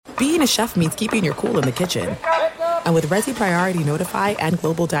being a chef means keeping your cool in the kitchen. And with Resi Priority Notify and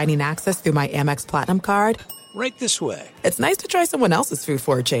Global Dining Access through my Amex Platinum card, right this way. It's nice to try someone else's food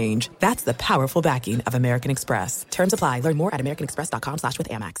for a change. That's the powerful backing of American Express. Terms apply. Learn more at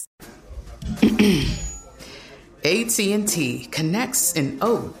americanexpress.com/withAmex. AT&T connects an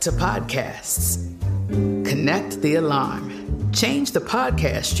ode to podcasts. Connect the alarm. Change the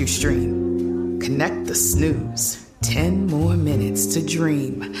podcast you stream. Connect the snooze. 10 more minutes to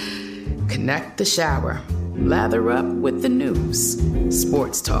dream. Connect the shower. Lather up with the news.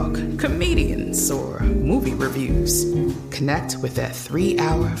 Sports talk, comedians, or movie reviews. Connect with that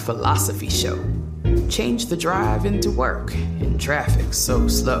 3-hour philosophy show. Change the drive into work in traffic so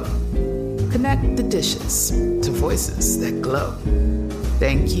slow. Connect the dishes to voices that glow.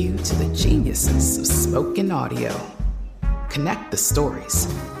 Thank you to the geniuses of spoken audio. Connect the stories.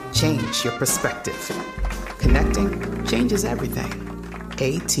 Change your perspective. Connecting changes everything.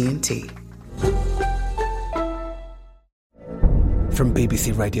 AT&T. From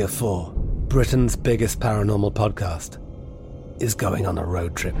BBC Radio 4, Britain's biggest paranormal podcast is going on a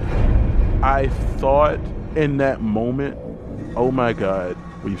road trip. I thought in that moment, oh my God,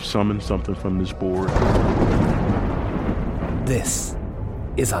 we've summoned something from this board. This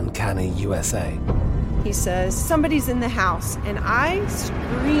is Uncanny USA. He says, somebody's in the house, and I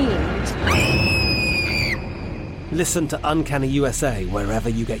screamed. Listen to Uncanny USA wherever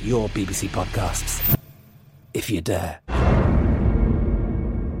you get your BBC podcasts, if you dare.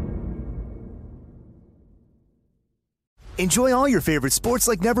 Enjoy all your favorite sports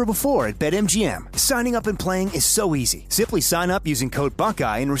like never before at BetMGM. Signing up and playing is so easy. Simply sign up using code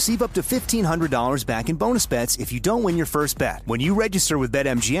Buckeye and receive up to $1,500 back in bonus bets if you don't win your first bet. When you register with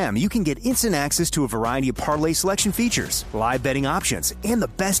BetMGM, you can get instant access to a variety of parlay selection features, live betting options, and the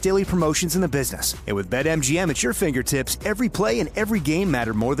best daily promotions in the business. And with BetMGM at your fingertips, every play and every game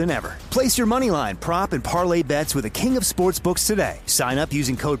matter more than ever. Place your moneyline, prop, and parlay bets with the king of sportsbooks today. Sign up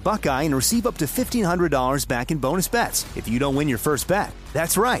using code Buckeye and receive up to $1,500 back in bonus bets if you don't win your first bet.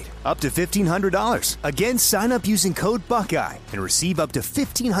 That's right, up to $1,500. Again, sign up using code Buckeye and receive up to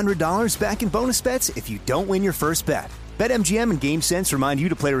 $1,500 back in bonus bets if you don't win your first bet. BetMGM and GameSense remind you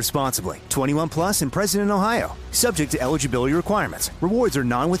to play responsibly. 21 plus and present in Ohio. Subject to eligibility requirements. Rewards are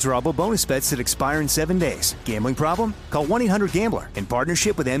non-withdrawable bonus bets that expire in 7 days. Gambling problem? Call 1-800-GAMBLER in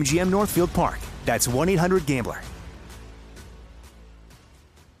partnership with MGM Northfield Park. That's 1-800-GAMBLER.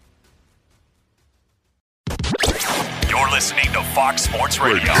 You're listening to Fox Sports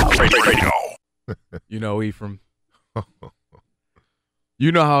Radio. You know, Ephraim.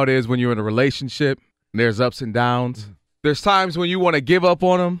 You know how it is when you're in a relationship and there's ups and downs. There's times when you want to give up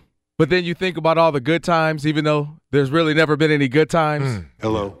on them, but then you think about all the good times, even though there's really never been any good times.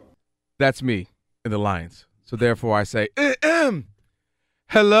 Hello. That's me in the Lions. So therefore I say,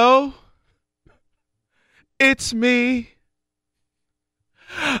 hello, it's me.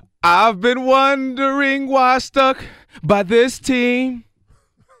 I've been wondering why I stuck by this team.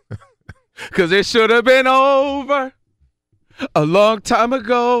 Because it should have been over a long time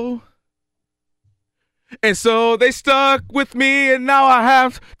ago. And so they stuck with me, and now I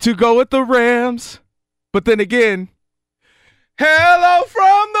have to go with the Rams. But then again, hello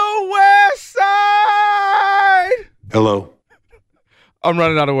from the West Side. Hello. I'm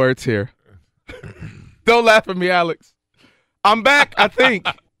running out of words here. Don't laugh at me, Alex. I'm back, I think.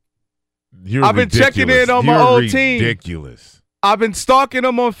 I've been checking in on my old team. Ridiculous. I've been stalking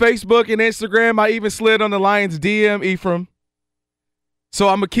them on Facebook and Instagram. I even slid on the Lions DM, Ephraim. So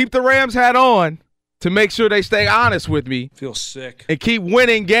I'm going to keep the Rams hat on to make sure they stay honest with me. Feel sick. And keep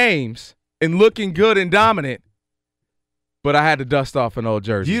winning games and looking good and dominant. But I had to dust off an old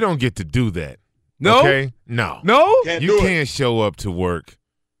jersey. You don't get to do that. No? Okay? No. No? You can't show up to work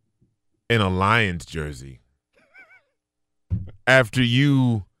in a Lions jersey after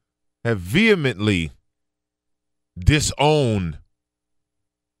you have vehemently disowned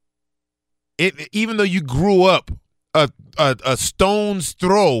it, even though you grew up a stone's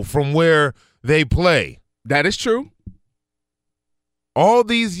throw from where they play. That is true. All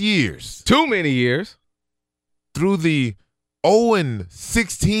these years. Too many years. Through the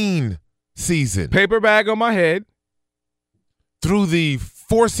 0-16 season. Paper bag on my head. Through the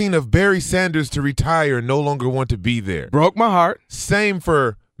forcing of Barry Sanders to retire and no longer want to be there. Broke my heart. Same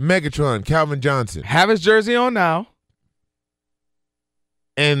for Megatron, Calvin Johnson. Have his jersey on now.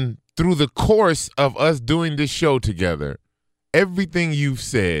 And through the course of us doing this show together, everything you've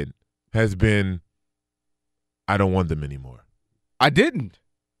said has been, I don't want them anymore. I didn't.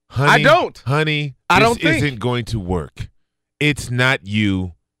 Honey, I don't. Honey, I this don't think. isn't going to work. It's not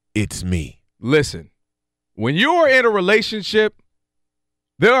you, it's me. Listen, when you're in a relationship,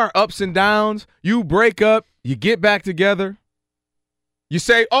 There are ups and downs. You break up, you get back together. You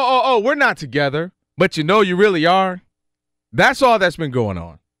say, oh, we're not together, but you know you really are. That's all that's been going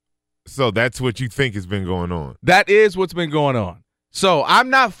on. So that's what you think has been going on. That is what's been going on. So I'm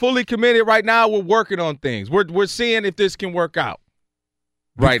not fully committed right now. We're working on things. We're seeing if this can work out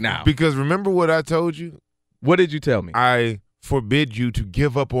right now. Because remember what I told you? What did you tell me? I forbid you to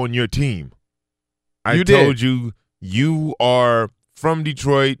give up on your team. You told you you are from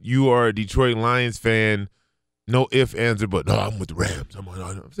Detroit. You are a Detroit Lions fan. No ifs, ands, or buts. No, I'm with the Rams.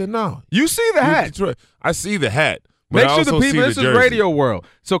 I said, no. You see the hat. Detroit. I see the hat. Make sure the people, this is Radio World.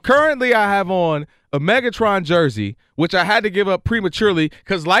 So currently I have on a Megatron jersey, which I had to give up prematurely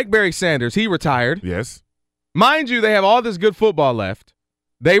because like Barry Sanders, he retired. Yes. Mind you, they have all this good football left.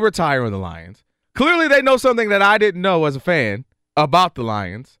 They retire in the Lions. Clearly they know something that I didn't know as a fan about the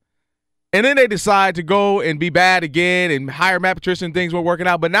Lions. And then they decide to go and be bad again and hire Matt Patricia and things weren't working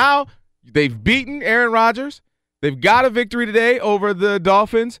out. But now they've beaten Aaron Rodgers. They've got a victory today over the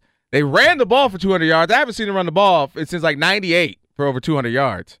Dolphins. They ran the ball for 200 yards. I haven't seen them run the ball since like 98 for over 200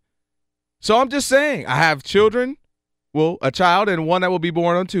 yards. So I'm just saying, I have children, well, a child and one that will be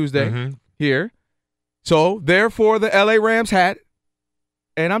born on Tuesday here. So therefore the LA Rams hat.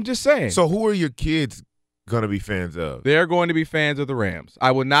 And I'm just saying. So who are your kids going to be fans of? They're going to be fans of the Rams.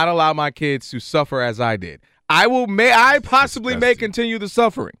 I would not allow my kids to suffer as I did. I possibly may continue the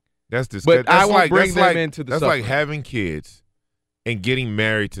suffering. That's disgusting. But I won't bring them into the That's suffering. like having kids and getting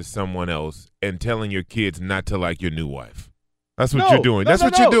married to someone else and telling your kids not to like your new wife. That's what you're doing. That's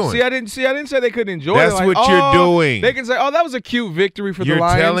what you're doing. See, I didn't say they couldn't enjoy it. That's like, what you're doing. They can say, that was a cute victory for the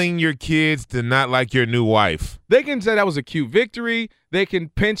Lions. You're telling your kids to not like your new wife. They can say that was a cute victory. They can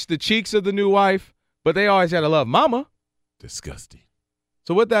pinch the cheeks of the new wife, but they always had to love mama. Disgusting.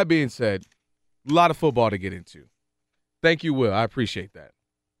 So with that being said, a lot of football to get into. Thank you, Will. I appreciate that.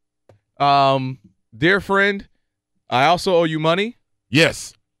 Dear friend, I also owe you money.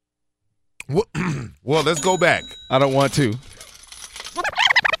 Yes. Well, let's go back. I don't want to.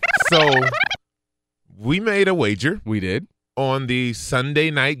 So we made a wager. We did. On the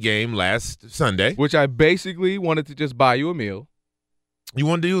Sunday night game last Sunday. Which I basically wanted to just buy you a meal. You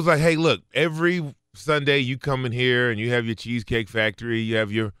wanted to do was like, hey, look, every Sunday you come in here and you have your Cheesecake Factory, you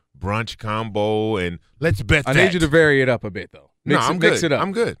have your brunch combo, and let's bet that. I need you to vary it up a bit, though. Mix it up.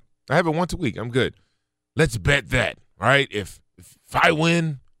 I'm good. I have it once a week. I'm good. Let's bet that, all right? If I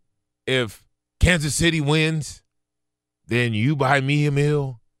win, if Kansas City wins, then you buy me a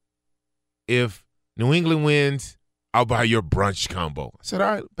meal. If New England wins, I'll buy your brunch combo. I said,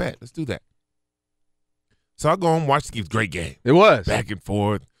 all right, bet. Let's do that. So I go home and watch the great game. It was. Back and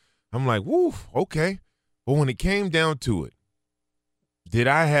forth. I'm like, woo, okay. But when it came down to it, did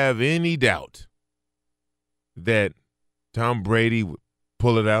I have any doubt that Tom Brady would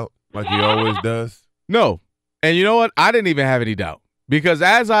pull it out like he always does? No. And you know what? I didn't even have any doubt. Because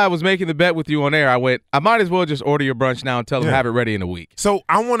as I was making the bet with you on air, I went, I might as well just order your brunch now and tell them have it ready in a week. So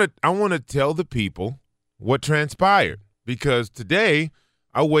I want to tell the people what transpired. Because today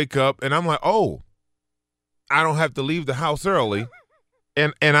I wake up and I'm like, oh, I don't have to leave the house early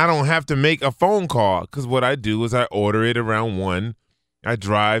and I don't have to make a phone call. Because what I do is I order it around 1. I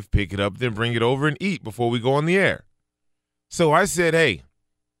drive, pick it up, then bring it over and eat before we go on the air. So I said, hey,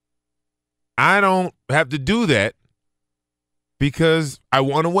 I don't have to do that because I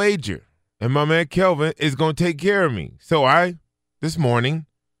want to wager. And my man Kelvin is going to take care of me. So this morning,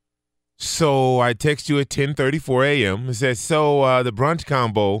 I text you at 10:34 a.m. and said, the brunch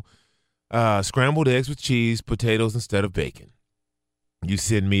combo, scrambled eggs with cheese, potatoes instead of bacon. You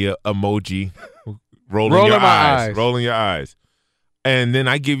send me a emoji rolling your eyes. And then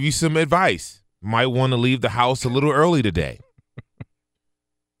I give you some advice. Might want to leave the house a little early today.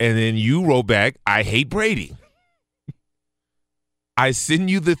 And then you wrote back, I hate Brady. I send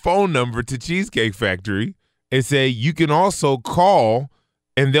you the phone number to Cheesecake Factory and say you can also call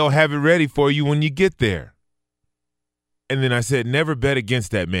and they'll have it ready for you when you get there. And then I said, never bet against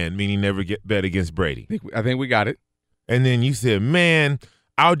that man, meaning never bet against Brady. I think we got it. And then you said, man,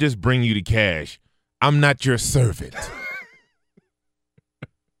 I'll just bring you the cash. I'm not your servant.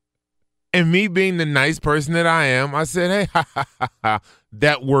 And me being the nice person that I am, I said, hey,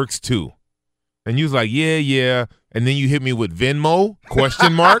 that works too. And you was like, yeah. And then you hit me with Venmo, ?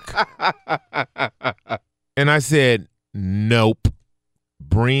 And I said, nope.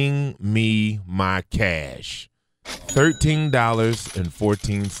 Bring me my cash.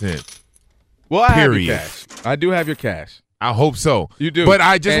 $13.14. Well, I have your cash. I do have your cash. I hope so. You do. But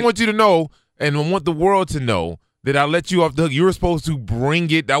I just want you to know, and I want the world to know, that I let you off the hook. You were supposed to bring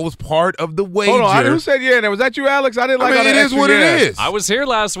it. That was part of the wager. Hold on, who said yeah? Was that you, Alex? I didn't like all that it is extra what yeah. it is. I was here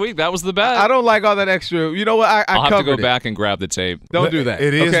last week. That was the bet. I don't like all that extra. You know what? I'll have to go it. back and grab the tape. Don't do that.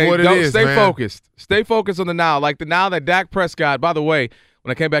 It is okay? what it is, Stay man. focused. Stay focused on the now. Like the now that Dak Prescott, by the way,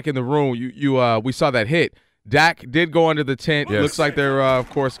 when I came back in the room, we saw that hit. Dak did go under the tent. Yes. Looks like they're, of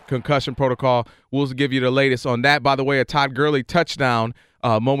course, concussion protocol. We'll give you the latest on that. By the way, a Todd Gurley touchdown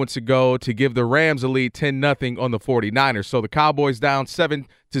moments ago to give the Rams a lead 10-0 on the 49ers. So the Cowboys down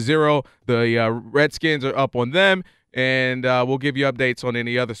 7-0. The Redskins are up on them, and we'll give you updates on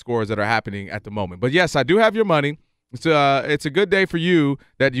any other scores that are happening at the moment. But, yes, I do have your money. It's a good day for you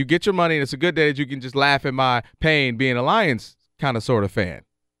that you get your money, and it's a good day that you can just laugh at my pain being a Lions kind of sort of fan.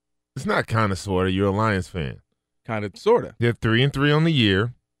 It's not kind of sort of. You're a Lions fan. Kind of sort of. They're 3-3 on the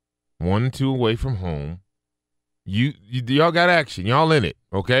year, 1-2 away from home. Y'all got action. Y'all in it,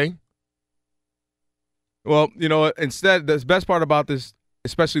 okay? Well, you know, instead, the best part about this,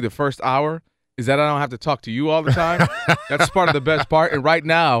 especially the first hour, is that I don't have to talk to you all the time. That's part of the best part. And right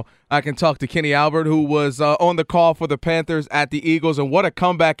now, I can talk to Kenny Albert, who was on the call for the Panthers at the Eagles. And what a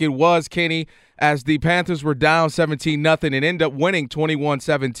comeback it was, Kenny, as the Panthers were down 17-0 and ended up winning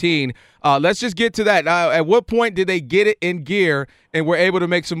 21-17. Let's just get to that. At what point did they get it in gear and were able to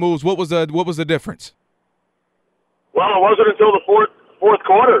make some moves? What was the difference? Well, it wasn't until the fourth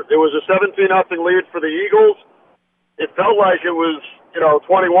quarter. It was a 17-0 lead for the Eagles. It felt like it was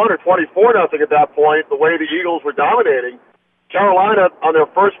 21 or 24-0 at that point, the way the Eagles were dominating. Carolina, on their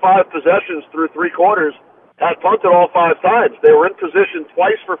first 5 possessions through 3 quarters, had punted all 5 times. They were in position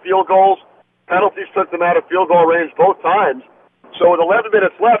twice for field goals. Penalties took them out of field goal range both times. So with 11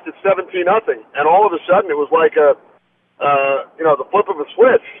 minutes left, it's 17-0. And all of a sudden, it was like the flip of a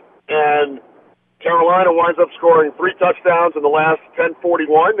switch. And Carolina winds up scoring 3 touchdowns in the last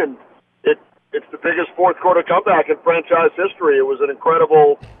 10:41, and it's the biggest fourth-quarter comeback in franchise history. It was an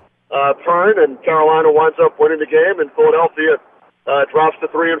incredible turn, and Carolina winds up winning the game, and Philadelphia drops to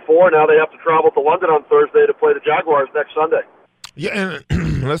 3-4. Now they have to travel to London on Thursday to play the Jaguars next Sunday. Yeah,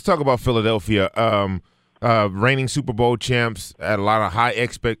 and let's talk about Philadelphia. Reigning Super Bowl champs, had a lot of high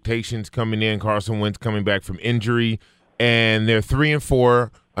expectations coming in. Carson Wentz coming back from injury, and they're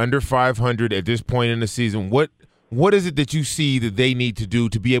 3-4, under 500 at this point in the season. What is it that you see that they need to do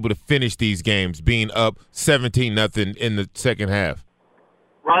to be able to finish these games, being up 17-0 in the second half?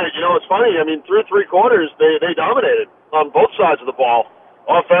 Right. It's funny. I mean, through 3 quarters, they dominated on both sides of the ball.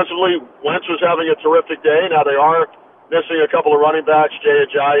 Offensively, Wentz was having a terrific day. Now, they are missing a couple of running backs, Jay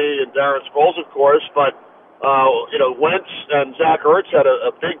Ajayi and Darren Sproles, of course. But, Wentz and Zach Ertz had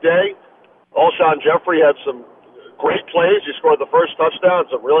a big day. Alshon Jeffrey had some great plays. He scored the first touchdown,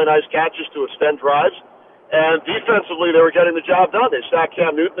 some really nice catches to extend drives. And defensively, they were getting the job done. They sacked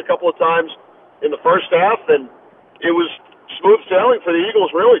Cam Newton a couple of times in the first half, and it was smooth sailing for the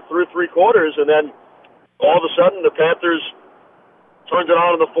Eagles, really, through 3 quarters. And then all of a sudden, the Panthers turned it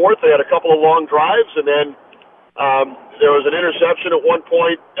on in the fourth. They had a couple of long drives, and then there was an interception at one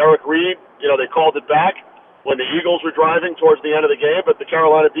point. Eric Reed, they called it back when the Eagles were driving towards the end of the game, but the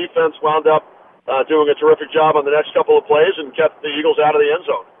Carolina defense wound up doing a terrific job on the next couple of plays and kept the Eagles out of the end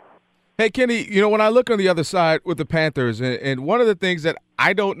zone. Hey, Kenny, when I look on the other side with the Panthers, and one of the things that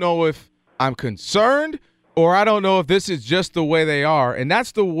I don't know if I'm concerned or I don't know if this is just the way they are, and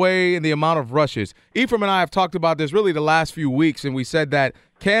that's the way and the amount of rushes. Ephraim and I have talked about this really the last few weeks, and we said that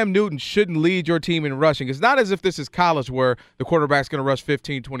Cam Newton shouldn't lead your team in rushing. It's not as if this is college where the quarterback's going to rush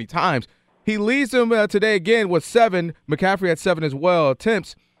 15, 20 times. He leads them today again with 7. McCaffrey had 7 as well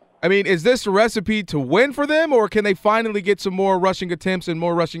attempts. I mean, is this a recipe to win for them, or can they finally get some more rushing attempts and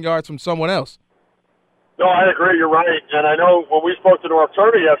more rushing yards from someone else? No, I agree. You're right. And I know when we spoke to Norv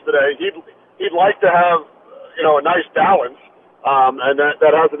Turner yesterday, he'd like to have, a nice balance, and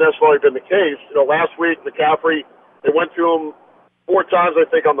that hasn't necessarily been the case. Last week, McCaffrey, they went to him 4 times, I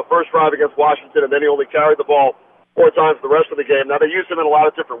think, on the first drive against Washington, and then he only carried the ball 4 times the rest of the game. Now, they use him in a lot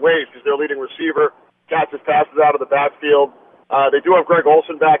of different ways because their leading receiver catches passes out of the backfield. They do have Greg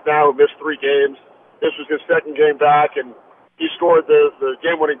Olsen back now, who missed 3 games. This was his 2nd game back, and he scored the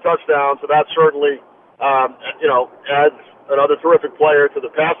game-winning touchdown, so that certainly, adds another terrific player to the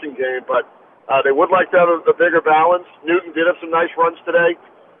passing game. But they would like to have a bigger balance. Newton did have some nice runs today.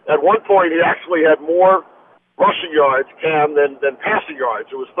 At one point, he actually had more rushing yards, Cam, than passing yards.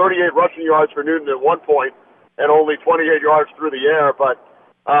 It was 38 rushing yards for Newton at one point and only 28 yards through the air. But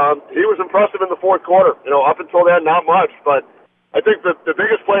he was impressive in the fourth quarter. Up until then, not much, but I think the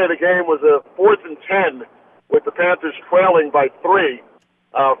biggest play of the game was a 4th and 10 with the Panthers trailing by 3.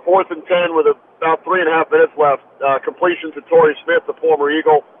 4th and 10 with about 3.5 minutes left. Completion to Torrey Smith, the former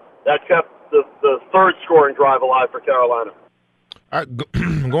Eagle, that kept the third scoring drive alive for Carolina. All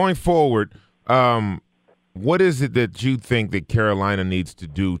right, going forward, what is it that you think that Carolina needs to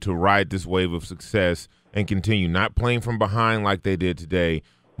do to ride this wave of success and continue not playing from behind like they did today,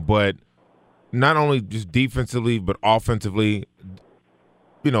 but not only just defensively but offensively,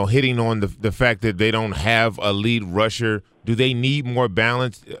 hitting on the fact that they don't have a lead rusher? Do they need more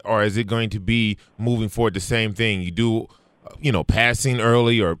balance, or is it going to be moving forward the same thing? You do, passing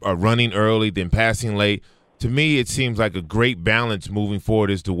early or running early, then passing late. To me, it seems like a great balance moving forward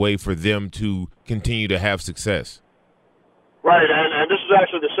is the way for them to continue to have success. Right, and this is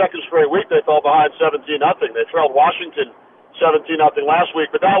actually the second straight week they fell behind 17-0. They trailed Washington 17-0 last week,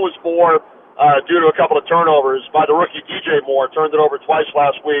 but that was more due to a couple of turnovers by the rookie DJ Moore. Turned it over twice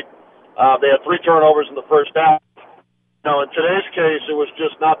last week. They had 3 turnovers in the first half. In today's case, it was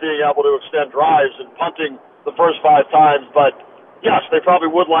just not being able to extend drives and punting the first 5 times, but yes, they probably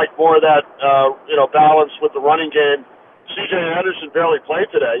would like more of that, balance with the running game. C.J. Anderson barely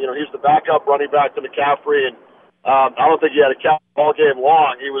played today. He's the backup running back to McCaffrey, and I don't think he had a count all game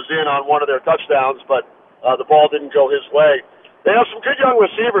long. He was in on one of their touchdowns, but the ball didn't go his way. They have some good young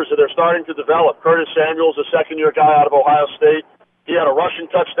receivers that they're starting to develop. Curtis Samuel's a second-year guy out of Ohio State. He had a rushing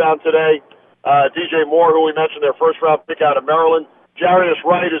touchdown today. DJ Moore, who we mentioned, their first-round pick out of Maryland. Jarius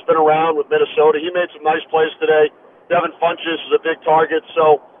Wright has been around with Minnesota. He made some nice plays today. Devin Funchess is a big target.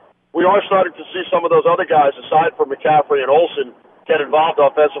 So we are starting to see some of those other guys, aside from McCaffrey and Olsen, get involved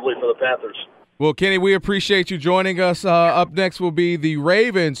offensively for the Panthers. Well, Kenny, we appreciate you joining us. Up next will be the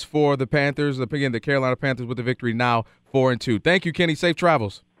Ravens for the Panthers. Again, the Carolina Panthers with the victory now 4-2. Thank you, Kenny. Safe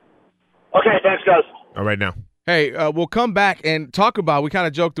travels. Okay, thanks, guys. All right, now. Hey, we'll come back and talk about, we kind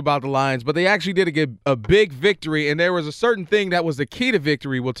of joked about the Lions, but they actually did get a big victory, and there was a certain thing that was the key to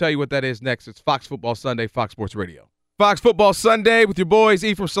victory. We'll tell you what that is next. It's Fox Football Sunday, Fox Sports Radio. Fox Football Sunday with your boys,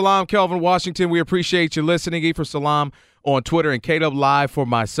 Ephraim Salaam, Kelvin Washington. We appreciate you listening. Ephraim Salaam on Twitter and KW Live for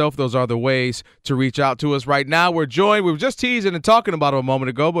myself. Those are the ways to reach out to us. Right now, we were just teasing and talking about it a moment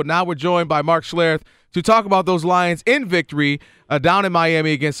ago, but now we're joined by Mark Schlereth to talk about those Lions in victory down in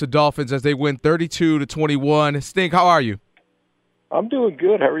Miami against the Dolphins as they win 32-21. Stink, how are you? I'm doing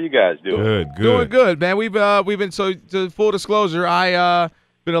good. How are you guys doing? Good. Doing good, man. We've been, so to full disclosure, I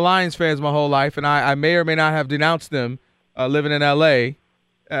been a Lions fan my whole life, and I may or may not have denounced them living in L.A.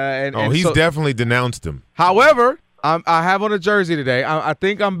 He's definitely denounced them. However, I have on a jersey today. I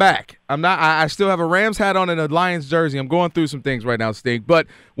think I'm back. I'm not. I still have a Rams hat on and a Lions jersey. I'm going through some things right now, Stink. But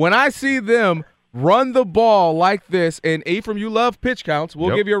when I see them run the ball like this, and Ephraim, you love pitch counts.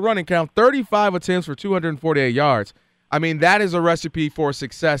 We'll give you a running count. 35 attempts for 248 yards. I mean, that is a recipe for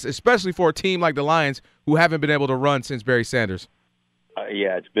success, especially for a team like the Lions who haven't been able to run since Barry Sanders.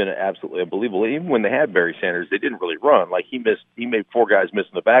 Yeah, it's been absolutely unbelievable. Even when they had Barry Sanders, they didn't really run. Like he made 4 guys miss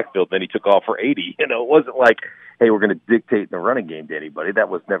in the backfield, then he took off for 80. It wasn't like, hey, we're going to dictate the running game to anybody. That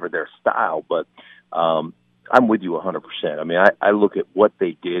was never their style. But I'm with you 100%. I mean, I look at what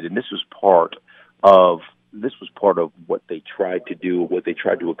they did, and this was part of what they tried to do, what they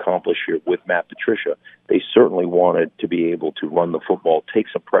tried to accomplish here with Matt Patricia. They certainly wanted to be able to run the football, take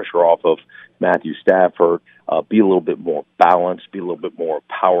some pressure off of Matthew Stafford, be a little bit more balanced, be a little bit more a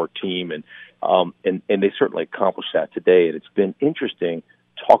power team, and they certainly accomplished that today. And it's been interesting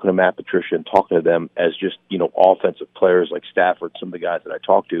talking to Matt Patricia and talking to them as just, offensive players like Stafford, some of the guys that I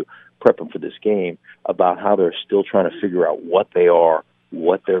talked to prepping for this game, about how they're still trying to figure out what they are,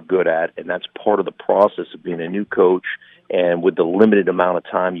 what they're good at, and that's part of the process of being a new coach and with the limited amount of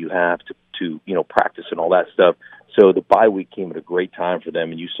time you have to practice and all that stuff. So the bye week came at a great time for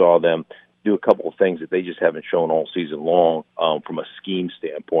them, and you saw them do a couple of things that they just haven't shown all season long from a scheme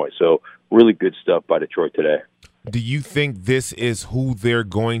standpoint. So really good stuff by Detroit today. Do you think this is who they're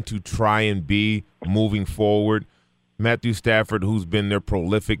going to try and be moving forward? Matthew Stafford, who's been their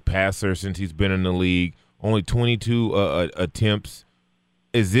prolific passer since he's been in the league, only 22 attempts.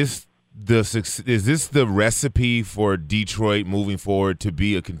 Is this the recipe for Detroit moving forward to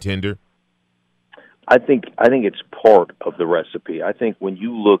be a contender? I think it's part of the recipe. I think when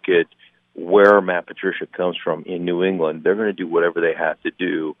you look at where Matt Patricia comes from in New England, they're going to do whatever they have to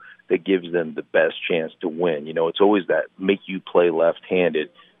do that gives them the best chance to win. It's always that make you play left-handed.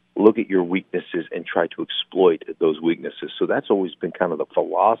 Look at your weaknesses and try to exploit those weaknesses. So that's always been kind of the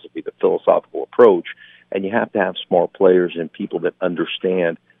philosophy, the philosophical approach. And you have to have smart players and people that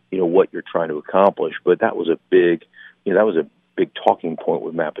understand, what you're trying to accomplish. But that was a big talking point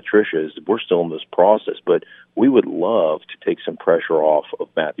with Matt Patricia is we're still in this process, but we would love to take some pressure off of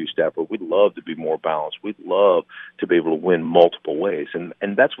Matthew Stafford. We'd love to be more balanced. We'd love to be able to win multiple ways. And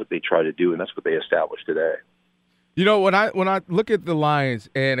that's what they try to do, and that's what they established today. You know, when I look at the Lions,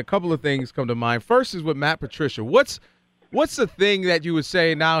 and a couple of things come to mind. First is with Matt Patricia. What's the thing that you would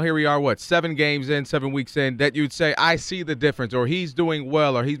say now, here we are, 7 games in, 7 weeks in, that you would say, I see the difference, or he's doing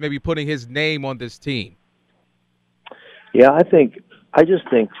well, or he's maybe putting his name on this team? Yeah, I just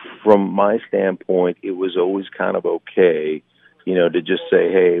think from my standpoint, it was always kind of okay, to just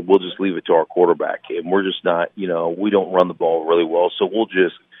say, hey, we'll just leave it to our quarterback. And we're just not, we don't run the ball really well, so we'll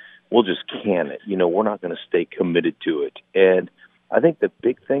just can it. We're not going to stay committed to it. And I think the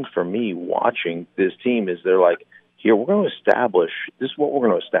big thing for me watching this team is they're like, here, we're going to establish, this is what we're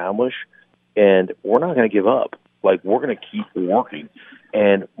going to establish, and we're not going to give up. Like, we're going to keep working.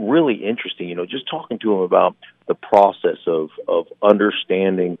 And really interesting, just talking to him about the process of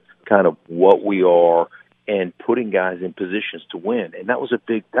understanding kind of what we are and putting guys in positions to win. And that was a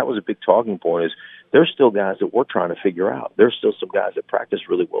big talking point, is there's still guys that we're trying to figure out. There's still some guys that practice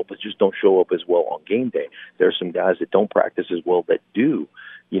really well but just don't show up as well on game day. There's some guys that don't practice as well that do,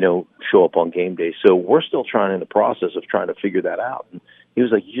 show up on game day. So we're still trying in the process of trying to figure that out. And he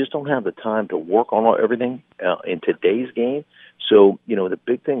was like, you just don't have the time to work on everything in today's game. So, the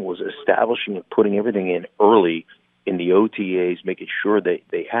big thing was establishing and putting everything in early in the OTAs, making sure that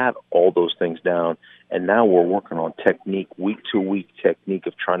they have all those things down. And now we're working on technique, week-to-week technique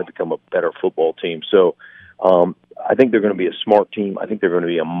of trying to become a better football team. So I think they're going to be a smart team. I think they're going to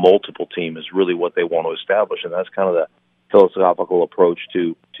be a multiple team is really what they want to establish. And that's kind of the philosophical approach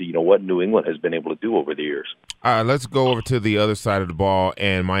to what New England has been able to do over the years. All right, let's go over to the other side of the ball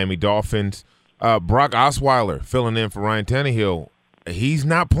and Miami Dolphins. Brock Osweiler filling in for Ryan Tannehill. He's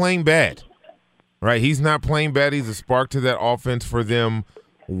not playing bad, right? He's not playing bad. He's a spark to that offense for them.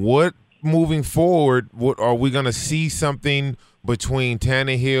 What moving forward, are we going to see something between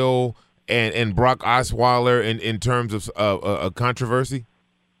Tannehill and Brock Osweiler in terms of a controversy?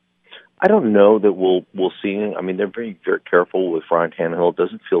 I don't know that we'll see. I mean, they're very, very careful with Ryan Tannehill. It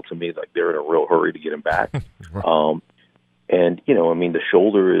doesn't feel to me like they're in a real hurry to get him back. Right. And, the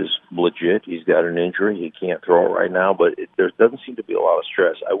shoulder is legit. He's got an injury. He can't throw it right now, but there doesn't seem to be a lot of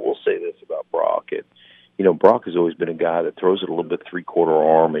stress. I will say this about Brock. Brock has always been a guy that throws it a little bit three-quarter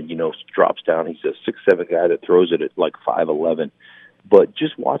arm and, drops down. He's a 6'7" guy that throws it at like 5'11". But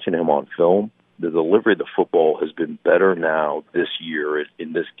just watching him on film, the delivery of the football has been better now this year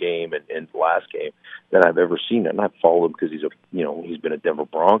in this game and the last game than I've ever seen. And I've followed him because he's been a Denver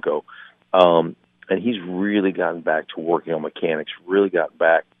Bronco. And he's really gotten back to working on mechanics, really gotten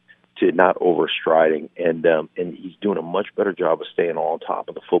back to not overstriding. And he's doing a much better job of staying on top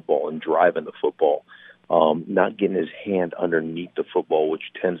of the football and driving the football, not getting his hand underneath the football,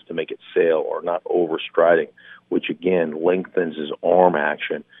 which tends to make it sail, or not overstriding, which, again, lengthens his arm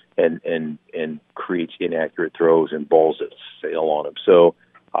action and creates inaccurate throws and balls that sail on him. So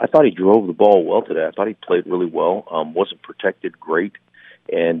I thought he drove the ball well today. I thought he played really well, wasn't protected great,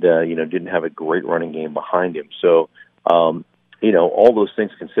 and, didn't have a great running game behind him. So, all those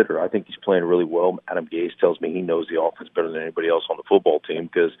things considered, I think he's playing really well. Adam Gase tells me he knows the offense better than anybody else on the football team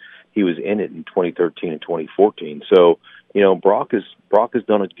because he was in it in 2013 and 2014. So, Brock has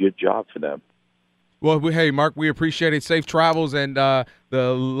done a good job for them. Well, hey, Mark, we appreciate it. Safe travels, and the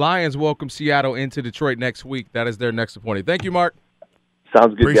Lions welcome Seattle into Detroit next week. That is their next appointment. Thank you, Mark.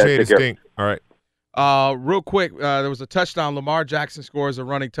 Sounds good, appreciate guys. Take care. All right. Real quick, there was a touchdown. Lamar Jackson scores a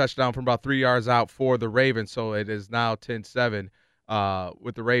running touchdown from about 3 yards out for the Ravens, so it is now 10-7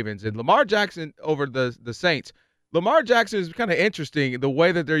 with the Ravens. And Lamar Jackson over the Saints. Lamar Jackson is kind of interesting, the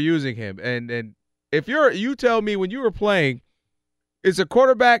way that they're using him. And if you tell me when you were playing, as a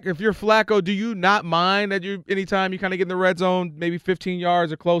quarterback, if you're Flacco, do you not mind that anytime you kind of get in the red zone, maybe 15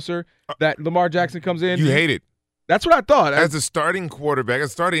 yards or closer, that Lamar Jackson comes in? You hate it. That's what I thought. As a starting quarterback,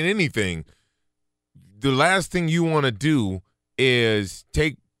 as starting anything, the last thing you want to do is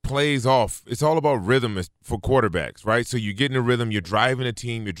take plays off. It's all about rhythm for quarterbacks, right? So you get in a rhythm, you're driving a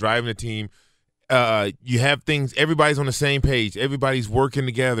team, you have things, everybody's on the same page, everybody's working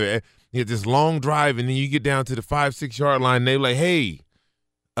together. You get this long drive, and then you get down to the 5-6 yard line, and they're like, hey,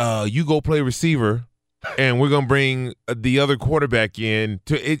 you go play receiver, and we're going to bring the other quarterback in.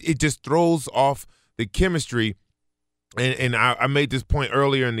 It just throws off the chemistry. And I made this point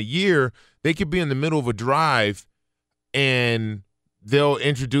earlier in the year. They could be in the middle of a drive, and they'll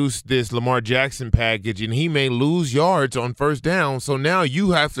introduce this Lamar Jackson package, and he may lose yards on first down. So now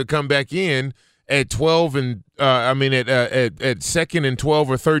you have to come back in at 12 and at second and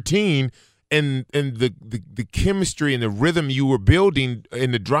 12 or 13, and the chemistry and the rhythm you were building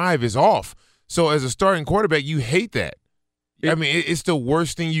in the drive is off. So as a starting quarterback, you hate that. It's the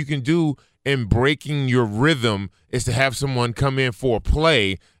worst thing you can do and breaking your rhythm is to have someone come in for a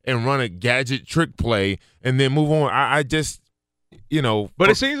play and run a gadget trick play and then move on. I just, But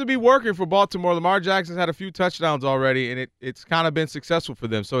it seems to be working for Baltimore. Lamar Jackson's had a few touchdowns already, and it's kind of been successful for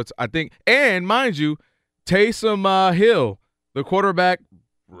them. So it's, I think, and mind you, Taysom Hill, the quarterback,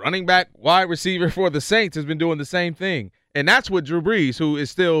 running back, wide receiver for the Saints, has been doing the same thing. And that's with Drew Brees, who is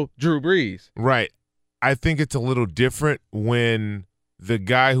still Drew Brees. Right. I think it's a little different when the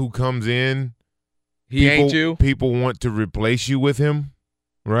guy who comes in, ain't you. People want to replace you with him,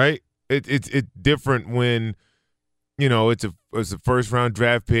 right? It's different when, it's a first-round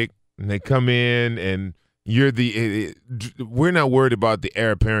draft pick, and they come in, and you're we're not worried about the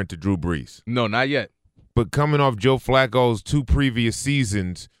heir apparent to Drew Brees. No, not yet. But coming off Joe Flacco's 2 previous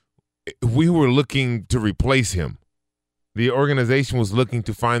seasons, we were looking to replace him. The organization was looking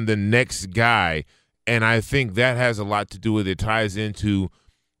to find the next guy, and I think that has a lot to do with it. Ties into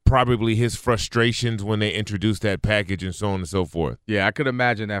probably his frustrations when they introduced that package and so on and so forth. Yeah, I could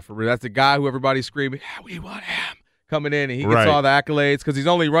imagine that for real. That's the guy who everybody's screaming, we want him, coming in, and he gets all the accolades because he's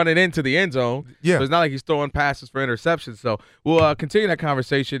only running into the end zone. Yeah. So it's not like he's throwing passes for interceptions. So we'll continue that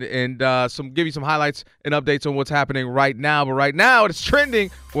conversation and give you some highlights and updates on what's happening right now. But right now, it's trending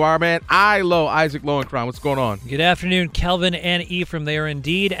for our man Isaac Lowenkron. What's going on? Good afternoon, Kelvin and Ephraim. They are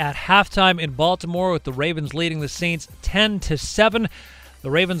indeed at halftime in Baltimore with the Ravens leading the Saints 10-7. The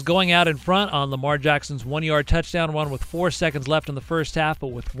Ravens going out in front on Lamar Jackson's 1-yard touchdown run with 4 seconds left in the first half, but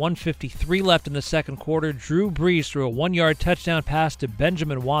with 1:53 left in the second quarter, Drew Brees threw a 1-yard touchdown pass to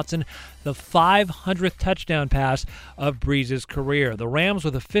Benjamin Watson, the 500th touchdown pass of Brees' career. The Rams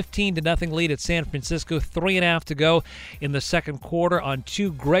with a 15-0 lead at San Francisco, 3.5 to go in the second quarter on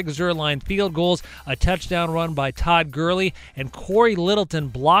 2 Greg Zuerlein field goals, a touchdown run by Todd Gurley, and Corey Littleton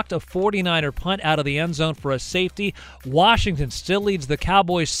blocked a 49er punt out of the end zone for a safety. Washington still leads the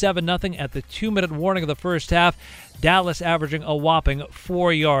Cowboys 7-0 at the 2-minute warning of the first half, Dallas averaging a whopping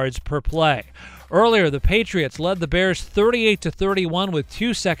 4 yards per play. Earlier, the Patriots led the Bears 38-31 with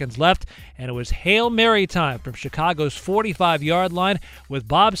 2 seconds left, and it was Hail Mary time from Chicago's 45-yard line with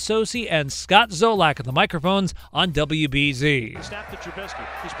Bob Socci and Scott Zolak at the microphones on WBZ. Snap to Trubisky.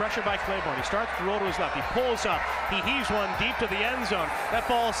 He's pressured by Claiborne. He starts to roll to his left. He pulls up. He heaves one deep to the end zone. That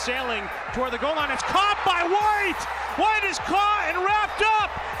ball sailing toward the goal line. It's caught by White. White is caught and wrapped up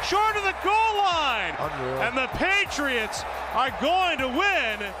short of the goal line. Unreal. And the Patriots are going to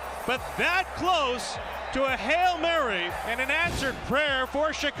win, but that close to a Hail Mary and an answered prayer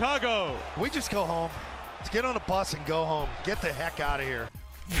for Chicago. We just go home. Let's get on a bus and go home. Get the heck out of here.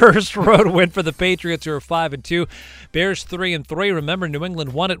 First road win for the Patriots, who are 5-2. Bears 3-3. Remember, New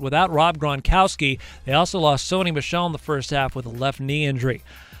England won it without Rob Gronkowski. They also lost Sony Michel in the first half with a left knee injury.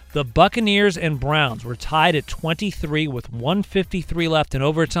 The Buccaneers and Browns were tied at 23 with 1:53 left in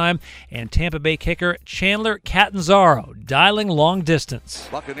overtime, and Tampa Bay kicker Chandler Catanzaro dialing long distance.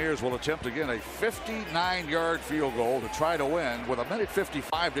 Buccaneers will attempt again a 59-yard field goal to try to win with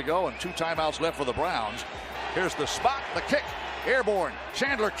 1:55 to go and 2 timeouts left for the Browns. Here's the spot, the kick, airborne.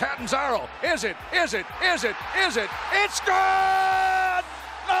 Chandler Catanzaro. Is it? It's good!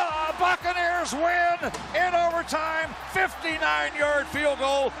 The Buccaneers win in overtime. 59-yard field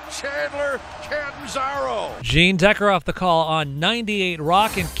goal. Chandler Catanzaro. Gene Decker off the call on 98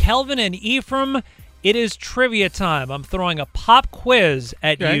 Rock. And Kelvin and Ephraim, it is trivia time. I'm throwing a pop quiz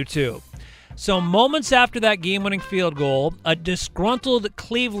at you two. So moments after that game-winning field goal, a disgruntled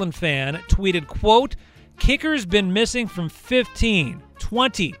Cleveland fan tweeted, quote, "Kicker's been missing from 15,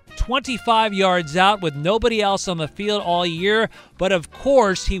 20, 25 yards out with nobody else on the field all year, but of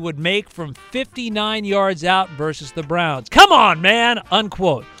course he would make from 59 yards out versus the Browns. Come on, man,"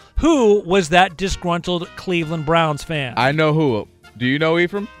 unquote. Who was that disgruntled Cleveland Browns fan? I know who. Do you know,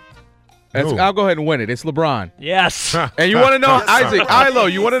 Ephraim? I'll go ahead and win it. It's LeBron. Yes. And you want to know, Isaac, Ilo,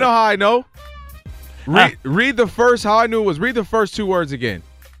 you want to know how I know? Read the first, how I knew it was, read the first 2 words again.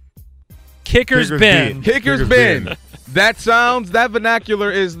 Kicker's bin. Kicker's bin. That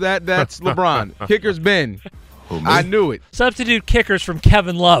vernacular is that's LeBron. Kicker's bin. I knew it. Substitute kickers from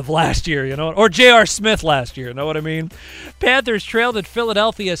Kevin Love last year, or J.R. Smith last year, you know what I mean? Panthers trailed at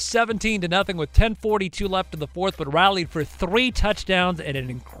Philadelphia 17-0 with 10:42 left in the fourth, but rallied for 3 touchdowns and an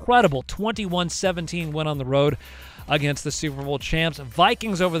incredible 21-17 win on the road against the Super Bowl champs.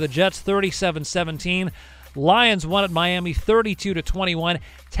 Vikings over the Jets 37-17. Lions won at Miami 32-21.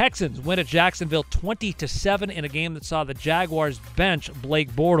 Texans win at Jacksonville 20-7 in a game that saw the Jaguars bench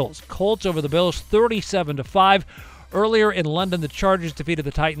Blake Bortles. Colts over the Bills 37-5. Earlier in London, the Chargers defeated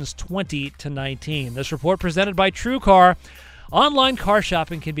the Titans 20-19. This report presented by TrueCar. Online car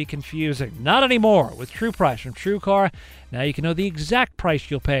shopping can be confusing. Not anymore. With True Price from TrueCar, now you can know the exact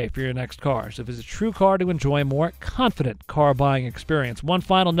price you'll pay for your next car. So visit TrueCar to enjoy a more confident car buying experience. One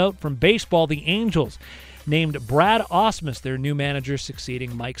final note from baseball, the Angels named Brad Ausmus their new manager,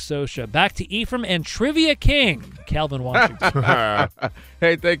 succeeding Mike Scioscia. Back to Ephraim and Trivia King, Calvin Washington.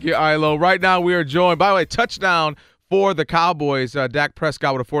 Hey, thank you, Ilo. Right now we are joined, by the way, touchdown for the Cowboys. Dak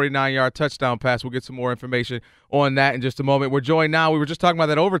Prescott with a 49-yard touchdown pass. We'll get some more information on that in just a moment. We're joined now. We were just talking about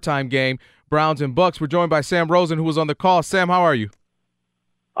that overtime game, Browns and Bucks. We're joined by Sam Rosen, who was on the call. Sam, how are you?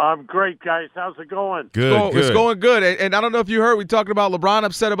 I'm great, guys. How's it going? Good. It's going good. And I don't know if you heard, we talking about LeBron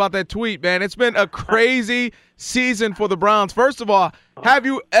upset about that tweet, man. It's been a crazy season for the Browns. First of all, have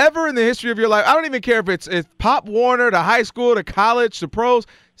you ever in the history of your life, I don't even care if it's Pop Warner, to high school, to college, to pros,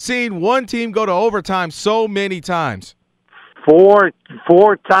 seen one team go to overtime so many times? Four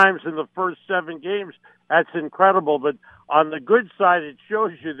times in the first 7 games. That's incredible. But on the good side, it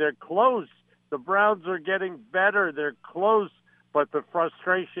shows you they're close. The Browns are getting better. They're close. But the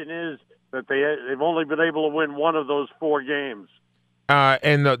frustration is that they've only been able to win one of those 4 games.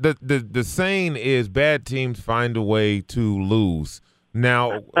 And the saying is bad teams find a way to lose.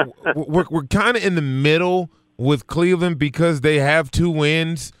 Now, we're kind of in the middle with Cleveland because they have 2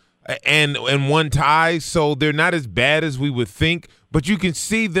 wins and 1 tie, so they're not as bad as we would think. But you can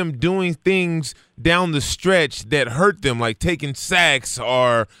see them doing things down the stretch that hurt them, like taking sacks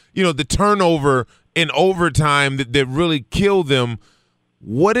or, the turnover in overtime that really kill them.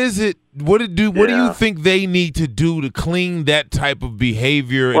 What is it? What do you think they need to do to clean that type of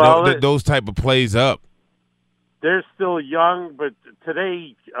behavior and those type of plays up? They're still young, but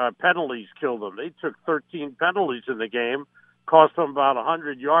today penalties killed them. They took 13 penalties in the game, cost them about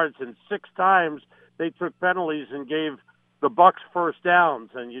 100 yards, and 6 times they took penalties and gave the Bucks first downs,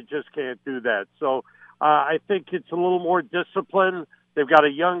 and you just can't do that. So I think it's a little more discipline. They've got a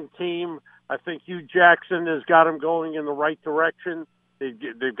young team. I think Hugh Jackson has got them going in the right direction.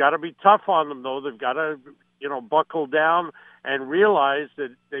 They've got to be tough on them, though. They've got to, buckle down and realize that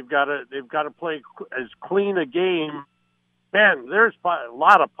they've got to play as clean a game. Man, there's a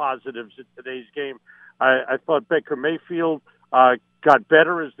lot of positives in today's game. I thought Baker Mayfield got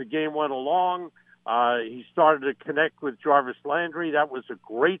better as the game went along. He started to connect with Jarvis Landry. That was a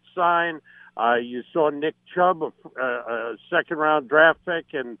great sign. You saw Nick Chubb, a second-round draft pick,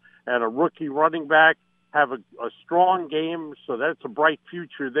 and a rookie running back have a strong game, so that's a bright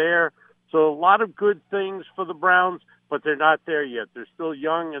future there. So a lot of good things for the Browns, but they're not there yet. They're still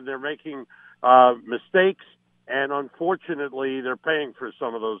young, and they're making mistakes, and unfortunately, they're paying for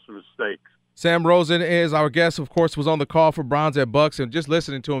some of those mistakes. Sam Rosen is our guest, of course, was on the call for Browns at Bucks, and just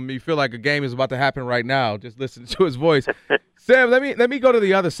listening to him, you feel like a game is about to happen right now, just listening to his voice. Sam, let me go to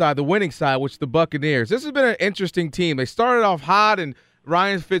the other side, the winning side, which the Buccaneers. This has been an interesting team. They started off hot, and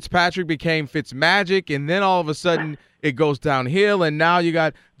Ryan Fitzpatrick became Fitzmagic, and then all of a sudden it goes downhill, and now you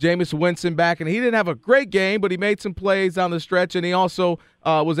got Jameis Winston back, and he didn't have a great game, but he made some plays down the stretch, and he also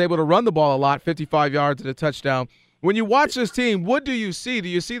was able to run the ball a lot, 55 yards and a touchdown. When you watch this team, what do you see? Do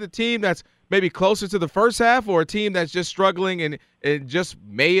you see the team that's maybe closer to the first half, or a team that's just struggling and it just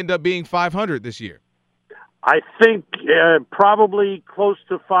may end up being 500 this year? I think probably close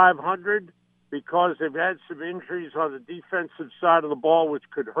to 500 because they've had some injuries on the defensive side of the ball, which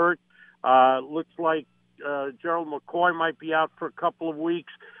could hurt. Looks like Gerald McCoy might be out for a couple of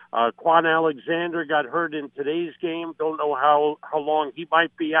weeks. Quan Alexander got hurt in today's game. Don't know how long he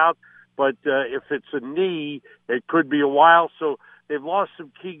might be out, but if it's a knee, it could be a while. So they've lost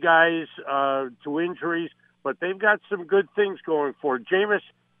some key guys to injuries, but they've got some good things going for it. Jameis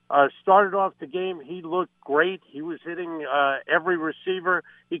started off the game. He looked great. He was hitting every receiver.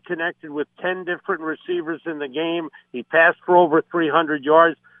 He connected with 10 different receivers in the game. He passed for over 300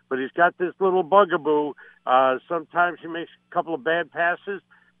 yards, but he's got this little bugaboo. Sometimes he makes a couple of bad passes.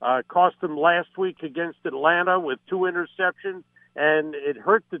 Cost him last week against Atlanta with 2 interceptions, and it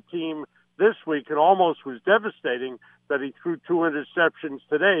hurt the team this week. It almost was devastating that he threw 2 interceptions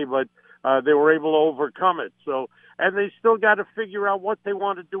today, but they were able to overcome it. So, and they still got to figure out what they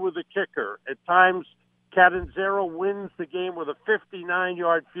want to do with the kicker. At times, Catanzaro wins the game with a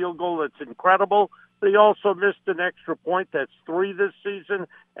 59-yard field goal. That's incredible. But he also missed an extra point. That's 3 this season.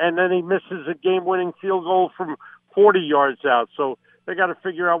 And then he misses a game-winning field goal from 40 yards out. So they got to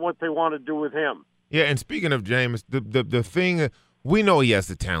figure out what they want to do with him. Yeah, and speaking of Jameis, the thing, we know he has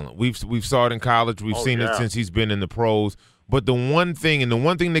the talent. We've saw it in college. We've seen it since he's been in the pros. But the one thing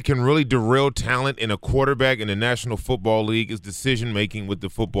that can really derail talent in a quarterback in the National Football League is decision-making with the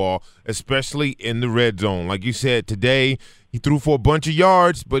football, especially in the red zone. Like you said, today he threw for a bunch of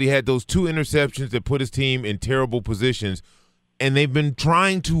yards, but he had those 2 interceptions that put his team in terrible positions. and they've been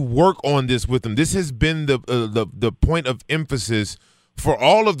trying to work on this with him. This has been the point of emphasis for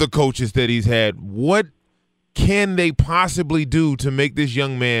all of the coaches that he's had. What can they possibly do to make this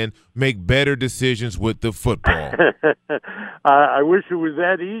young man make better decisions with the football? I wish it was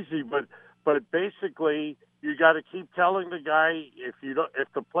that easy, but basically you got to keep telling the guy if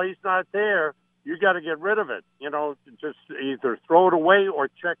the play's not there, you got to get rid of it. Just either throw it away or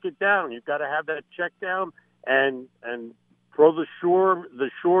check it down. You've got to have that check down and throw the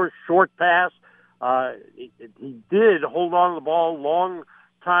short pass. He did hold on to the ball long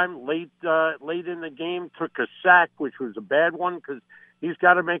time late in the game, took a sack, which was a bad one because he's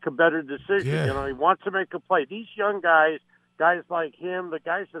got to make a better decision. Yeah. He wants to make a play. These young guys like him, the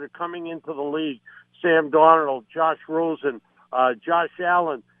guys that are coming into the league, Sam Darnold, Josh Rosen, Josh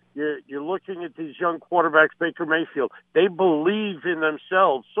Allen, you're looking at these young quarterbacks, Baker Mayfield. They believe in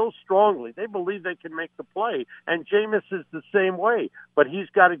themselves so strongly. They believe they can make the play. And Jameis is the same way. But he's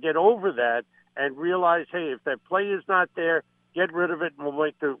got to get over that and realize, hey, if that play is not there, get rid of it, and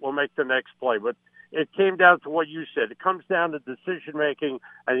we'll make the next play. But it came down to what you said. It comes down to decision making,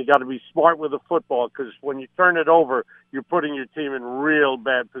 and you got to be smart with the football because when you turn it over, you're putting your team in real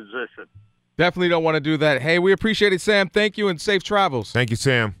bad position. Definitely don't want to do that. Hey, we appreciate it, Sam. Thank you, and safe travels. Thank you,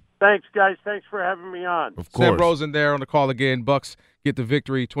 Sam. Thanks, guys. Thanks for having me on. Of course. Sam Rosen there on the call again. Bucks get the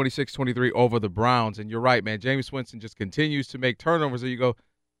victory 26-23 over the Browns. And you're right, man. Jameis Winston just continues to make turnovers. And you go,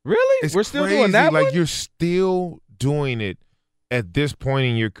 really? It's We're still crazy. doing that one? You're still doing it at this point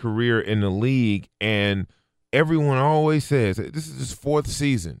in your career in the league, and everyone always says this is his fourth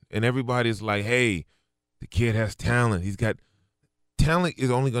season, and everybody's like, hey, the kid has talent. He's got talent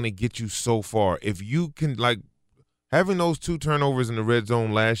is only going to get you so far. If you can, like, having those 2 turnovers in the red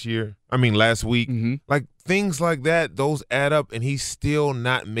zone last week, like things like that, those add up, and he's still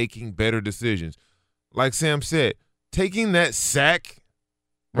not making better decisions. Like Sam said, taking that sack,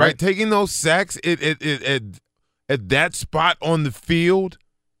 right? Taking those sacks at that spot on the field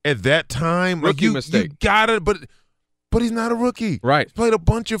at that time, rookie like mistake. You gotta, but he's not a rookie. Right. He's played a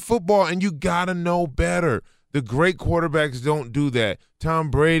bunch of football, and you gotta know better. The great quarterbacks don't do that.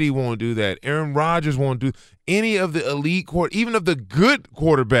 Tom Brady won't do that. Aaron Rodgers won't do. Any of the elite even of the good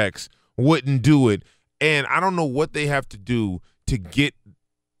quarterbacks wouldn't do it. And I don't know what they have to do to get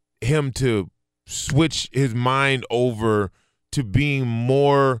him to switch his mind over to being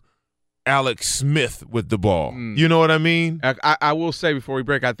more Alex Smith with the ball. You know what I mean? I will say before we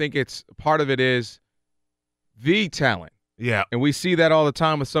break, I think it's part of it is the talent. Yeah. And we see that all the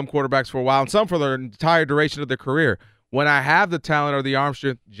time with some quarterbacks for a while and some for their entire duration of their career. When I have the talent or the arm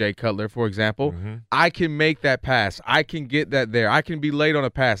strength, Jay Cutler, for example, I can make that pass. I can get that there. I can be late on a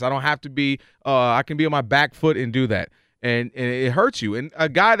pass. I don't have to be I can be on my back foot and do that. And it hurts you. And a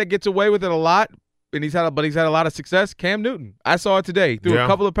guy that gets away with it a lot, and he's had a lot of success, Cam Newton. I saw it today. Threw a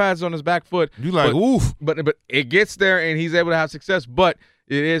couple of passes on his back foot. You like, oof. But it gets there, and he's able to have success, but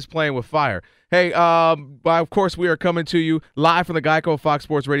it is playing with fire. Hey, of course, we are coming to you live from the Geico Fox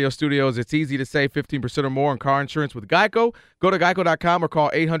Sports Radio studios. It's easy to save 15% or more on car insurance with Geico. Go to geico.com or call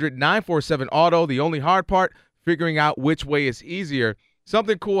 800-947-AUTO. The only hard part, figuring out which way is easier.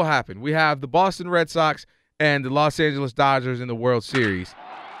 Something cool happened. We have the Boston Red Sox and the Los Angeles Dodgers in the World Series.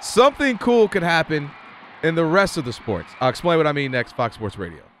 Something cool could happen in the rest of the sports. I'll explain what I mean next, Fox Sports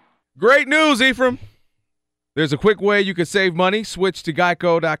Radio. Great news, Ephraim. There's a quick way you can save money. Switch to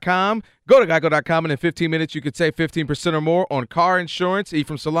geico.com. Go to geico.com, and in 15 minutes, you could save 15% or more on car insurance.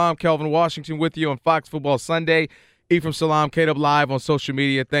 Ephraim Salaam, Kelvin Washington with you on Fox Football Sunday. Ephraim Salaam, K-Dub Live on social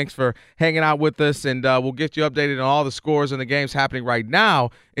media. Thanks for hanging out with us, and we'll get you updated on all the scores and the games happening right now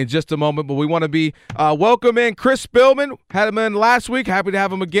in just a moment. But we want to be welcome in Chris Spillman. Had him in last week. Happy to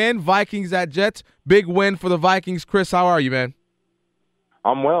have him again. Vikings at Jets. Big win for the Vikings. Chris, how are you, man?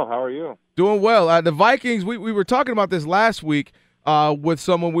 I'm well. How are you? Doing well. The Vikings, we were talking about this last week with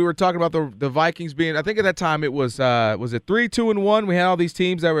someone. We were talking about the Vikings being, I think at that time it was it 3-2-1? We had all these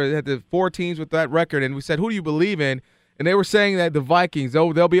teams that had the 4 teams with that record, and we said, who do you believe in? And they were saying that the Vikings,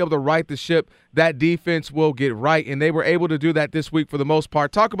 they'll be able to right the ship. That defense will get right, and they were able to do that this week for the most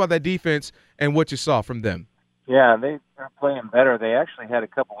part. Talk about that defense and what you saw from them. Yeah, they're playing better. They actually had a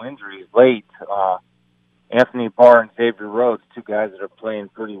couple injuries late. Anthony Barr and Xavier Rhodes, 2 guys that are playing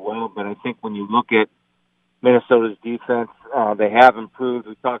pretty well. But I think when you look at Minnesota's defense, they have improved.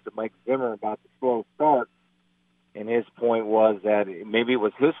 We talked to Mike Zimmer about the slow start, and his point was that maybe it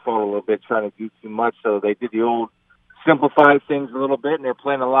was his fault a little bit trying to do too much. So they did the old simplify things a little bit, and they're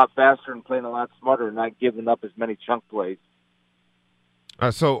playing a lot faster and playing a lot smarter and not giving up as many chunk plays.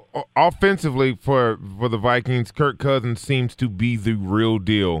 So offensively for the Vikings, Kirk Cousins seems to be the real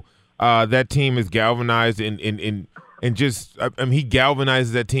deal. That team is galvanized in and just he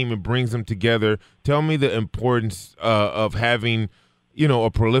galvanizes that team and brings them together. Tell me the importance of having, a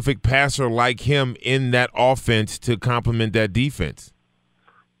prolific passer like him in that offense to complement that defense.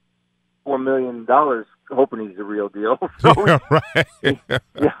 $4 million, hoping he's the real deal. So right.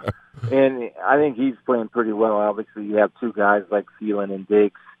 Yeah. And I think he's playing pretty well. Obviously, you have two guys like Thielen and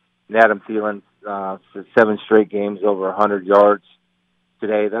Diggs. And Adam Thielen, 7 straight games over 100 yards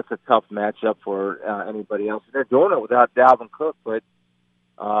today. That's a tough matchup for anybody else. And they're doing it without Dalvin Cook, but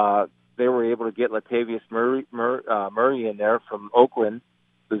they were able to get Latavius Murray in there from Oakland,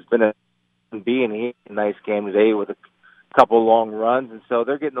 who's been a B, and he had a nice game today with a couple long runs, and so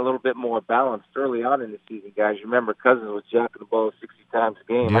they're getting a little bit more balanced early on in the season, guys. You remember Cousins was jacking the ball 60 times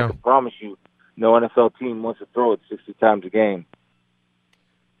a game. Yeah. I can promise you no NFL team wants to throw it 60 times a game.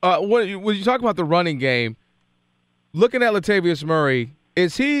 When you talk about the running game, looking at Latavius Murray,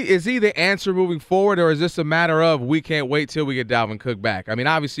 is he the answer moving forward, or is this a matter of we can't wait till we get Dalvin Cook back? I mean,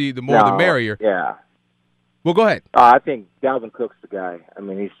 obviously, the more the merrier. Yeah. Well, go ahead. I think Dalvin Cook's the guy. I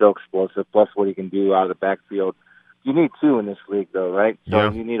mean, he's so explosive, plus what he can do out of the backfield. You need two in this league, though, right? So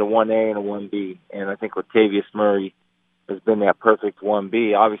yeah. You need a 1A and a 1B, and I think Latavius Murray has been that perfect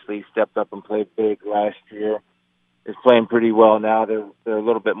 1B. Obviously, he stepped up and played big last year. He's playing pretty well now. They're a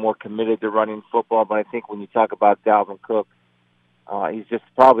little bit more committed to running football, but I think when you talk about Dalvin Cook, he's just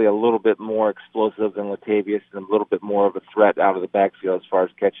probably a little bit more explosive than Latavius and a little bit more of a threat out of the backfield as far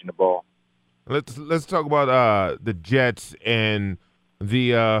as catching the ball. Let's talk about the Jets and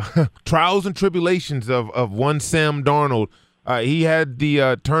the trials and tribulations of one Sam Darnold. He had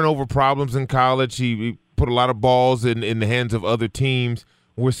the turnover problems in college. He put a lot of balls in the hands of other teams.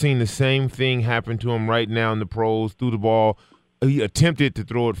 We're seeing the same thing happen to him right now in the pros. Threw the ball. He attempted to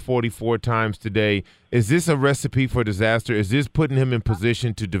throw it 44 times today. Is this a recipe for disaster? Is this putting him in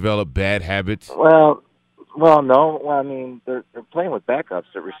position to develop bad habits? Well, no. Well, I mean, they're playing with backups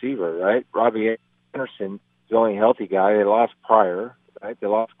at receiver, right? Robbie Anderson, the only healthy guy. They lost Pryor, right? They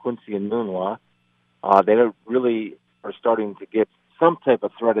lost Quincy Enunwa. They really are starting to get some type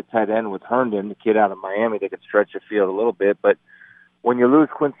of threat at tight end with Herndon, the kid out of Miami that can stretch the field a little bit. But when you lose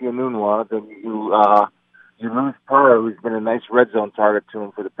Quincy Enunwa, then you lose Pryor, who's been a nice red zone target to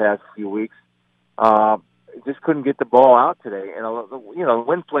him for the past few weeks. Just couldn't get the ball out today. And, the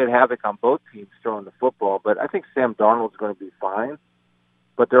wind played havoc on both teams throwing the football. But I think Sam Darnold's going to be fine.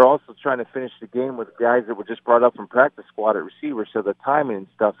 But they're also trying to finish the game with guys that were just brought up from practice squad at receiver, so the timing and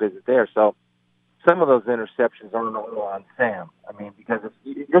stuff isn't there. So some of those interceptions aren't all on Sam. I mean, because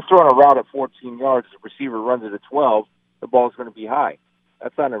if you're throwing a route at 14 yards, the receiver runs it at 12, the ball's going to be high.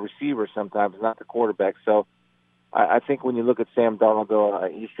 That's on a receiver sometimes, not the quarterback. So I think when you look at Sam Darnold, though,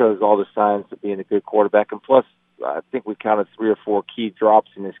 he shows all the signs of being a good quarterback. And plus, I think we counted 3 or 4 key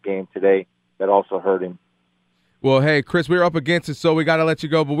drops in this game today that also hurt him. Well, hey, Chris, we're up against it, so we got to let you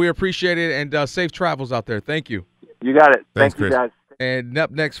go. But we appreciate it, and safe travels out there. Thank you. You got it. Thanks, Thank you, Chris. guys. And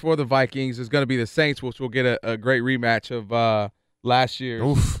up next for the Vikings is going to be the Saints, which will get a great rematch of last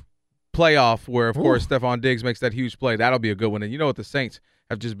year's playoff where, of course, Stephon Diggs makes that huge play. That'll be a good one. And you know what? The Saints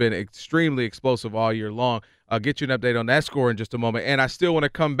have just been extremely explosive all year long. I'll get you an update on that score in just a moment. And I still want to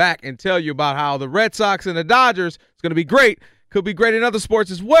come back and tell you about how the Red Sox and the Dodgers is going to be great. Could be great in other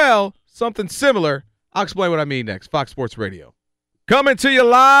sports as well. Something similar. I'll explain what I mean next. Fox Sports Radio. Coming to you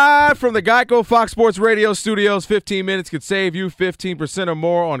live from the Geico Fox Sports Radio studios. 15 minutes could save you 15% or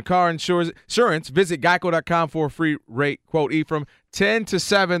more on car insurance. Visit geico.com for a free rate. Quote Ephraim,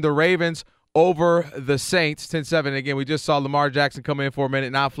 10-7, the Ravens over the Saints. 10-7. Again, we just saw Lamar Jackson come in for a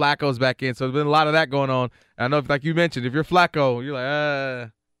minute. Now Flacco's back in, so there's been a lot of that going on. And I know, like you mentioned, if you're Flacco, you're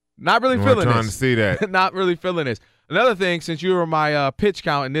like, not really feeling this. Trying to see that. Not really feeling this. Another thing, since you were my pitch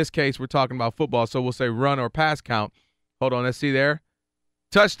count, in this case, we're talking about football, so we'll say run or pass count. Hold on, let's see there.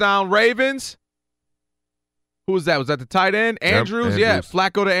 Touchdown Ravens. Who was that? Was that the tight end? Andrews? Yep, Andrews. Yeah,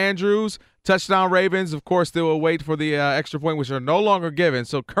 Flacco to Andrews. Touchdown Ravens. Of course, they will wait for the extra point, which are no longer given.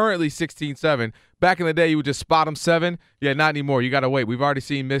 So currently 16-7. Back in the day, you would just spot them 7. Yeah, not anymore. You got to wait. We've already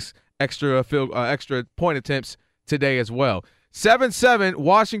seen miss extra point attempts today as well. 7-7,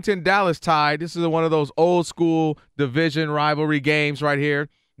 Washington-Dallas tied. This is one of those old-school division rivalry games right here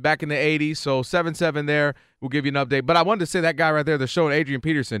back in the 80s. So 7-7 there. We'll give you an update. But I wanted to say that guy right there, they're showing Adrian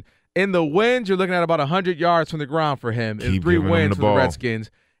Peterson. In the wins, you're looking at about 100 yards from the ground for him. In 3 wins for the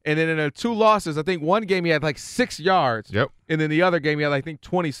Redskins. And then in the 2 losses, I think one game he had like 6 yards. Yep. And then the other game he had, I think,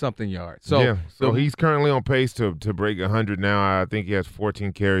 20-something yards. So he's currently on pace to break 100 now. I think he has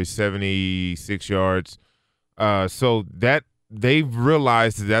 14 carries, 76 yards. So that they've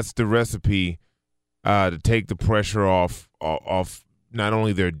realized that's the recipe to take the pressure off not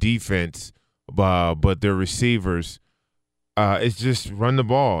only their defense, but their receivers. It's just run the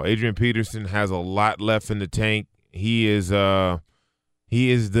ball. Adrian Peterson has a lot left in the tank. He is the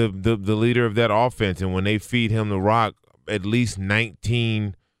leader of that offense, and when they feed him the rock at least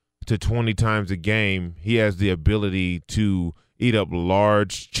 19 to 20 times a game, he has the ability to eat up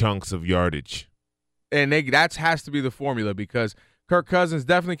large chunks of yardage. And that has to be the formula, because Kirk Cousins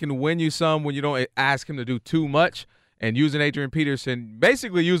definitely can win you some when you don't ask him to do too much, and using Adrian Peterson,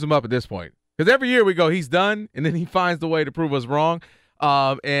 basically use him up at this point. Because every year we go, he's done, and then he finds the way to prove us wrong.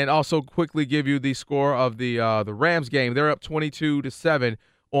 And also quickly give you the score of the Rams game. They're up 22-7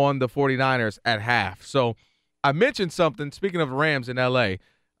 on the 49ers at half. So I mentioned something, speaking of the Rams in L.A.,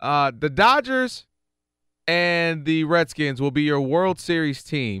 the Dodgers and the Redskins will be your World Series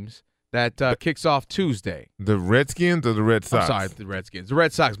teams that kicks off Tuesday. The Redskins or the Red Sox? I'm sorry, the Redskins. The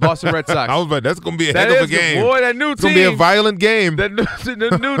Red Sox, Boston Red Sox. I was like, that's going to be a heck of a game. Boy, that new team. It's going to be a violent game. The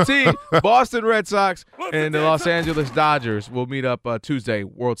new team, Boston Red Sox and the Los Angeles Dodgers will meet up Tuesday,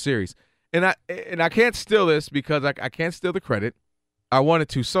 World Series. And I can't steal this because I can't steal the credit. I wanted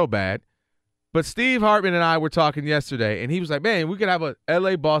to so bad. But Steve Hartman and I were talking yesterday, and he was like, man, we could have a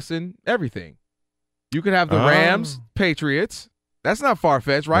L.A., Boston, everything. You could have the Rams, Patriots. That's not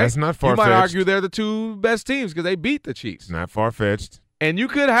far-fetched, right? That's not far-fetched. You might argue they're the two best teams because they beat the Chiefs. Not far-fetched. And you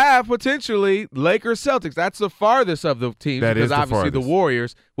could have, potentially, Lakers, Celtics. That's the farthest of the teams that because is obviously the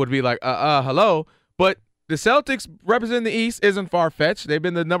Warriors would be like, hello. But the Celtics representing the East isn't far-fetched. They've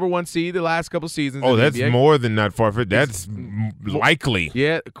been the number one seed the last couple seasons. Oh, that's more than not far-fetched. That's likely.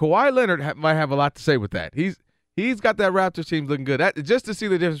 Yeah, Kawhi Leonard might have a lot to say with that. He's got that Raptors team looking good. Just to see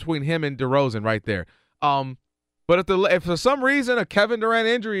the difference between him and DeRozan right there. But if for some reason a Kevin Durant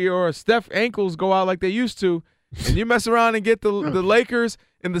injury or a Steph ankles go out like they used to, and you mess around and get the Lakers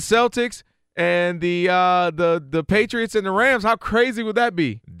and the Celtics and the Patriots and the Rams, how crazy would that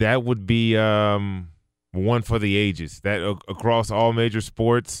be? That would be one for the ages. That across all major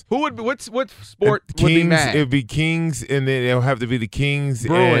sports. What sport would be mad? It'd be Kings, and then it'll have to be the Kings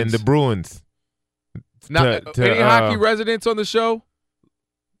Bruins. and the Bruins. Any hockey residents on the show?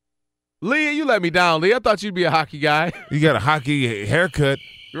 Leah, you let me down, Leah. I thought you'd be a hockey guy. You got a hockey haircut.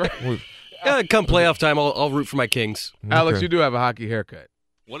 Right. Come playoff time, I'll root for my Kings. Okay. Alex, you do have a hockey haircut.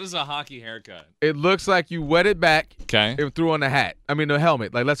 What is a hockey haircut? It looks like you wet it back and threw on the hat. I mean, the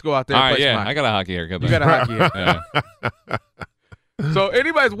helmet. Like, let's go out there and play some hockey. I got a hockey haircut. You got a hockey haircut. So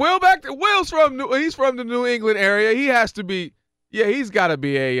anybody's Will's from the New England area. He has to be, he's got to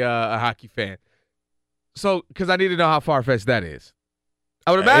be a hockey fan. So, because I need to know how far-fetched that is.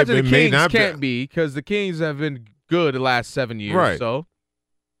 I would imagine the Kings can't be because the Kings have been good the last 7 years. Right. So,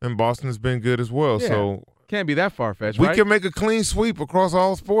 and Boston's been good as well. Yeah. So can't be that far-fetched, we right? can make a clean sweep across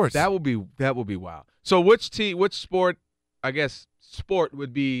all sports. That would be wild. So which sport, I guess,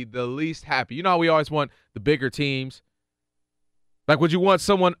 would be the least happy? You know how we always want the bigger teams? Like, would you want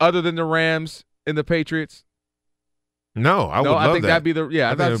someone other than the Rams and the Patriots? No, I would love that. I think that'd be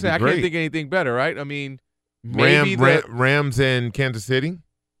I can't think anything better, right? I mean, maybe Rams and Kansas City.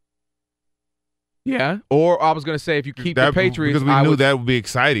 Yeah, or I was going to say if you keep the Patriots, because we knew that would be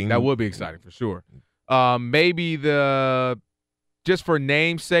exciting. That would be exciting for sure. Maybe just for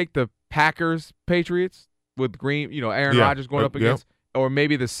namesake, the Packers Patriots with Aaron Rodgers going up against, or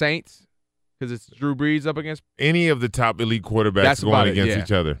maybe the Saints because it's Drew Brees up against any of the top elite quarterbacks going against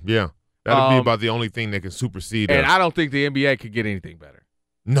each other. Yeah, that'd be about the only thing that can supersede. And I don't think the NBA could get anything better.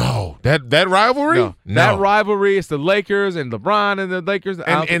 No, that rivalry? No. That rivalry is the Lakers and LeBron and the Lakers.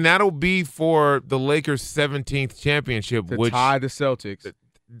 And that'll be for the Lakers' 17th championship. To tie the Celtics.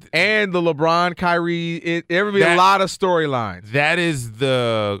 And the LeBron, Kyrie, there will be a lot of storylines. That is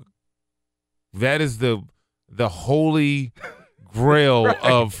the holy grail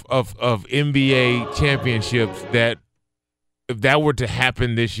of NBA championships that if that were to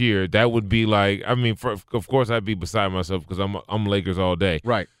happen this year, that would be like, I mean, of course I'd be beside myself because I'm Lakers all day.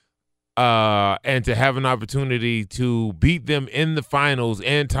 Right. And to have an opportunity to beat them in the finals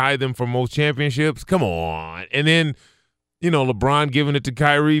and tie them for most championships, come on. And then, LeBron giving it to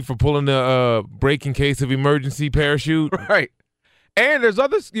Kyrie for pulling the break in case of emergency parachute. Right. And there's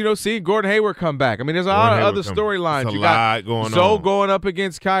others, seeing Gordon Hayward come back. I mean, there's a lot of other storylines. There's a lot going on. Zoe going up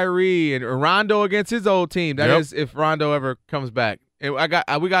against Kyrie and Rondo against his old team. That is if Rondo ever comes back. And we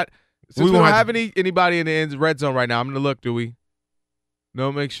don't have anybody in the red zone right now. I'm going to look, do we?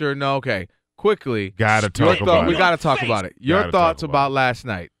 No, make sure. No, okay. Quickly. We got to talk about it. Your thoughts about last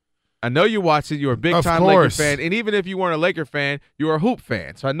night. I know you watched it. You're a big-time Laker fan. And even if you weren't a Laker fan, you were a hoop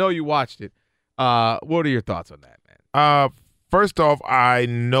fan. So I know you watched it. What are your thoughts on that, man? First off, I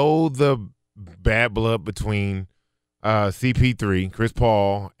know the bad blood between CP3, Chris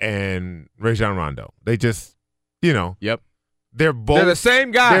Paul, and Rajon Rondo. They just, Yep. they're the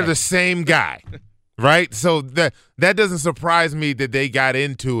same guy. They're the same guy, right? So that doesn't surprise me that they got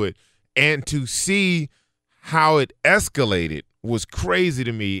into it, and to see how it escalated was crazy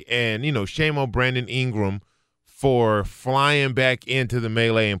to me. And shame on Brandon Ingram for flying back into the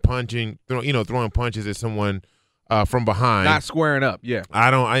melee and throwing punches at someone from behind, not squaring up. Yeah,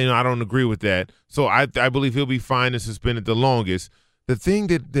 I don't agree with that. So I believe he'll be fined and suspended the longest. The thing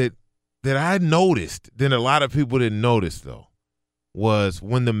that I noticed that a lot of people didn't notice though was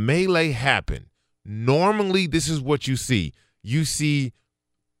when the melee happened. Normally, this is what you see. You see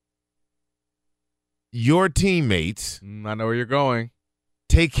your teammates. I know where you're going.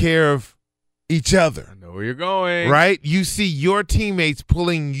 Take care of each other. I know where you're going. Right? You see your teammates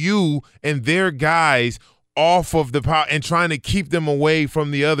pulling you and their guys off of the power and trying to keep them away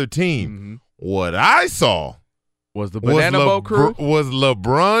from the other team. Mm-hmm. What I saw was the Banana Boat crew. Was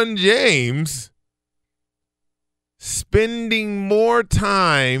LeBron James spending more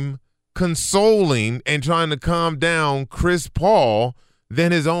time consoling and trying to calm down Chris Paul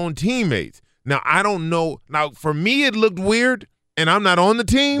than his own teammates. Now, I don't know. Now, for me, it looked weird, and I'm not on the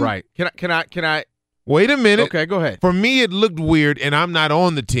team. Right. Can I? Wait a minute. Okay, go ahead. For me, it looked weird, and I'm not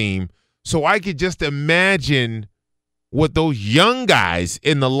on the team, so I could just imagine what those young guys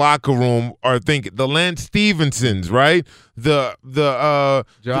in the locker room are thinking. The Lance Stevensons, right? The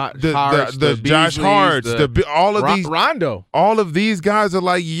Josh Harts, all of these Rondo. All of these guys are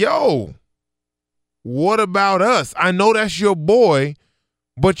like, yo, what about us? I know that's your boy,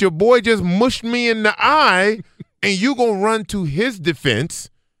 but your boy just mushed me in the eye, and you gonna run to his defense,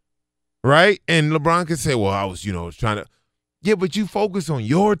 right? And LeBron can say, well, I was trying to. Yeah, but you focus on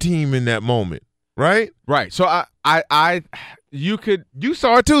your team in that moment, right? Right. So you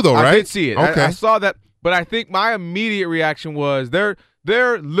saw it too, though, right? I did see it. Okay. I saw that, but I think my immediate reaction was they're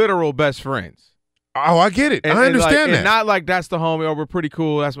literal best friends. Oh, I get it. I understand that. And not like that's the homie, or we're pretty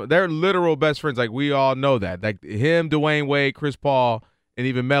cool. They're literal best friends. Like, we all know that. Like, him, Dwayne Wade, Chris Paul, and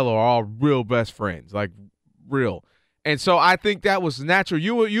even Melo are all real best friends. Like, real. And so I think that was natural.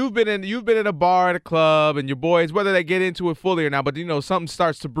 You've been in a bar at a club, and your boys, whether they get into it fully or not, but something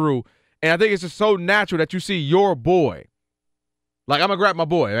starts to brew. And I think it's just so natural that you see your boy. Like, I'm gonna grab my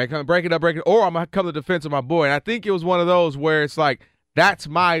boy, like, I'm break it, or I'm gonna come to the defense of my boy. And I think it was one of those where it's like, that's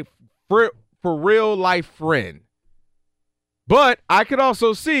my for real life friend. But I could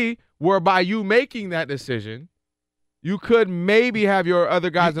also see where by you making that decision, you could maybe have your other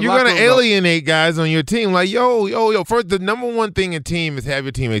guys in You're going to alienate guys on your team. Like, yo. First, the number one thing in team is have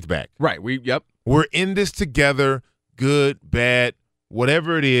your teammates back. Right. We're in this together, good, bad,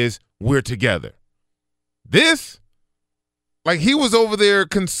 whatever it is, we're together. This, like, he was over there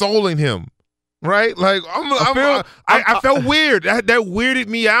consoling him, right? Like, I felt weird. That weirded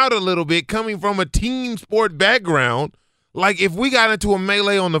me out a little bit coming from a team sport background. Like, if we got into a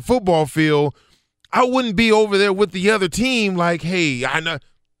melee on the football field, I wouldn't be over there with the other team like, hey, I'm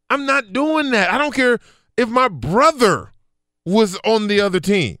not doing that. I don't care if my brother was on the other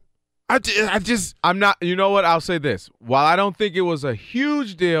team. I'm not. You know what? I'll say this. While I don't think it was a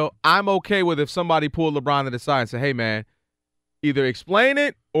huge deal, I'm okay with if somebody pulled LeBron to the side and said, hey, man, either explain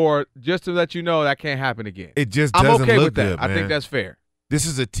it or just to let you know that can't happen again. It just doesn't I'm okay look with that. good, man. I think that's fair. This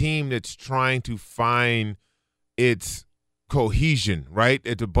is a team that's trying to find its cohesion, right?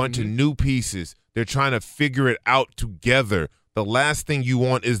 It's a bunch of new pieces. They're trying to figure it out together. The last thing you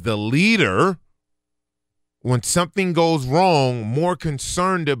want is the leader, when something goes wrong, more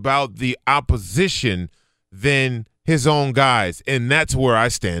concerned about the opposition than his own guys. And that's where I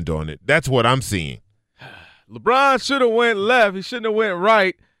stand on it. That's what I'm seeing. LeBron should have went left. He shouldn't have went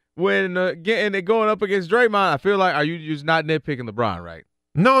right when going up against Draymond. I feel like, are you just not nitpicking LeBron, right?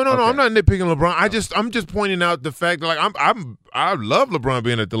 No, I'm not nitpicking LeBron. I'm just pointing out the fact that, like, I love LeBron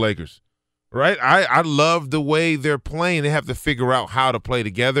being at the Lakers. Right, I love the way they're playing. They have to figure out how to play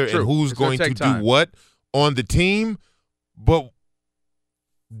together and who's going to do what on the team. But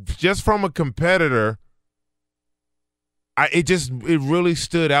just from a competitor, it really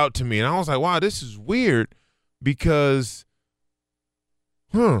stood out to me, and I was like, wow, this is weird because,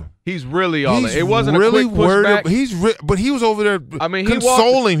 he's really all in. It wasn't really a quick pushback. But he was over there. I mean,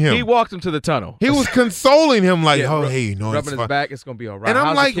 consoling him. He walked him to the tunnel. He was consoling him, like, rubbing his back. It's gonna be all right. And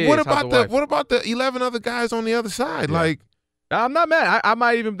I'm like, what about the 11 other guys on the other side? Yeah. Like, I'm not mad.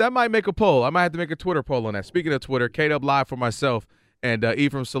 That might make a poll. I might have to make a Twitter poll on that. Speaking of Twitter, K-Dub Live for myself and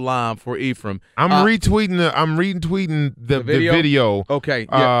Ephraim Salam for Ephraim. I'm retweeting the video. Okay.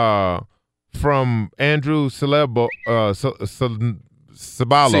 From Andrew Sabalo.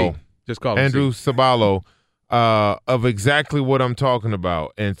 Just call him Andrew Sabalo, of exactly what I'm talking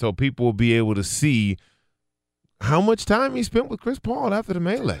about. And so people will be able to see how much time he spent with Chris Paul after the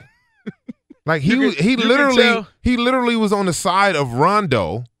melee. Like he literally was on the side of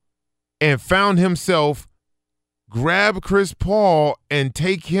Rondo and found himself grab Chris Paul and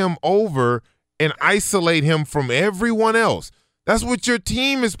take him over and isolate him from everyone else. That's what your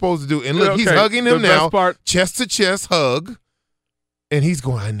team is supposed to do. And look, he's hugging him now, chest to chest hug, and he's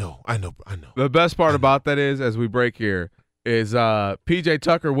going, I know. The best part about that is, as we break here, is PJ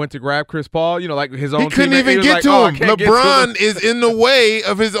Tucker went to grab Chris Paul, like his own teammate. He couldn't even get to him. LeBron is in the way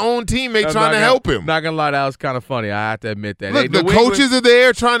of his own teammate trying to help him. Not going to lie, that was kind of funny. I have to admit that. Look, the coaches are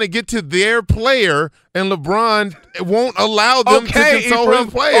there trying to get to their player, and LeBron won't allow them to console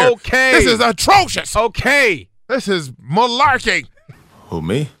his player. Okay. This is atrocious. Okay. This is malarkey. Who,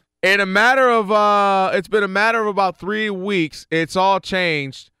 me? In a matter of it's been a matter of about 3 weeks, it's all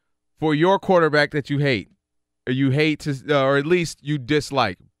changed for your quarterback that you hate. You hate to, or at least you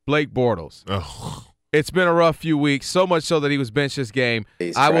dislike, Blake Bortles. Ugh. It's been a rough few weeks, so much so that he was benched this game.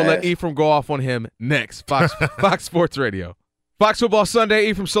 I will let Ephraim go off on him next. Fox Sports Radio. Fox Football Sunday,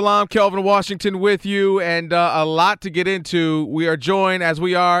 Ephraim Salaam, Kelvin Washington with you, and a lot to get into. We are joined, as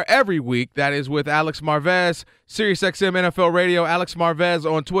we are every week, that is with Alex Marvez, SiriusXM NFL Radio. Alex Marvez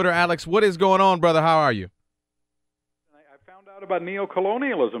on Twitter. Alex, what is going on, brother? How are you? About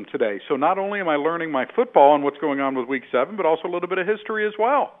neocolonialism today. So not only am I learning my football and what's going on with Week 7, but also a little bit of history as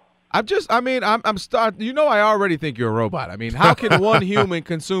well. I already think you're a robot. I mean, how can one human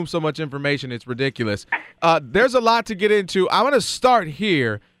consume so much information? It's ridiculous. There's a lot to get into. I want to start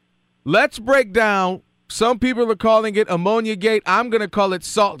here. Let's break down. Some people are calling it ammonia gate. I'm going to call it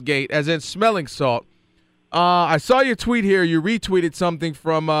salt gate, as in smelling salt. I saw your tweet here. You retweeted something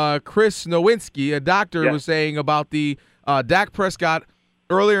from Chris Nowinski, a doctor, who was saying about the Dak Prescott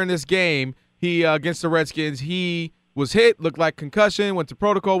earlier in this game. He against the Redskins, he was hit, looked like concussion, went to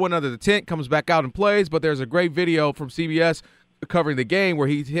protocol, went under the tent, comes back out and plays. But there's a great video from CBS covering the game where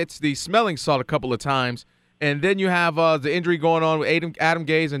he hits the smelling salt a couple of times. And then you have the injury going on with Adam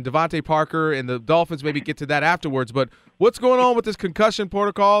Gase and Devontae Parker, and the Dolphins maybe get to that afterwards. But what's going on with this concussion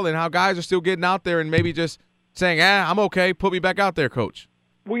protocol and how guys are still getting out there and maybe just saying, I'm okay, put me back out there, coach?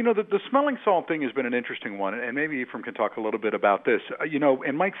 Well, the smelling salt thing has been an interesting one, and maybe Ephraim can talk a little bit about this.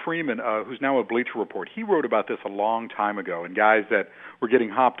 And Mike Freeman, who's now at Bleacher Report, he wrote about this a long time ago, and guys that were getting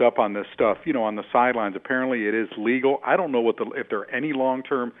hopped up on this stuff, on the sidelines. Apparently it is legal. I don't know if there are any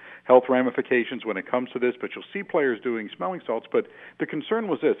long-term health ramifications when it comes to this, but you'll see players doing smelling salts. But the concern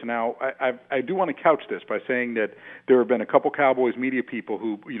was this. Now, I do want to couch this by saying that there have been a couple Cowboys media people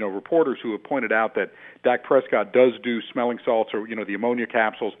who, reporters who have pointed out that Dak Prescott does do smelling salts or, the ammonia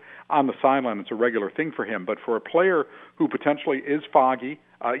capsules on the sideline. It's a regular thing for him. But for a player who potentially is foggy,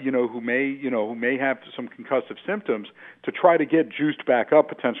 who may have some concussive symptoms, to try to get juiced back up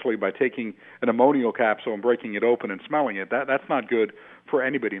potentially by taking an ammonial capsule and breaking it open and smelling it, that's not good for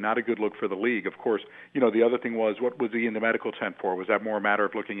anybody, not a good look for the league. Of course, the other thing was, what was he in the medical tent for? Was that more a matter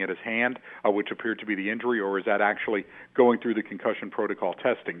of looking at his hand, which appeared to be the injury, or is that actually going through the concussion protocol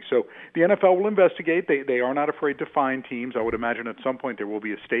testing? So the NFL will investigate. They are not afraid to fine teams. I would imagine at some point there will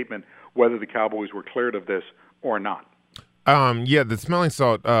be a statement whether the Cowboys were cleared of this or not. The smelling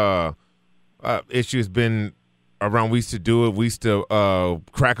salt issue has been around. We used to do it. We used to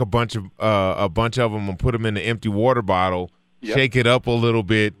crack a bunch of them and put them in an empty water bottle, shake it up a little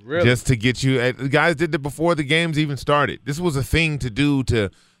bit, just to get you. The guys did it before the games even started. This was a thing to do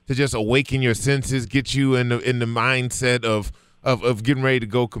to just awaken your senses, get you in the mindset of getting ready to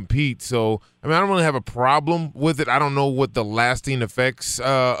go compete. So, I don't really have a problem with it. I don't know what the lasting effects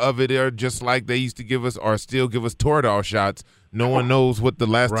of it are, just like they used to give us or still give us Toradol shots. No one knows what the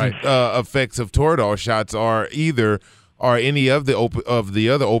lasting effects of Toradol shots are either, or any of the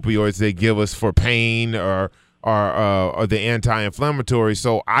other opioids they give us for pain or the anti-inflammatory.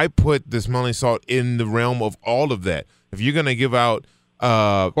 So I put the smelling salt in the realm of all of that. If you're going to give out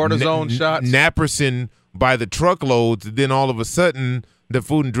cortisone shots, naproxen by the truckloads, then all of a sudden the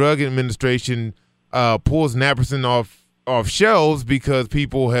Food and Drug Administration pulls naproxen off shelves because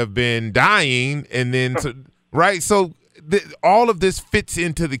people have been dying, and then so all of this fits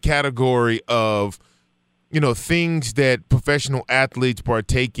into the category of things that professional athletes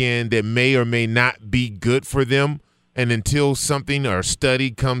partake in that may or may not be good for them, and until something or a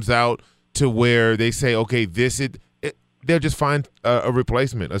study comes out to where they say, okay, they'll just find a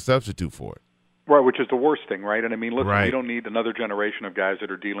replacement, a substitute for it. Right, which is the worst thing, right? And I mean, listen, Right. we don't need another generation of guys that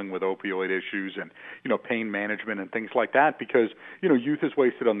are dealing with opioid issues and, pain management and things like that because, youth is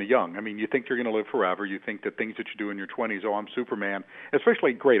wasted on the young. I mean, you think you're going to live forever. You think that things that you do in your 20s, I'm Superman,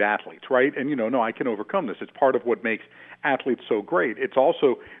 especially great athletes, right? And, no, I can overcome this. It's part of what makes athletes so great. It's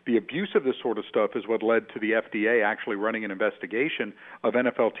also the abuse of this sort of stuff is what led to the FDA actually running an investigation of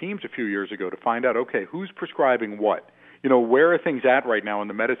NFL teams a few years ago to find out, okay, who's prescribing what? Where are things at right now in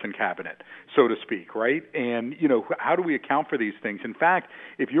the medicine cabinet, so to speak, right? And, how do we account for these things? In fact,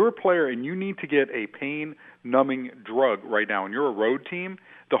 if you're a player and you need to get a pain-numbing drug right now and you're a road team,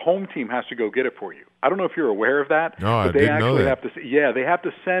 the home team has to go get it for you. I don't know if you're aware of that. No, but they I didn't know that. they have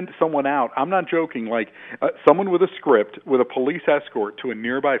to send someone out. I'm not joking, like someone with a script with a police escort to a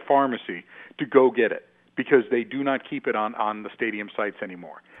nearby pharmacy to go get it, because they do not keep it on the stadium sites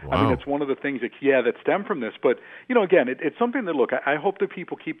anymore. Wow. I mean, it's one of the things that stem from this. But, again, it's something that, look, I hope that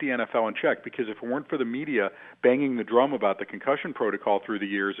people keep the NFL in check, because if it weren't for the media banging the drum about the concussion protocol through the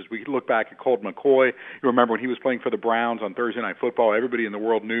years, as we look back at Colt McCoy, you remember when he was playing for the Browns on Thursday Night Football, everybody in the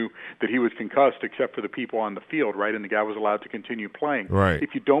world knew that he was concussed except for the people on the field, right? And the guy was allowed to continue playing. Right.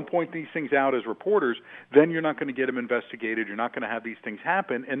 If you don't point these things out as reporters, then you're not going to get them investigated. You're not going to have these things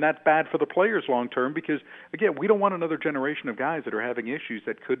happen, and that's bad for the players long term because, again, we don't want another generation of guys that are having issues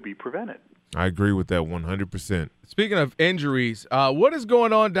that could be prevented. I agree with that 100%. Speaking of injuries, what is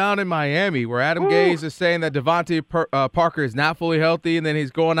going on down in Miami where Adam Gase is saying that Devontae Parker is not fully healthy, and then he's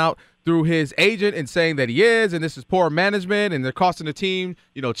going out through his agent and saying that he is, and this is poor management, and they're costing the team,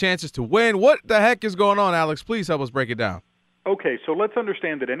 chances to win. What the heck is going on, Alex? Please help us break it down. Okay, so let's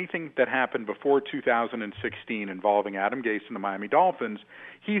understand that anything that happened before 2016 involving Adam Gase and the Miami Dolphins,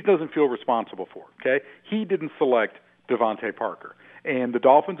 he doesn't feel responsible for, okay? He didn't select Devontae Parker. And the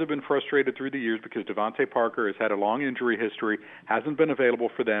Dolphins have been frustrated through the years because Devontae Parker has had a long injury history, hasn't been available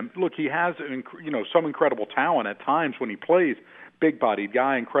for them. Look, he has some incredible talent at times when he plays, big-bodied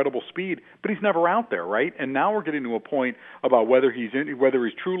guy, incredible speed, but he's never out there, right? And now we're getting to a point about whether he's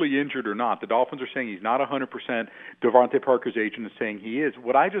truly injured or not. The Dolphins are saying he's not 100%. Devontae Parker's agent is saying he is.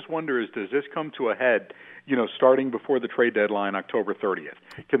 What I just wonder is, does this come to a head, starting before the trade deadline, October 30th?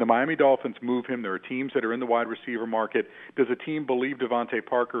 Can the Miami Dolphins move him? There are teams that are in the wide receiver market. Does a team believe Devontae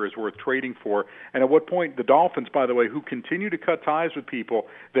Parker is worth trading for? And at what point the Dolphins, by the way, who continue to cut ties with people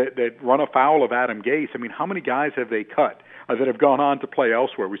that run afoul of Adam Gase, I mean, how many guys have they cut that have gone on to play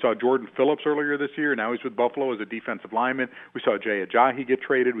elsewhere? We saw Jordan Phillips earlier this year. Now he's with Buffalo as a defensive lineman. We saw Jay Ajayi get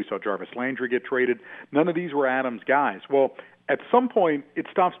traded. We saw Jarvis Landry get traded. None of these were Adams' guys. Well, at some point, it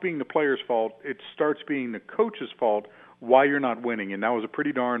stops being the player's fault. It starts being the coach's fault why you're not winning, and that was a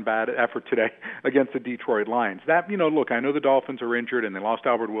pretty darn bad effort today against the Detroit Lions. That, look, I know the Dolphins are injured, and they lost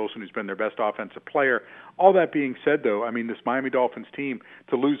Albert Wilson, who's been their best offensive player. All that being said, though, I mean, this Miami Dolphins team,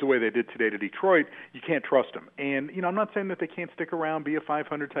 to lose the way they did today to Detroit, you can't trust them. And, I'm not saying that they can't stick around, be a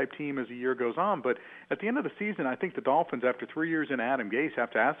 500-type team as the year goes on, but at the end of the season, I think the Dolphins, after 3 years in Adam Gase,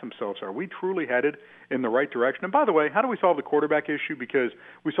 have to ask themselves, are we truly headed in the right direction? And by the way, how do we solve the quarterback issue? Because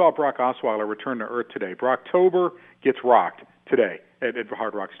we saw Brock Osweiler return to earth today. Brocktober gets rocked today at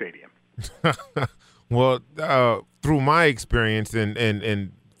Hard Rock Stadium. Well, through my experience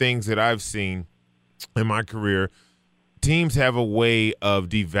and things that I've seen in my career, teams have a way of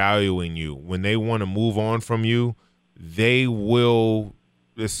devaluing you. When they want to move on from you, they will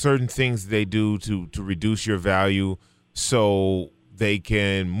 – there's certain things they do to reduce your value so they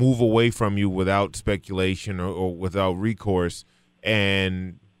can move away from you without speculation or without recourse,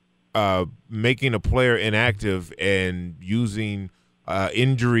 and making a player inactive and using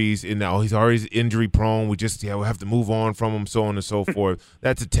injuries in that, he's already injury prone, we have to move on from him, so on and so forth.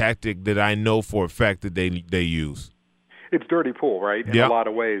 That's a tactic that I know for a fact that they use. It's dirty pool, right, in a lot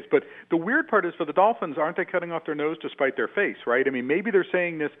of ways. But the weird part is for the Dolphins, aren't they cutting off their nose to spite their face, right? I mean, maybe they're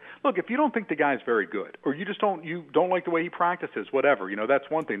saying this, look, if you don't think the guy's very good, or you don't like the way he practices, whatever, that's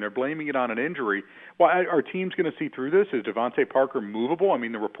one thing. They're blaming it on an injury. Well, are teams going to see through this? Is Devontae Parker movable? I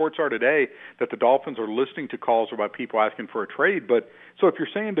mean, the reports are today that the Dolphins are listening to calls about people asking for a trade. But so if you're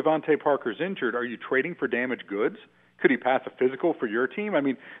saying Devontae Parker's injured, are you trading for damaged goods? Could he pass a physical for your team? I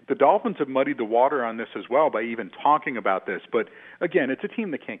mean, the Dolphins have muddied the water on this as well by even talking about this. But, again, it's a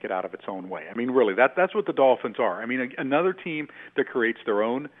team that can't get out of its own way. I mean, really, that's what the Dolphins are. I mean, another team that creates their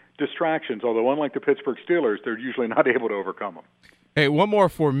own distractions, although unlike the Pittsburgh Steelers, they're usually not able to overcome them. Hey, one more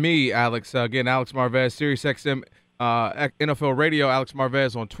for me, Alex. Again, Alex Marvez, SiriusXM NFL Radio, Alex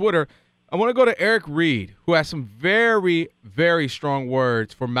Marvez on Twitter. I want to go to Eric Reed, who has some very, very strong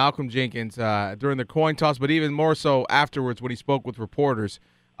words for Malcolm Jenkins during the coin toss, but even more so afterwards when he spoke with reporters.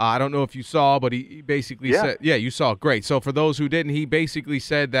 I don't know if you saw, but he basically said, yeah, you saw. Great. So for those who didn't, he basically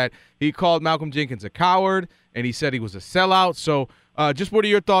said that he called Malcolm Jenkins a coward, and he said he was a sellout. So just what are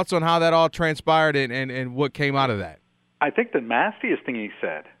your thoughts on how that all transpired and what came out of that? I think the nastiest thing he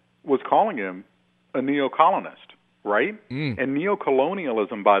said was calling him a neo-colonist, right? And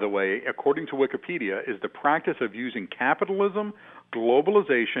neocolonialism, by the way, according to Wikipedia, is the practice of using capitalism,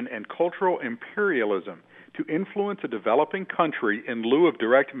 globalization, and cultural imperialism to influence a developing country in lieu of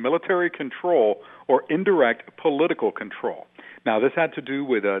direct military control or indirect political control. Now, this had to do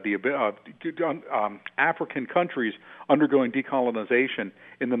with African countries undergoing decolonization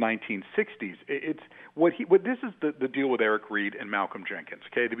in the 1960s. This is the deal with Eric Reid and Malcolm Jenkins.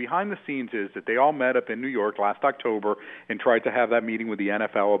 Okay, the behind the scenes is that they all met up in New York last October and tried to have that meeting with the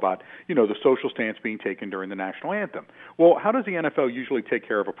NFL about, the social stance being taken during the national anthem. Well, how does the NFL usually take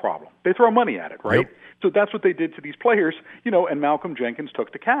care of a problem? They throw money at it, right? Yep. So that's what they did to these players, and Malcolm Jenkins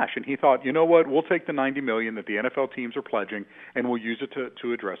took the cash, and he thought, you know what, we'll take the $90 million that the NFL teams are pledging, and we'll use it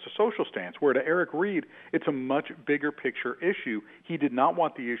to address the social stance. Where to Eric Reid, it's a much bigger picture issue. He did not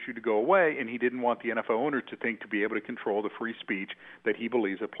want the issue to go away, and he didn't want the NFL owner to think to be able to control the free speech that he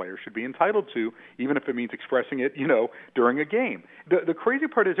believes a player should be entitled to, even if it means expressing it, during a game. The crazy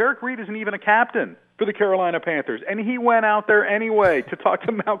part is Eric Reid isn't even a captain for the Carolina Panthers, and he went out there anyway to talk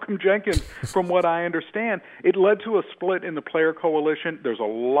to Malcolm Jenkins. From what I understand, it led to a split in the player coalition. There's a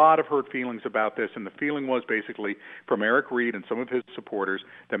lot of hurt feelings about this, and the feeling was basically from Eric Reid and some of his supporters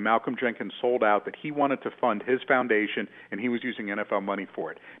that Malcolm Jenkins sold out, that he wanted to fund his foundation, and he was using NFL money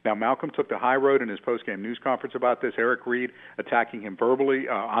for it. Now, Malcolm took the high road in his post-game news conference about this, Eric Reid attacking him verbally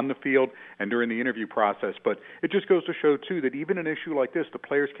on the field and during the interview process. But it just goes to show, too, that even an issue like this, the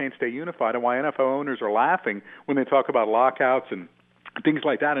players can't stay unified, and why NFL owners are laughing when they talk about lockouts and things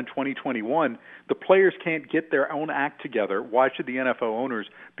like that in 2021. The players can't get their own act together. Why should the NFL owners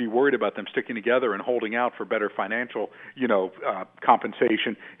be worried about them sticking together and holding out for better financial,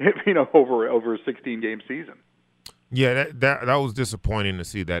 compensation, over a 16-game season? Yeah, that was disappointing to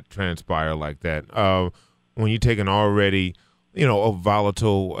see that transpire like that. When you take an already, a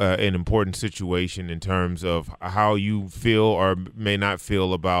volatile and important situation in terms of how you feel or may not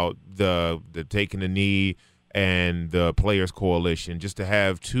feel about the taking the knee and the Players Coalition, just to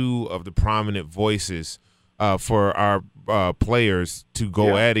have two of the prominent voices for our players to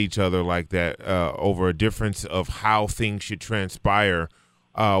go at each other like that over a difference of how things should transpire,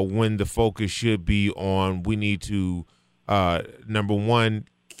 when the focus should be on we need to, number one,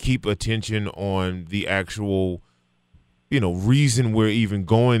 keep attention on the actual reason we're even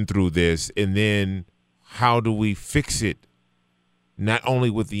going through this, and then how do we fix it, not only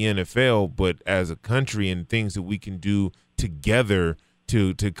with the NFL, but as a country, and things that we can do together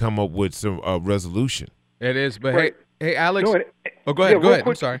to come up with some resolution. It is, but right. hey, Alex. Go ahead. Go ahead. Quick,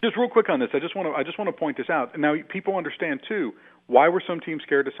 I'm sorry. Just real quick on this. I just want to point this out. Now, people understand too. Why were some teams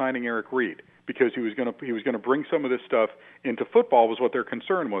scared of signing Eric Reid? Because he was going to bring some of this stuff into football, was what their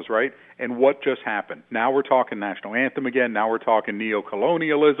concern was, right? And what just happened? Now we're talking national anthem again. Now we're talking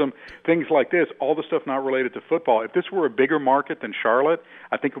neo-colonialism, things like this. All the stuff not related to football. If this were a bigger market than Charlotte,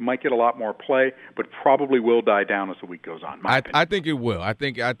 I think it might get a lot more play, but probably will die down as the week goes on. I think it will. I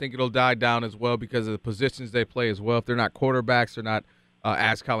think it'll die down as well because of the positions they play as well. If they're not quarterbacks, they're not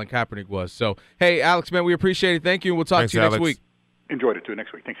as Colin Kaepernick was. So, hey, Alex, man, we appreciate it. Thank you, and we'll talk to you next week. Enjoyed it, too.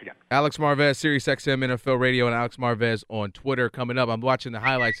 Next week. Thanks again. Alex Marvez, SiriusXM NFL Radio, and Alex Marvez on Twitter coming up. I'm watching the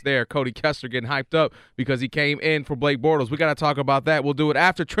highlights there. Cody Kessler getting hyped up because he came in for Blake Bortles. We got to talk about that. We'll do it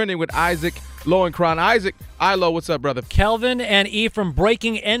after Trending with Isaac Lowenkron. Isaac, Ilo, what's up, brother? Kelvin and E from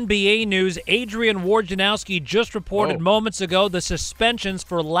breaking NBA news. Adrian Wojnarowski just reported moments ago the suspensions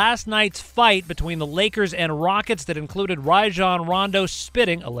for last night's fight between the Lakers and Rockets that included Rajon Rondo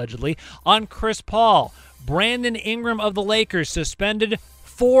spitting, allegedly, on Chris Paul. Brandon Ingram of the Lakers suspended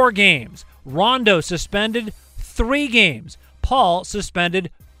 4 games. Rondo suspended 3 games. Paul suspended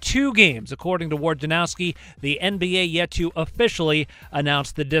 2 games. According to Wojnarowski, the NBA yet to officially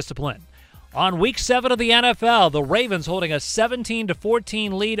announce the discipline. On Week 7 of the NFL, the Ravens holding a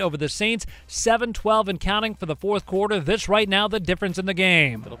 17-14 lead over the Saints, 7-12 and counting for the fourth quarter. This right now the difference in the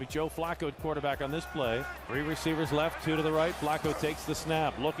game. It'll be Joe Flacco at quarterback on this play. 3 receivers left, 2 to the right. Flacco takes the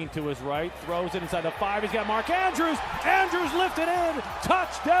snap, looking to his right, throws it inside the 5. He's got Mark Andrews. Andrews lifted in.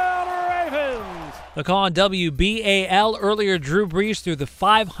 Touchdown Ravens. The call on WBAL earlier, Drew Brees threw the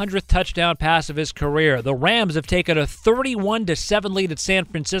 500th touchdown pass of his career. The Rams have taken a 31-7 lead at San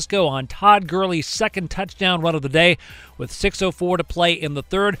Francisco on Todd Gurley's second touchdown run of the day with 6:04 to play in the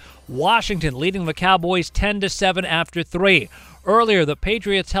third. Washington leading the Cowboys 10-7 after 3. Earlier, the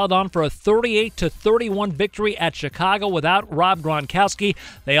Patriots held on for a 38-31 victory at Chicago without Rob Gronkowski.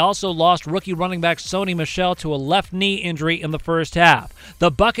 They also lost rookie running back Sony Michel to a left knee injury in the first half. The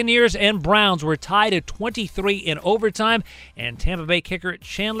Buccaneers and Browns were tied at 23 in overtime, and Tampa Bay kicker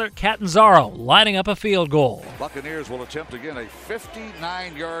Chandler Catanzaro lining up a field goal. Buccaneers will attempt again a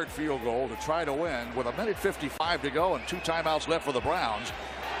 59-yard field goal to try to win with a minute 55 to go and 2 timeouts left for the Browns.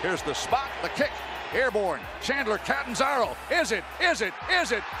 Here's the spot, the kick, airborne. Chandler Catanzaro. Is it? It's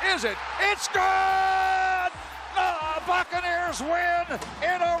good! The Buccaneers win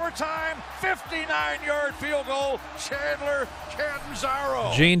in overtime. 59-yard field goal. Chandler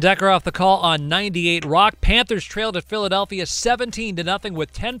Catanzaro. Gene Decker off the call on 98 Rock. Panthers trailed at Philadelphia 17-0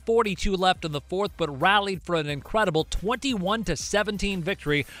 with 10:42 left in the fourth, but rallied for an incredible 21-17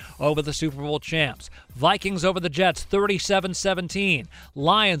 victory over the Super Bowl champs. Vikings over the Jets 37-17.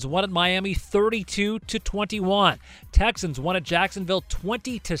 Lions won at Miami 32-21. Texans won at Jacksonville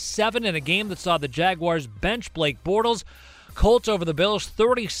 20-7 in a game that saw the Jaguars bench Blake Bortles. Colts over the Bills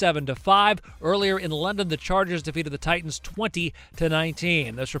 37-5. Earlier in London, the Chargers defeated the Titans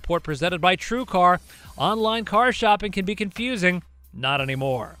 20-19. This report presented by TrueCar. Online car shopping can be confusing. Not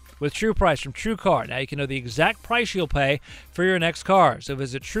anymore. With True Price from TrueCar, now you can know the exact price you'll pay for your next car. So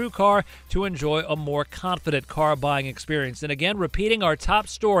visit TrueCar to enjoy a more confident car buying experience. And again, repeating our top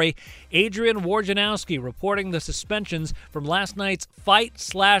story, Adrian Wojnarowski reporting the suspensions from last night's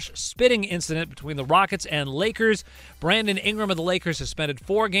fight/spitting incident between the Rockets and Lakers. Brandon Ingram of the Lakers suspended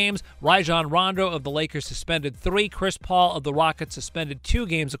 4 games. Rajon Rondo of the Lakers suspended 3. Chris Paul of the Rockets suspended 2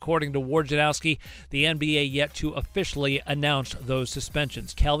 games, according to Wojnarowski. The NBA yet to officially announce those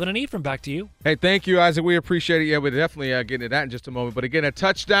suspensions. Kelvin and Ephraim, back to you. Hey, thank you, Isaac. We appreciate it. Yeah, we're definitely getting to that in just a moment. But again, a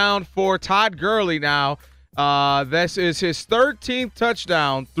touchdown for Todd Gurley now. This is his 13th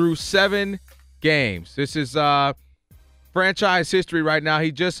touchdown through 7 games. This is franchise history right now.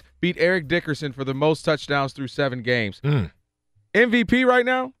 He just beat Eric Dickerson for the most touchdowns through 7 games. MVP right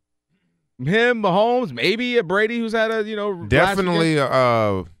now? Him, Mahomes, maybe a Brady who's had a, definitely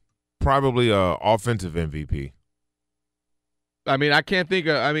probably a offensive MVP. I mean, I can't think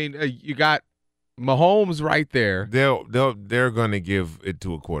of. You got Mahomes right there. They're going to give it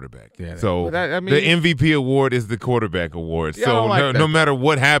to a quarterback. Yeah, so the MVP award is the quarterback award. Yeah, so like no matter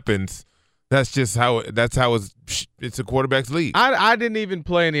what happens, that's how it's a quarterback's league. I didn't even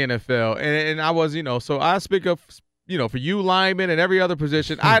play in the NFL, and I was, so I speak of, for you linemen and every other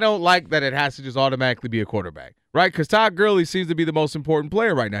position, I don't like that it has to just automatically be a quarterback, right? Because Todd Gurley seems to be the most important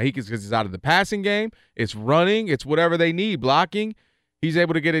player right now. Because he's out of the passing game, it's running, it's whatever they need, blocking. He's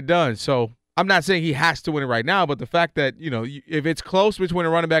able to get it done. So I'm not saying he has to win it right now, but the fact that, if it's close between a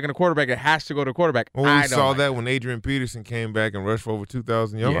running back and a quarterback, it has to go to quarterback. Well, we saw that when Adrian Peterson came back and rushed for over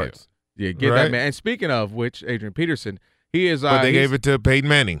 2,000 yards. Yeah, get that man. And speaking of which, Adrian Peterson, he is. But they gave it to Peyton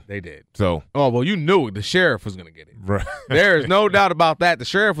Manning. They did. So. Oh, well, you knew the sheriff was going to get it. Right. There is no doubt about that. The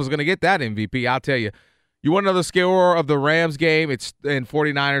sheriff was going to get that MVP. I'll tell you. You want another score of the Rams game? It's in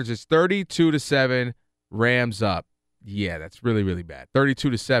 49ers. It's 32-7. Rams up. Yeah, that's really, really bad.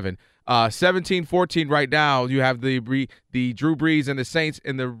 32-7. 17-14 right now. You have the Drew Brees and the Saints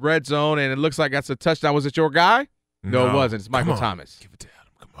in the red zone, and it looks like that's a touchdown. Was it your guy? No, it wasn't. It's Michael Thomas. Give it to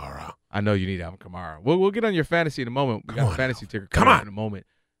Adam Kamara. I know you need Alvin Kamara. We'll get on your fantasy in a moment. We got a fantasy ticker coming in a moment.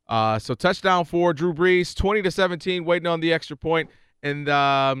 So touchdown for Drew Brees, 20-17, waiting on the extra point. And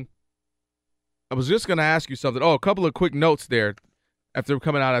I was just going to ask you something. Oh, a couple of quick notes there after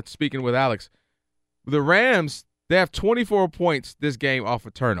coming out after speaking with Alex. The Rams, they have 24 points this game off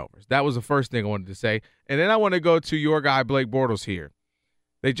of turnovers. That was the first thing I wanted to say. And then I want to go to your guy, Blake Bortles here.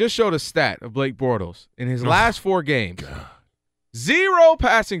 They just showed a stat of Blake Bortles. In his last 4 games, 0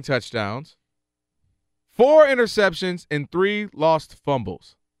 passing touchdowns, 4 interceptions, and 3 lost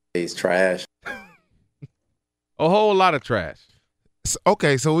fumbles. He's trash. A whole lot of trash.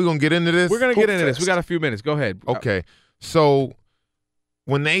 Okay, so we're going to get into this? We're going to get into this. We got a few minutes. Go ahead. Okay, so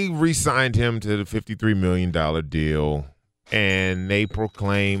when they re-signed him to the $53 million deal and they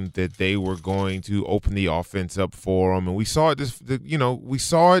proclaimed that they were going to open the offense up for him, and we saw it we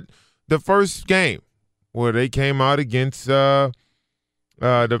saw it the first game where they came out against the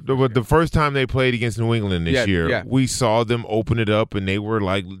first time they played against New England this year. Yeah. We saw them open it up, and they were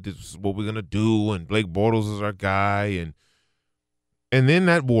like, "This is what we're gonna do," and Blake Bortles is our guy, and then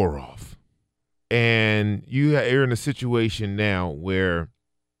that wore off, and you're in a situation now where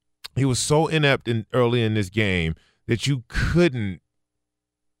he was so inept early in this game that you couldn't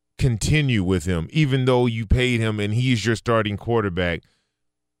continue with him, even though you paid him and he's your starting quarterback.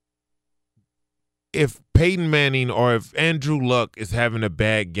 If Peyton Manning or if Andrew Luck is having a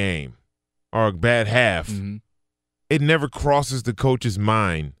bad game or a bad half, it never crosses the coach's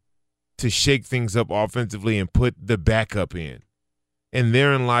mind to shake things up offensively and put the backup in. And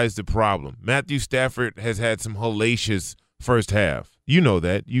therein lies the problem. Matthew Stafford has had some hellacious first half. You know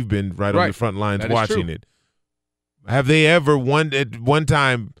that. You've been right on the front lines watching it. Have they ever at one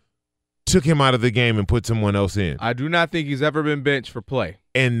time took him out of the game and put someone else in? I do not think he's ever been benched for play.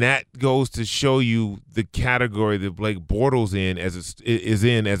 And that goes to show you the category that Blake Bortles is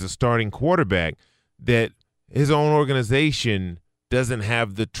in as a starting quarterback, that his own organization doesn't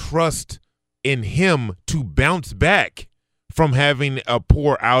have the trust in him to bounce back from having a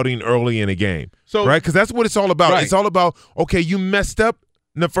poor outing early in a game. So, right? Because that's what it's all about. Right. It's all about, okay, you messed up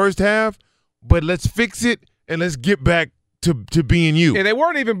in the first half, but let's fix it and let's get back to being you. And they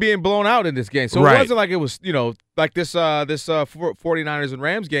weren't even being blown out in this game. So it wasn't like it was, like this 49ers and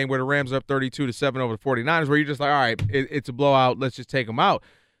Rams game where the Rams are up 32-7 over the 49ers, where you're just like, all right, it's a blowout. Let's just take them out.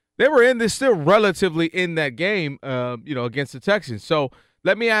 They were in this still relatively in that game, against the Texans. So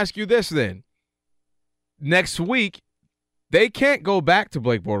let me ask you this then. Next week, they can't go back to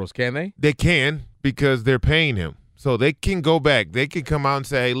Blake Bortles, can they? They can, because they're paying him. So they can go back. They can come out and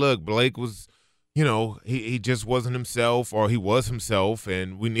say, hey, look, Blake was, he just wasn't himself, or he was himself,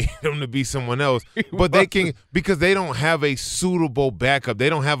 and we need him to be someone else. But they can, because they don't have a suitable backup. They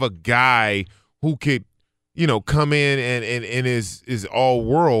don't have a guy who could, come in and is all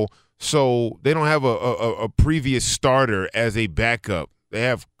world. So they don't have a previous starter as a backup. They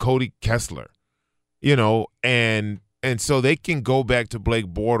have Cody Kessler, and so they can go back to Blake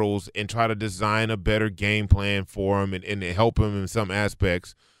Bortles and try to design a better game plan for him and help him in some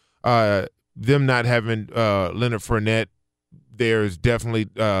aspects. Them not having Leonard Fournette, there's definitely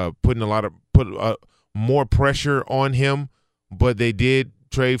put more pressure on him. But they did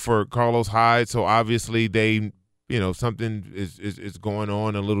trade for Carlos Hyde, so obviously they, something is going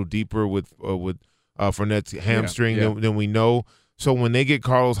on a little deeper with Fournette's hamstring than we know. So when they get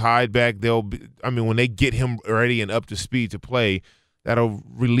Carlos Hyde back, when they get him ready and up to speed to play, that'll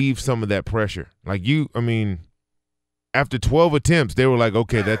relieve some of that pressure. After 12 attempts, they were like,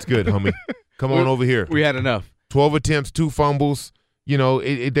 okay, that's good, homie. Come on over here. We had enough. 12 attempts, 2 fumbles.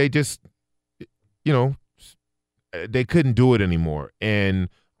 They just, they couldn't do it anymore. And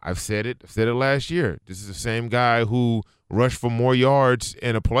I've said it last year. This is the same guy who rushed for more yards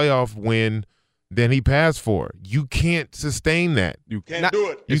in a playoff win than he passed for. You can't sustain that. You can't do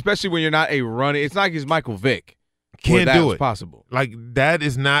it. Especially when you're not a running. It's not like he's Michael Vick. Can't do it. Possible. Like, that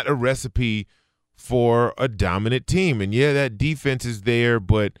is not a recipe for a dominant team. And, yeah, that defense is there,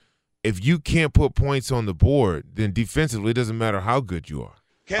 but if you can't put points on the board, then defensively it doesn't matter how good you are.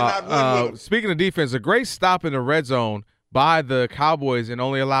 Cannot win with them. Speaking of defense, a great stop in the red zone by the Cowboys and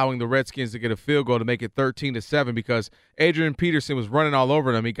only allowing the Redskins to get a field goal to make it 13-7 because Adrian Peterson was running all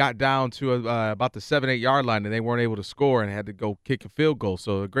over them. He got down to about the 7-8 yard line, and they weren't able to score and had to go kick a field goal.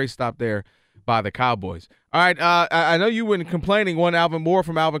 So a great stop there by the Cowboys. All right, I know you were complaining one Alvin Moore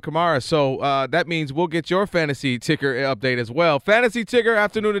from Alvin Kamara, so that means we'll get your fantasy ticker update as well. Fantasy Ticker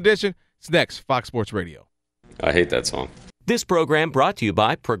Afternoon Edition. It's next, Fox Sports Radio. I hate that song. This program brought to you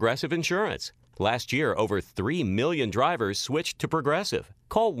by Progressive Insurance. Last year, over 3 million drivers switched to Progressive.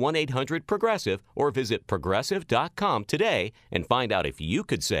 Call 1-800-PROGRESSIVE or visit Progressive.com today and find out if you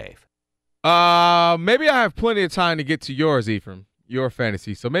could save. Maybe I have plenty of time to get to yours, Ephraim, your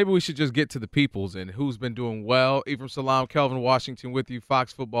fantasy. So maybe we should just get to the people's and who's been doing well. Ephraim Salaam, Kelvin Washington with you,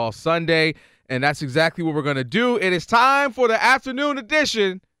 Fox Football Sunday. And that's exactly what we're going to do. It is time for the afternoon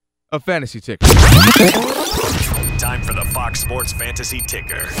edition of Fantasy Ticker. Time for the Fox Sports Fantasy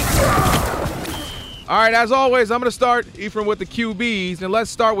Ticker. All right, as always, I'm going to start, Ephraim, with the QBs. And let's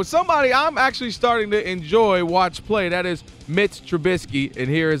start with somebody I'm actually starting to enjoy watch play. That is Mitch Trubisky. And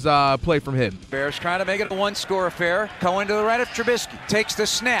here is a play from him. Bears trying to make it a one-score affair. Going to the right of Trubisky. Takes the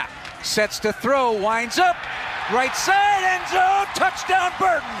snap. Sets to throw. Winds up. Right side end zone. Touchdown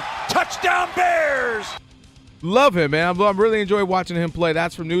Burton. Touchdown Bears. Love him, man. I'm really enjoying watching him play.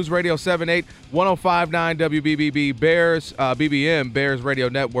 That's from News Radio 78, 105.9 WBBB Bears, BBM, Bears Radio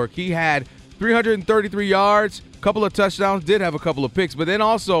Network. He had 333 yards, a couple of touchdowns, did have a couple of picks, but then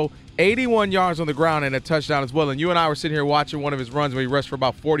also 81 yards on the ground and a touchdown as well. And you and I were sitting here watching one of his runs where he rushed for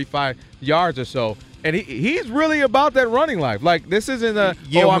about 45 yards or so. And he's really about that running life. Like, this isn't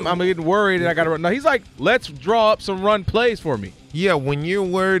I'm getting worried and I got to run. No, he's like, let's draw up some run plays for me. Yeah, when you're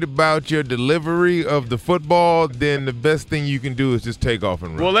worried about your delivery of the football, then the best thing you can do is just take off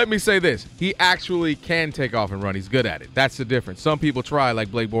and run. Well, let me say this. He actually can take off and run. He's good at it. That's the difference. Some people try,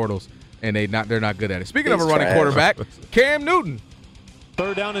 like Blake Bortles, and they're not good at it. Speaking of a running quarterback, Cam Newton.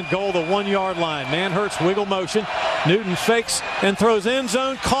 3rd down and goal, the 1 yard line. Man Hurts, wiggle motion. Newton fakes and throws end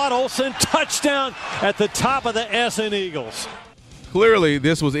zone. Caught. Olsen. Touchdown at the top of the Essen Eagles. Clearly,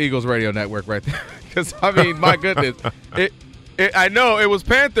 this was Eagles Radio Network right there. Because, I mean, my goodness. I know it was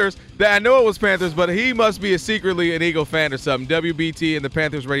Panthers. I know it was Panthers, but he must be secretly an Eagle fan or something. WBT and the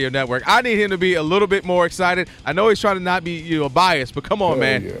Panthers Radio Network. I need him to be a little bit more excited. I know he's trying to not be biased, but come on,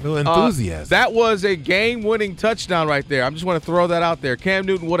 man. Yeah. No enthusiasm. That was a game-winning touchdown right there. I just want to throw that out there. Cam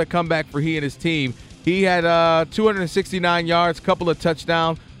Newton, what a comeback for he and his team. He had 269 yards, couple of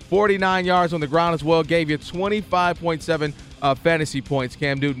touchdowns, 49 yards on the ground as well. Gave you 25.7 fantasy points.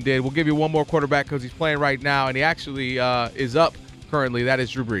 Cam Newton did. We'll give you one more quarterback because he's playing right now, and he actually is up currently. That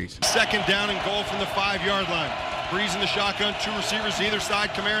is Drew Brees. Second down and goal from the 5-yard line. Brees in the shotgun, 2 receivers either side.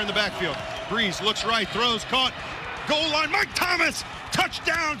 Kamara in the backfield. Brees looks right, throws, caught. Goal line, Mike Thomas.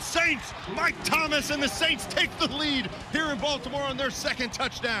 Touchdown, Saints. Mike Thomas and the Saints take the lead here in Baltimore on their second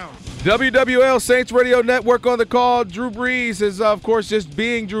touchdown. WWL Saints Radio Network on the call. Drew Brees is, of course, just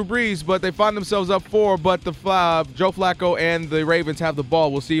being Drew Brees, but they find themselves up 4, but the Joe Flacco and the Ravens have the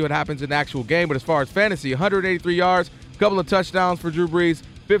ball. We'll see what happens in the actual game, but as far as fantasy, 183 yards, couple of touchdowns for Drew Brees,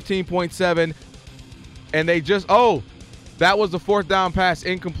 15.7, and they just that was the 4th down pass,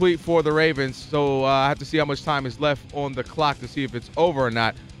 incomplete for the Ravens. So I have to see how much time is left on the clock to see if it's over or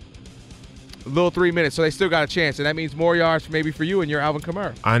not. A little 3 minutes, so they still got a chance, and that means more yards maybe for you and your Alvin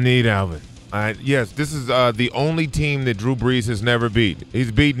Kamara. I need Alvin. Yes, this is the only team that Drew Brees has never beaten.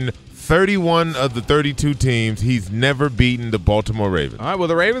 He's beaten 31 of the 32 teams. He's never beaten the Baltimore Ravens. All right, well,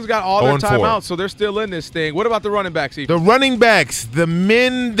 the Ravens got all their timeouts, so they're still in this thing. What about the running backs, Ethan? The running backs, the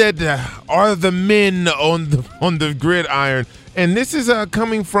men that are the men on the gridiron. And this is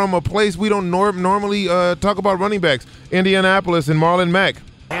coming from a place we don't normally talk about running backs, Indianapolis and Marlon Mack.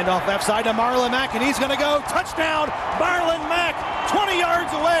 Handoff left side to Marlon Mack, and he's going to go. Touchdown, Marlon Mack, 20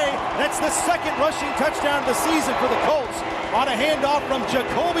 yards away. That's the second rushing touchdown of the season for the Colts on a handoff from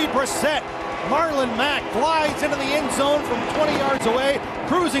Jacoby Brissett. Marlon Mack glides into the end zone from 20 yards away,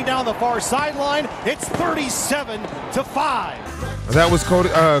 cruising down the far sideline. It's 37-5. That was Cody.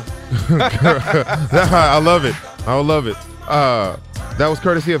 I love it. I love it. That was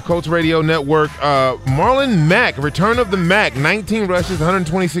courtesy of Colts Radio Network. Marlon Mack, return of the Mack, 19 rushes,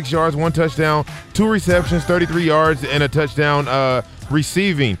 126 yards, 1 touchdown, 2 receptions, 33 yards, and a touchdown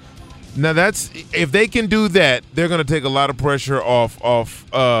receiving. Now if they can do that, they're going to take a lot of pressure off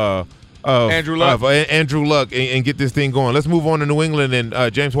Andrew Luck, and get this thing going. Let's move on to New England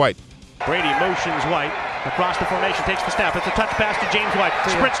and James White. Brady motions White across the formation, takes the snap. It's a touch pass to James White.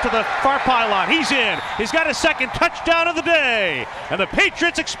 Sprints to the far pylon. He's in. He's got his second touchdown of the day. And the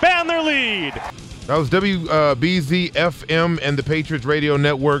Patriots expand their lead. That was WBZ-FM and the Patriots Radio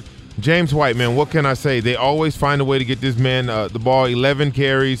Network. James White, man, what can I say? They always find a way to get this man the ball. 11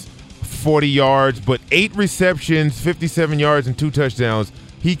 carries, 40 yards, but 8 receptions, 57 yards, and 2 touchdowns.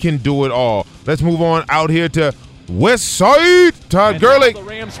 He can do it all. Let's move on out here to West Side. Todd Gurley. The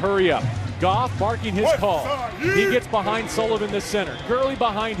Rams hurry up. Goff barking his call. He gets behind Sullivan, the center. Gurley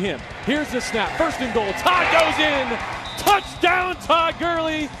behind him. Here's the snap. First and goal. Todd goes in. Touchdown, Todd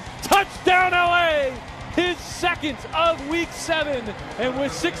Gurley. Touchdown, L.A. His second of Week 7. And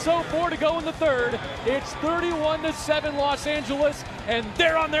with 6:04 to go in the third, it's 31-7 Los Angeles, and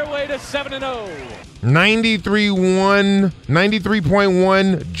they're on their way to 7-0.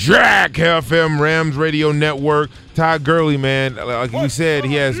 93.1 Jack FM Rams Radio Network. Todd Gurley, man, like we said,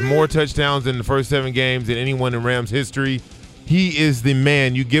 he has more touchdowns in the first 7 games than anyone in Rams history. He is the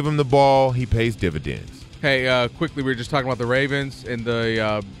man. You give him the ball, he pays dividends. Hey, quickly, we were just talking about the Ravens and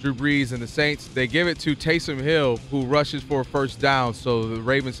the Drew Brees and the Saints. They give it to Taysom Hill, who rushes for a first down, so the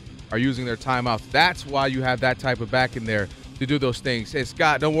Ravens are using their timeouts. That's why you have that type of back in there to do those things. Hey,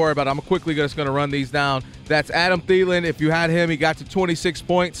 Scott, don't worry about it. I'm quickly just going to run these down. That's Adam Thielen. If you had him, he got to 26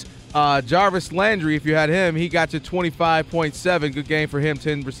 points. Jarvis Landry, if you had him, he got to 25.7. Good game for him,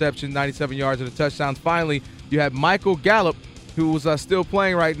 10 receptions, 97 yards, and a touchdown. Finally, you have Michael Gallup, who was still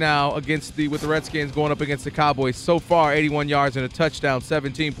playing right now with the Redskins going up against the Cowboys. So far, 81 yards and a touchdown,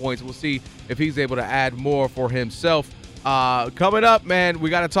 17 points. We'll see if he's able to add more for himself. Coming up, man, we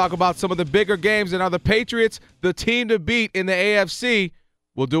got to talk about some of the bigger games, and are the Patriots the team to beat in the AFC?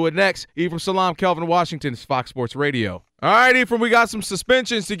 We'll do it next. Ephraim Salaam, Kelvin Washington, Fox Sports Radio. All right, Ephraim, we got some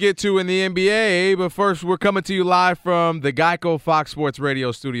suspensions to get to in the NBA, but first we're coming to you live from the Geico Fox Sports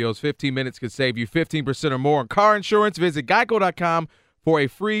Radio studios. 15 minutes could save you 15% or more on car insurance. Visit geico.com for a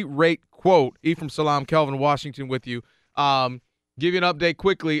free rate quote. Ephraim Salaam, Kelvin Washington with you. Give you an update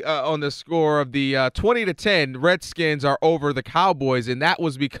quickly on the score of the 20-10. Redskins are over the Cowboys, and that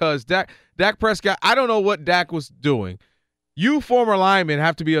was because Dak Prescott, I don't know what Dak was doing. You former linemen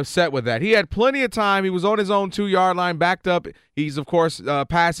have to be upset with that. He had plenty of time. He was on his own 2-yard line, backed up. He's, of course,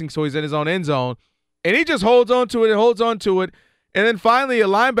 passing, so he's in his own end zone. And he just holds on to it and holds on to it. And then finally a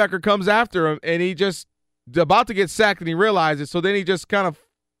linebacker comes after him, and he just about to get sacked, and he realizes. So then he just kind of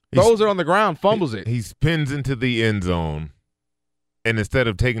throws it on the ground, fumbles it. He spins into the end zone, and instead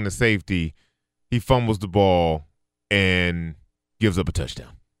of taking the safety, he fumbles the ball and gives up a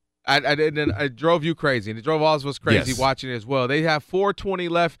touchdown. I drove you crazy, and it drove all of us crazy watching it as well. They have 4:20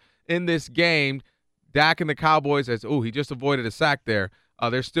 left in this game. Dak and the Cowboys, he just avoided a sack there.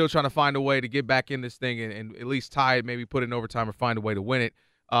 They're still trying to find a way to get back in this thing and at least tie it, maybe put it in overtime or find a way to win it.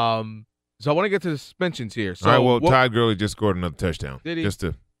 So I want to get to the suspensions here. So, all right, Todd Gurley just scored another touchdown. Did he? Just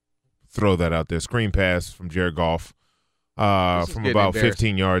to throw that out there. Screen pass from Jared Goff from about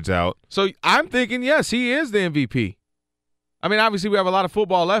 15 yards out. So I'm thinking, yes, he is the MVP. I mean, obviously we have a lot of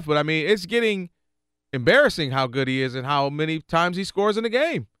football left, but, I mean, it's getting embarrassing how good he is and how many times he scores in a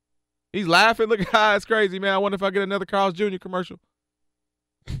game. He's laughing. Look, it's crazy, man. I wonder if I get another Carl's Jr. commercial.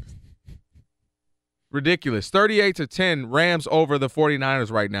 Ridiculous. 38-10, Rams over the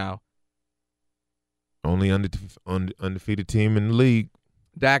 49ers right now. Only undefeated team in the league.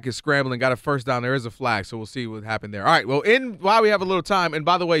 Dak is scrambling, got a first down. There is a flag, so we'll see what happened there. All right, well, while we have a little time, and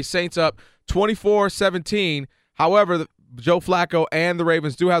by the way, Saints up 24-17. However, Joe Flacco and the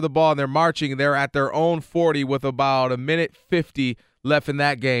Ravens do have the ball, and they're marching. They're at their own 40 with about 1:50 left in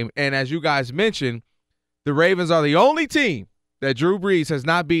that game. And as you guys mentioned, the Ravens are the only team that Drew Brees has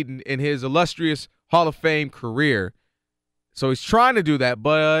not beaten in his illustrious Hall of Fame career. So he's trying to do that,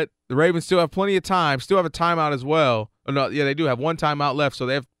 but the Ravens still have plenty of time, still have a timeout as well. Oh, no, yeah, they do have one timeout left, so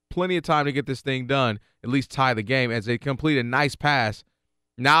they have plenty of time to get this thing done, at least tie the game as they complete a nice pass.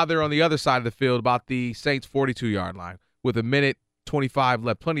 Now they're on the other side of the field, about the Saints' 42-yard line, with 1:25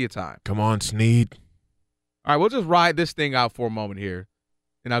 left, plenty of time. Come on, Snead. All right, we'll just ride this thing out for a moment here,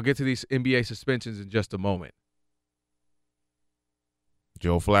 and I'll get to these NBA suspensions in just a moment.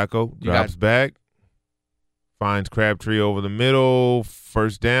 Joe Flacco drops back, finds Crabtree over the middle,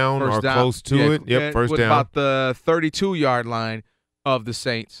 first down, close to it. Yep, first down. About the 32-yard line of the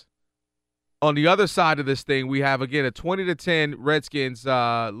Saints. On the other side of this thing, we have, again, a 20-10 Redskins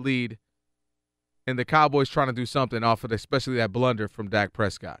lead, and the Cowboys trying to do something off of especially that blunder from Dak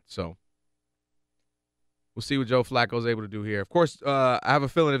Prescott. So we'll see what Joe Flacco is able to do here. Of course, I have a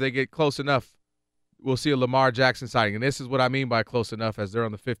feeling if they get close enough, we'll see a Lamar Jackson sighting. And this is what I mean by close enough, as they're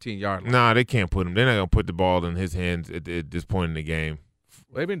on the 15-yard line. Nah, they can't put him. They're not going to put the ball in his hands at this point in the game.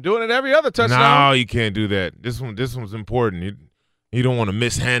 They've been doing it every other touchdown. No, you can't do that. This one's important. You don't want to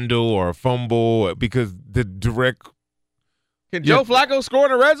mishandle or fumble because the direct. Can Joe Flacco score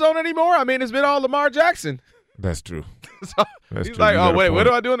in the red zone anymore? I mean, it's been all Lamar Jackson. That's true. So That's he's true. like, oh, wait, what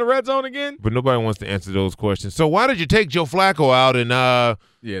do I do in the red zone again? But nobody wants to answer those questions. So why did you take Joe Flacco out and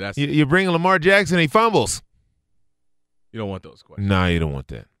you bring Lamar Jackson and he fumbles? You don't want those questions. Nah, you don't want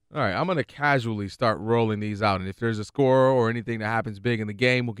that. All right, I'm going to casually start rolling these out. And if there's a score or anything that happens big in the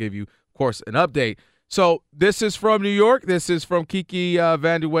game, we'll give you, of course, an update. So this is from New York. This is from Kiki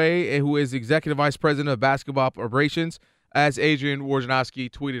Vandeweghe, who is Executive Vice President of Basketball Operations. As Adrian Wojnarowski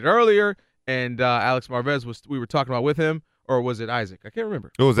tweeted earlier, and Alex Marvez, we were talking about with him, or was it Isaac? I can't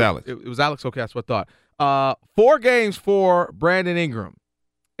remember. It was Alex. It was Alex. Okay, that's what I thought. 4 games for Brandon Ingram.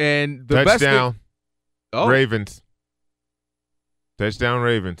 And the touchdown, best Ravens. Touchdown,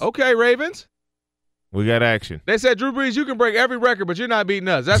 Ravens. Okay, Ravens. We got action. They said, Drew Brees, you can break every record, but you're not beating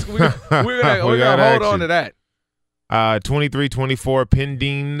us. That's we're gonna hold on to that. 23-24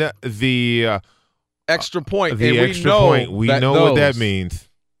 pending the extra point. The and extra point. We know what that means.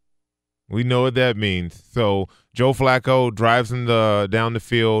 We know what that means. So Joe Flacco drives him down the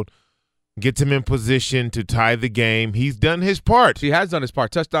field, gets him in position to tie the game. He's done his part. He has done his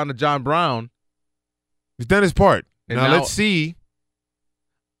part. Touchdown to John Brown. He's done his part. And now let's see.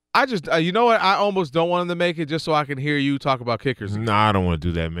 I just, you know what? I almost don't want him to make it just so I can hear you talk about kickers again. No, I don't want to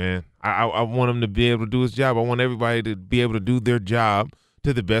do that, man. I want him to be able to do his job. I want everybody to be able to do their job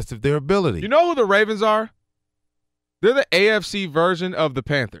to the best of their ability. You know who the Ravens are? They're the AFC version of the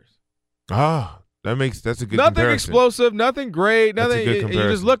Panthers. Ah, that's a good nothing comparison. Explosive, nothing great, nothing. That's a good comparison.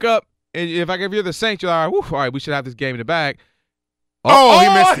 You just look up, and if you're the Saints, you're like, all right, we should have this game in the bag. He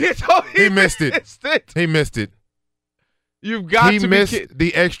missed it. He missed it. He missed it. You've got he to missed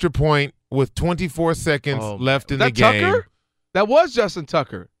the extra point with 24 seconds left in the game. Tucker? That was Justin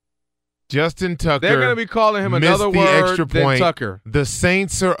Tucker. Justin Tucker. They're going to be calling him another word extra point. than Tucker. The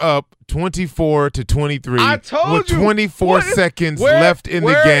Saints are up 24-23 I told with you. 24 seconds left in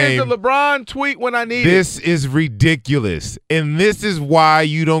the game. Where is the LeBron tweet when I need This is ridiculous, and this is why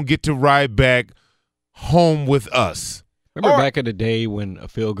you don't get to ride back home with us. Remember back in the day when a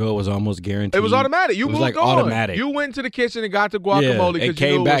field goal was almost guaranteed? It was automatic. You it was moved like on. automatic. You went to the kitchen and got the guacamole because it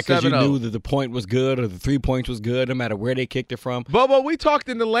came you knew back because you knew that the point was good or the 3 points was good, no matter where they kicked it from. But we talked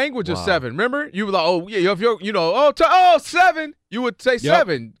in the language of 7. Remember? You were like, oh yeah, if you're 7, you would say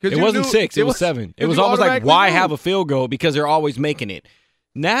 7. It wasn't 6. It was 7. It was almost like why have a field goal because they're always making it.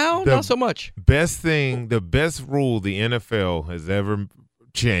 Now, not so much. The best rule the NFL has ever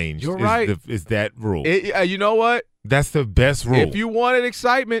changed. You're right. Is that rule? You know what? That's the best rule. If you wanted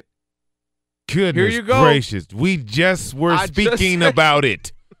excitement, goodness here you go. gracious, we just were speaking about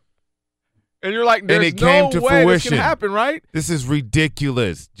it, and you're like, and it no came to way fruition. This can happen, right? This is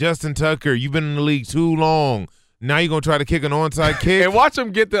ridiculous. Justin Tucker, you've been in the league too long. Now you're gonna try to kick an onside kick, and watch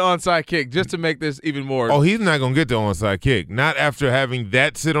him get the onside kick just to make this even more. Oh, he's not gonna get the onside kick. Not after having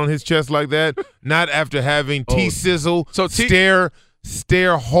that sit on his chest like that. Not after having T-Sizzle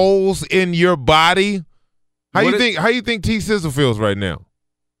stare holes in your body. How you think T-Sizzle feels right now?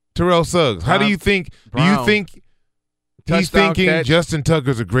 Terrell Suggs. How do you think he's thinking catch. Justin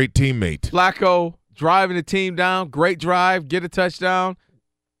Tucker's a great teammate? Flacco driving the team down, great drive, get a touchdown.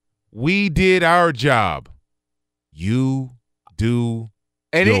 We did our job. You do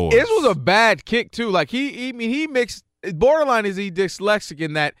and yours. This was a bad kick too. Like he mixed borderline. Is he dyslexic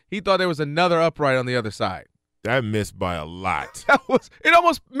in that he thought there was another upright on the other side? That missed by a lot. It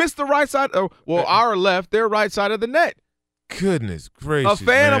almost missed the right side. Our left, their right side of the net. Goodness gracious, a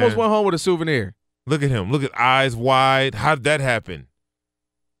fan man. almost went home with a souvenir. Look at him. Look at eyes wide. How did that happen?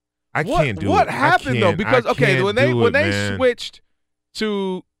 I can't do it. What happened though? Because when they switched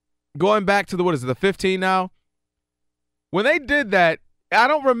to going back to the 15 now. When they did that, I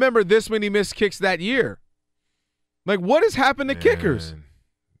don't remember this many missed kicks that year. Like, what has happened to kickers?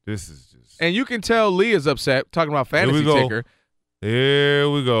 This is just. And you can tell Lee is upset talking about fantasy ticker. Here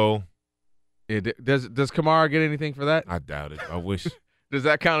we go. Does Kamara get anything for that? I doubt it. I wish. Does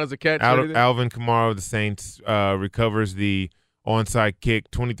that count as a catch? Alvin Kamara of the Saints recovers the onside kick.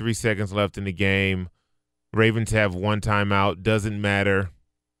 23 seconds left in the game. Ravens have one timeout. Doesn't matter.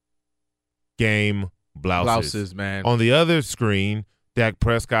 Game blouses, man. On the other screen, Dak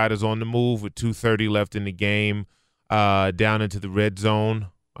Prescott is on the move with 2:30 left in the game. Down into the red zone.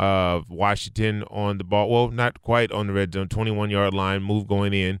 Washington on the ball. Well, not quite on the red zone. 21-yard line. Move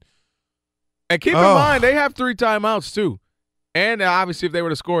going in. And keep in mind, they have 3 timeouts too. And obviously, if they were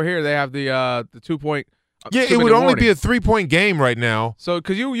to score here, they have the 2-point. Yeah, it would only be a 3-point game right now. So,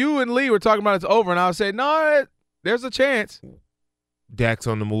 because you and Lee were talking about it's over, and I was saying, no, there's a chance. Dak's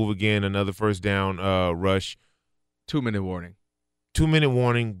on the move again. Another first down rush. 2-minute warning. 2-minute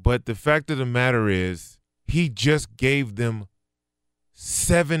warning. But the fact of the matter is, he just gave them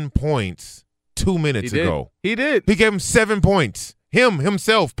 7 points 2 minutes ago. He did. He gave him 7 points.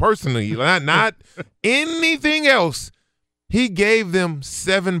 Himself personally, not anything else. He gave them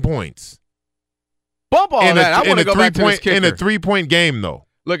 7 points. Bump all that. I want to go back to this kicker. In a 3-point game, though.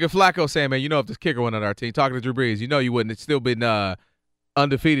 Look at Flacco saying, man, if this kicker went on our team, talking to Drew Brees, you wouldn't. It's still been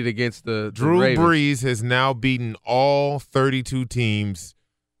undefeated against the Drew Ravens. Brees has now beaten all 32 teams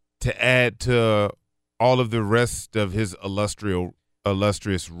to add to all of the rest of his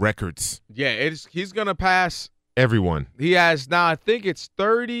illustrious records. Yeah, he's going to pass everyone. He has now, I think it's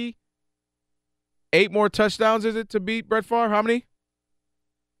 38 more touchdowns, is it, to beat Brett Favre? How many?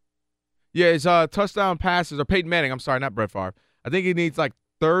 Yeah, his touchdown passes, or Peyton Manning, I'm sorry, not Brett Favre. I think he needs like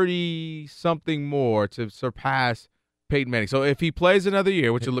 30-something more to surpass Peyton Manning. So if he plays another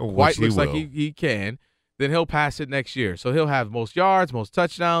year, which looks like he can, then he'll pass it next year. So he'll have most yards, most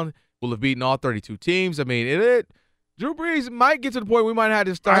touchdowns, will have beaten all 32 teams. I mean, Drew Brees might get to the point we might have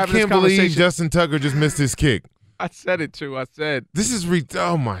to start having this conversation. I can't believe Justin Tucker just missed his kick. I said it too. I said this is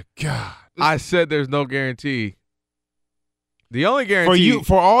oh my God. I said there's no guarantee. The only guarantee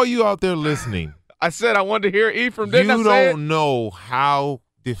for all you out there listening, I said I wanted to hear Ephraim. You don't know how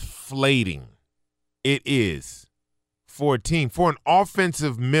deflating it is for a team, for an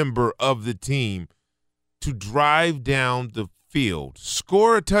offensive member of the team to drive down the field,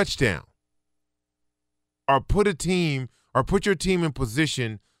 score a touchdown, or put your team in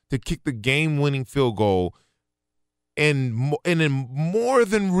position to kick the game-winning field goal in a more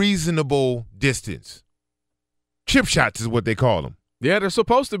than reasonable distance. Chip shots is what they call them. Yeah, they're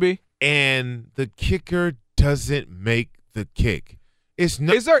supposed to be. And the kicker doesn't make the kick. Is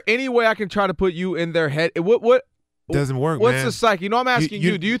there any way I can try to put you in their head? What doesn't work, What's man. the psyche? I'm asking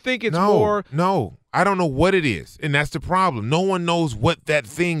you. Do you think it's more? No, I don't know what it is, and that's the problem. No one knows what that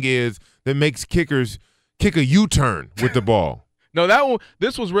thing is that makes kickers kick a U-turn with the ball. No,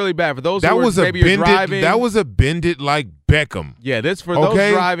 this was really bad for those that who was were a maybe you're driving. That was a bend it like Beckham. Yeah, this for those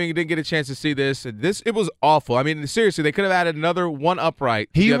driving who didn't get a chance to see this. It was awful. I mean, seriously, they could have added another one upright.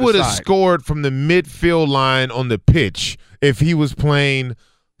 He would have scored from the midfield line on the pitch if he was playing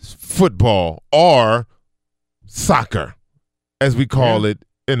football or soccer, as we call it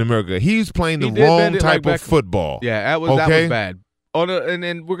in America. He's playing the wrong type of football. Yeah, that was bad. And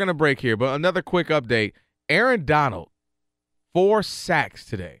then we're gonna break here, but another quick update: Aaron Donald, 4 sacks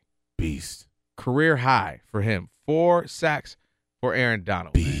today. Beast. Career high for him. 4 sacks for Aaron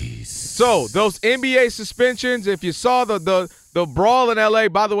Donald. Beast. So those NBA suspensions, if you saw the brawl in LA,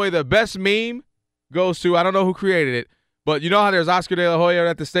 by the way, the best meme goes to, I don't know who created it, but you know how there's Oscar De La Hoya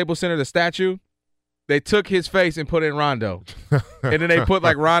at the Staples Center, the statue? They took his face and put in Rondo. And then they put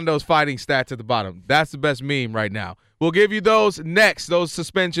like Rondo's fighting stats at the bottom. That's the best meme right now. We'll give you those next, those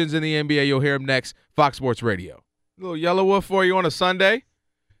suspensions in the NBA. You'll hear them next, Fox Sports Radio. A little Yellow Wolf for you on a Sunday.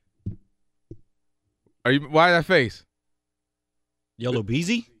 Why that face? Yellow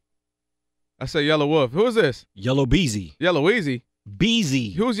Beezy? I say Yellow Wolf. Who is this? Yellow Beezy. Yellow Weezy?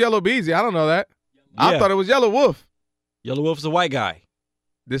 Beezy. Who's Yellow Beezy? I don't know that. Yeah. I thought it was Yellow Wolf. Yellow Wolf's a white guy.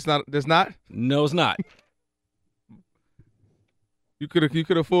 This not? No, it's not. You could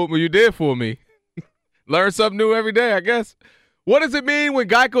have fooled me. You did fool me. Learn something new every day, I guess. What does it mean when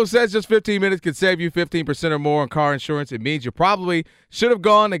Geico says just 15 minutes could save you 15% or more on car insurance? It means you probably should have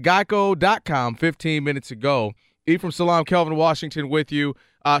gone to geico.com 15 minutes ago. Ephraim Salam, Kelvin Washington with you.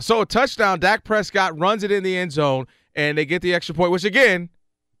 So a touchdown, Dak Prescott runs it in the end zone, and they get the extra point, which, again,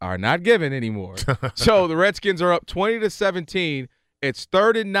 are not given anymore. So the Redskins are up 20-17. It's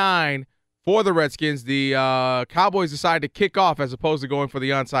 3rd and 9 for the Redskins. The Cowboys decide to kick off as opposed to going for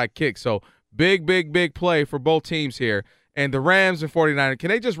the onside kick. So big play for both teams here. And the Rams and 49ers, can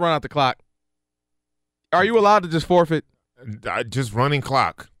they just run out the clock? Are you allowed to just forfeit? Just running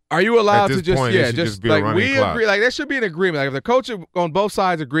clock. Are you allowed to just point, just be like a running we clock. agree? Like there should be an agreement. Like if the coach on both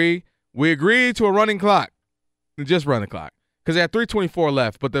sides agree, we agree to a running clock. Just run the clock because they have 3:24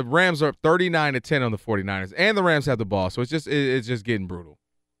 left. But the Rams are up 39-10 on the 49ers, and the Rams have the ball. So it's just getting brutal.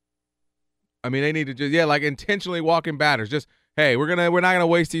 I mean, they need to just like intentionally walking batters. Just hey, we're not gonna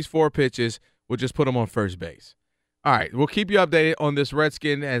waste these 4 pitches. We'll just put them on first base. All right, we'll keep you updated on this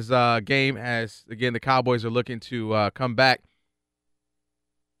Redskin game as, again, the Cowboys are looking to come back.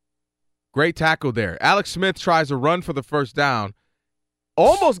 Great tackle there. Alex Smith tries to run for the first down.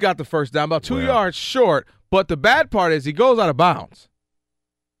 Almost got the first down, about 2 yards short, but the bad part is he goes out of bounds.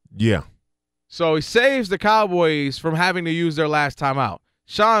 Yeah. So he saves the Cowboys from having to use their last timeout.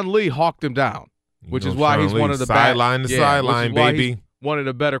 Sean Lee hawked him down, which is why he's one of the sideline to sideline, baby. One of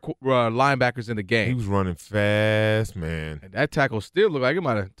the better linebackers in the game. He was running fast, man. And that tackle still looked like it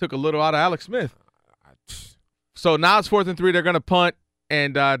might have took a little out of Alex Smith. So now it's 4th and 3. They're going to punt,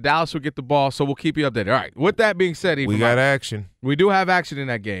 and Dallas will get the ball, so we'll keep you updated. All right, with that being said, we got action. We do have action in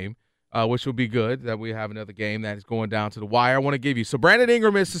that game, which will be good that we have another game that is going down to the wire. I want to give you. So Brandon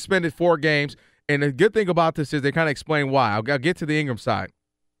Ingram is suspended 4 games, and the good thing about this is they kind of explain why. I'll get to the Ingram side.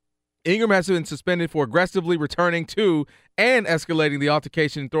 Ingram has been suspended for aggressively returning to and escalating the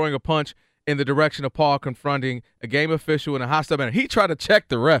altercation and throwing a punch in the direction of Paul, confronting a game official in a hostile manner. He tried to check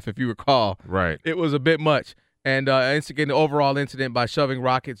the ref, if you recall. Right. It was a bit much, and instigating the overall incident by shoving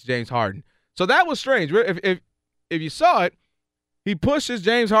Rockets' James Harden. So that was strange. If you saw it, he pushes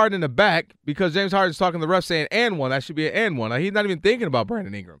James Harden in the back because James Harden's talking to the ref saying, and one. That should be an and one. He's not even thinking about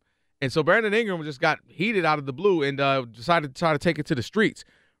Brandon Ingram. And so Brandon Ingram just got heated out of the blue and decided to try to take it to the streets.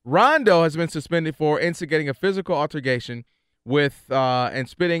 Rondo has been suspended for instigating a physical altercation with and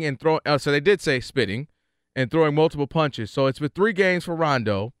spitting and throwing. So they did say spitting and throwing multiple punches. So it's been 3 games for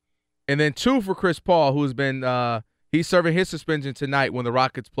Rondo, and then 2 for Chris Paul, who's been he's serving his suspension tonight when the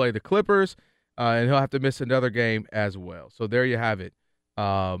Rockets play the Clippers, and he'll have to miss another game as well. So there you have it.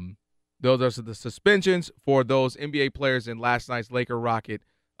 Those are the suspensions for those NBA players in last night's Laker-Rocket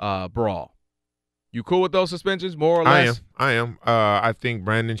brawl. You cool with those suspensions, more or less? I am. I think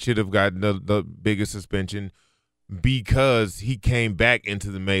Brandon should have gotten the biggest suspension because he came back into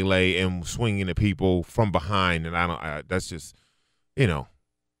the melee and swinging at people from behind, and that's just,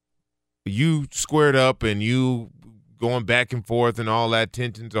 you squared up and you going back and forth and all that,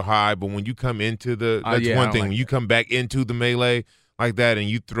 tensions are high, but when you come into that's one thing. When you come back into the melee like that and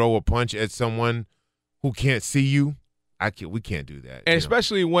you throw a punch at someone who can't see you, we can't do that. And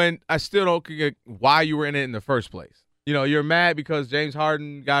especially when I still don't get why you were in it in the first place. You're mad because James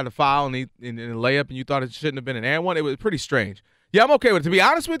Harden got a foul and a layup and you thought it shouldn't have been an and one. It was pretty strange. Yeah, I'm okay with it. To be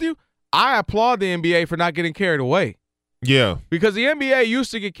honest with you, I applaud the NBA for not getting carried away. Yeah. Because the NBA used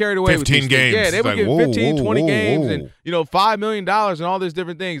to get carried away 15 with games. Yeah, they would get 15, 20 games whoa. and, $5 million and all these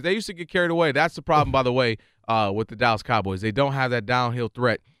different things. They used to get carried away. That's the problem, by the way, with the Dallas Cowboys. They don't have that downhill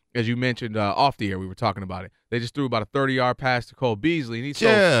threat. As you mentioned off the air, we were talking about it. They just threw about a 30-yard pass to Cole Beasley, and he's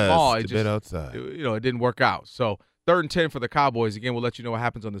so small. It just, outside. It didn't work out. So 3rd and 10 for the Cowboys. Again, we'll let you know what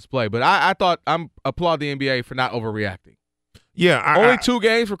happens on this play. But I thought applaud the NBA for not overreacting. Yeah, only 2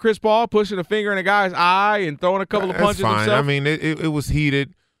 games for Chris Paul, pushing a finger in a guy's eye and throwing a couple of punches fine. himself. I mean, it was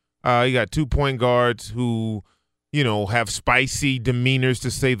heated. You got 2 point guards who, have spicy demeanors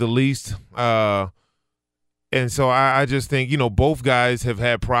to say the least. And so I just think, both guys have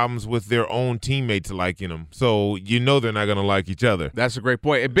had problems with their own teammates liking them. So they're not going to like each other. That's a great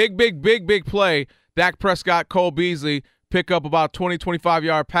point. A big play. Dak Prescott, Cole Beasley pick up about 20,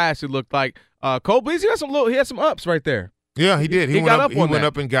 25-yard pass. It looked like Cole Beasley had some ups right there. Yeah, he did. He went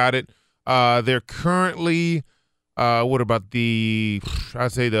up and got it. They're currently, what about I'd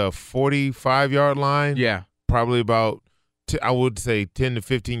say the 45-yard line? Yeah. Probably about, I would say 10 to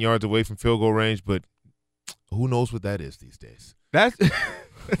 15 yards away from field goal range, but who knows what that is these days? That's a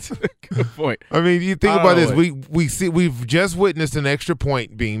good point. I mean, you think about this. We've just witnessed an extra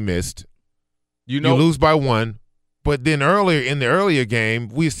point being missed. You lose by 1, but then in the earlier game,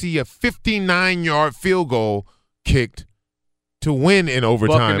 we see a 59-yard field goal kicked to win in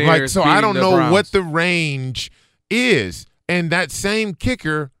overtime. I don't know what the range is. And that same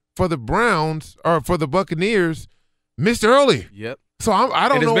kicker for the Browns or for the Buccaneers missed early. Yep. So I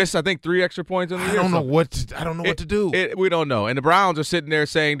don't know. Missed, I think, 3 extra points in the year. I don't know what to do. We don't know. And the Browns are sitting there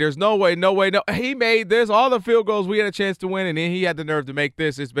saying, "There's no way, no. He made this. All the field goals we had a chance to win, and then he had the nerve to make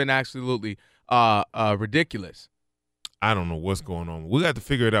this. It's been absolutely ridiculous." I don't know what's going on. We got to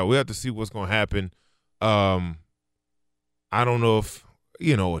figure it out. We have to see what's going to happen. I don't know if a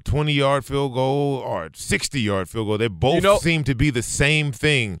 20-yard field goal or a 60-yard field goal. They both seem to be the same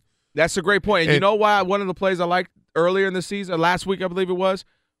thing. That's a great point. And you know why? One of the plays I liked earlier in the season, last week I believe it was,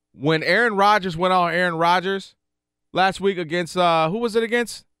 when Aaron Rodgers went on Aaron Rodgers last week against who was it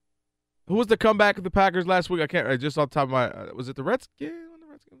against? Who was the comeback of the Packers last week? I can't just off the top of my was it the Redskins?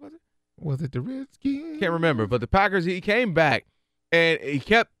 Was it the Redskins? Can't remember, but the Packers, he came back and he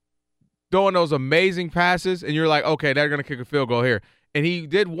kept throwing those amazing passes, and you're like, okay, they're gonna kick a field goal here. And he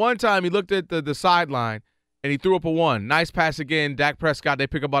did one time. He looked at the sideline. And he threw up a 1. Nice pass again. Dak Prescott, they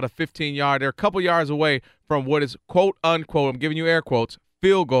pick up about a 15-yard. They're a couple yards away from what is, quote, unquote, I'm giving you air quotes,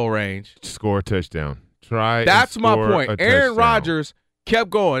 field goal range. Score a touchdown. That's my point. Aaron Rodgers kept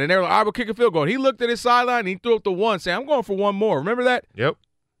going. And they were like, all right, we'll kick a field goal. And he looked at his sideline, and he threw up the 1, saying, I'm going for 1 more. Remember that? Yep.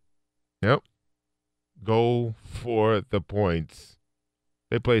 Go for the points.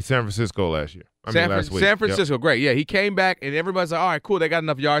 They played San Francisco last year. Last week. San Francisco, great. Yeah, he came back, and everybody's like, all right, cool, they got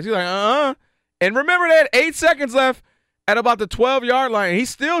enough yards. He's like, And remember that 8 seconds left at about the 12-yard line. He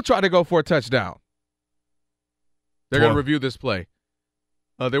still tried to go for a touchdown. They're going to review this play.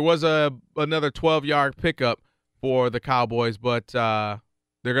 There was another 12-yard pickup for the Cowboys, but they're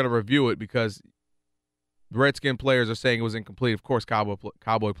going to review it because the Redskin players are saying it was incomplete. Of course,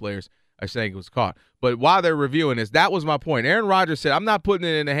 Cowboy players are saying it was caught. But while they're reviewing this, that was my point. Aaron Rodgers said, I'm not putting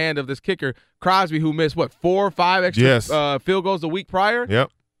it in the hand of this kicker, Crosby, who missed, 4 or 5 extra field goals the week prior? Yep.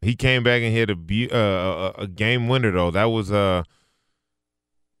 He came back and hit a game winner, though. That was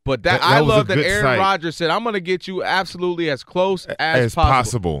But I love that Aaron Rodgers said, I'm going to get you absolutely as close as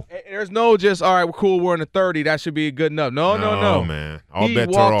possible. There's no just, all right, we're cool, we're in the 30. That should be good enough. No, man. All he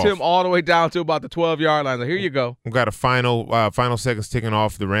bets are off. He walked him all the way down to about the 12-yard line. Like, here you go. We've got a final seconds ticking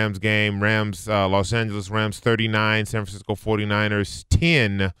off the Rams game. Los Angeles Rams 39, San Francisco 49ers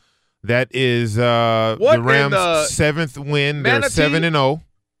 10. That is the Rams' 7th win. They're 7-0.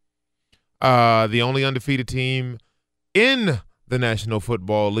 The only undefeated team in the National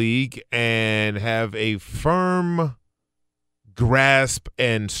Football League and have a firm grasp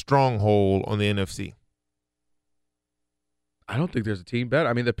and stronghold on the NFC. I don't think there's a team better.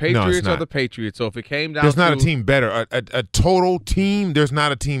 I mean, the Patriots are the Patriots. So if it came down there's not a team better. A total team, there's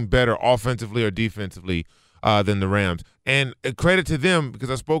not a team better offensively or defensively than the Rams. And credit to them,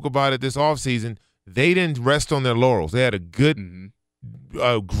 because I spoke about it this offseason, they didn't rest on their laurels. They had a good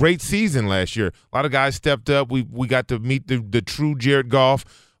great season last year. A lot of guys stepped up. We got to meet the true Jared Goff.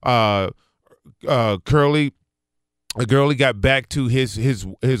 Gurley got back to his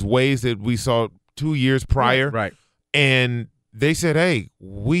ways that we saw 2 years prior. Right. And they said, hey,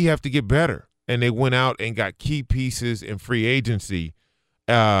 we have to get better. And they went out and got key pieces in free agency.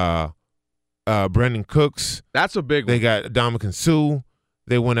 Brandon Cooks. That's a big one. They got Ndamukong Suh.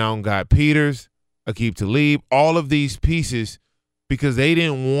 They went out and got Peters, Aqib Talib. All of these pieces because they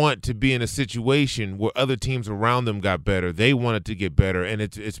didn't want to be in a situation where other teams around them got better. They wanted to get better, and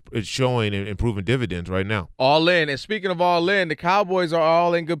it's showing and improving dividends right now. All in. And speaking of all in, the Cowboys are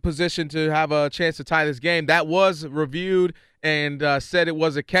all in good position to have a chance to tie this game. That was reviewed and said it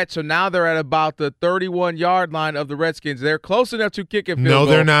was a catch. So now they're at about the 31-yard line of the Redskins. They're close enough to kick a field goal. No,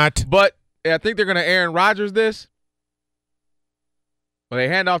 they're not. But I think they're going to Aaron Rodgers this. When they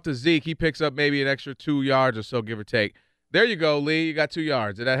hand off to Zeke, he picks up maybe an extra 2 yards or so, give or take. There you go, Lee. You got 2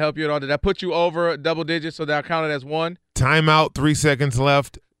 yards. Did that help you at all? Did that put you over double digits so that counted as 1? Timeout, 3 seconds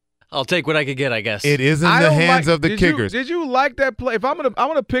left. I'll take what I could get, I guess. It is in the hands of the kickers. Did you like that play? If I'm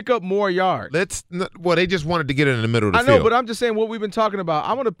gonna pick up more yards. They just wanted to get it in the middle of the field. I know, but I'm just saying what we've been talking about.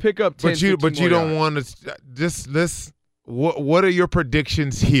 I'm gonna pick up 10, But you don't want to just what are your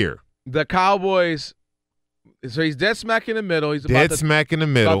predictions here? The Cowboys. So he's dead smack in the middle. He's dead smack in the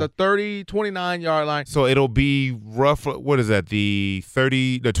middle. About the 29-yard line. So it'll be roughly, what is that, the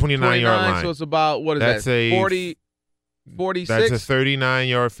 29-yard line. So it's about, what is that, 40, 46? That's a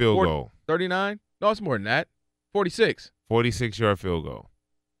 39-yard field goal. 39? No, it's more than that. 46. 46-yard field goal.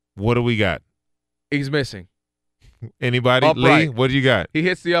 What do we got? He's missing. Anybody? Upright. Lee, what do you got? He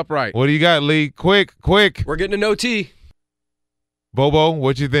hits the upright. What do you got, Lee? Quick. We're getting an OT. Bobo,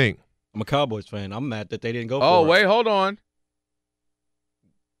 what you think? I'm a Cowboys fan. I'm mad that they didn't go for it. Oh, wait, hold on.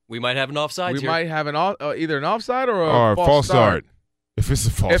 We might have an offside here. We might have either an offside or a false start. If it's a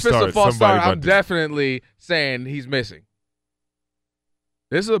false start, I'm definitely saying he's missing.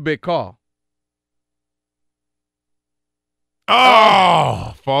 This is a big call.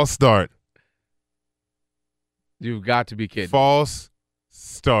 Oh, false start. You've got to be kidding. False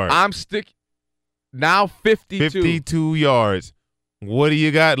start. I'm now 52. 52 yards. What do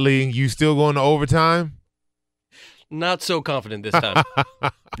you got, Lee? You still going to overtime? Not so confident this time.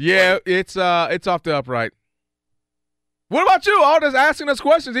 Yeah, it's off the upright. What about you? All just asking us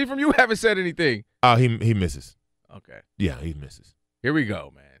questions. Even you haven't said anything. He misses. Okay. Yeah, he misses. Here we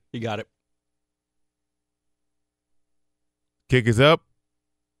go, man. He got it. Kick is up,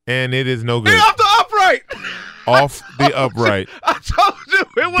 and it is no good. Off the upright. Off the upright. I told you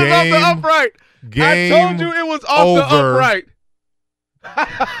it was off the upright. I told you it was off the upright.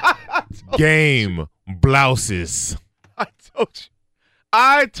 Game blouses.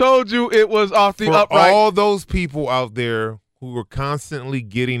 I told you it was off the upright. For all those people out there who are constantly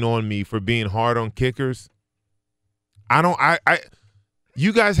getting on me for being hard on kickers,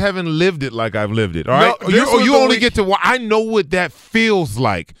 you guys haven't lived it like I've lived it. All right, you only get to. I know what that feels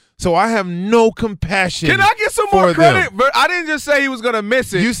like, so I have no compassion. Can I get some more credit? But I didn't just say he was going to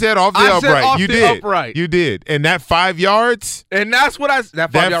miss it. You said off the upright. Said off you the did. Upright. You did. And that 5 yards. And that's what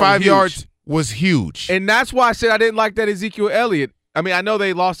that 5 yards was huge. And that's why I said I didn't like that Ezekiel Elliott. I mean, I know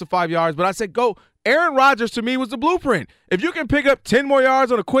they lost the 5 yards, but I said go. Aaron Rodgers to me was the blueprint. If you can pick up 10 more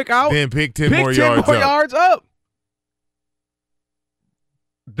yards on a quick out, then pick 10 more yards up.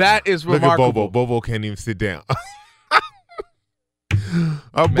 That is remarkable. Look at Bobo. Bobo can't even sit down.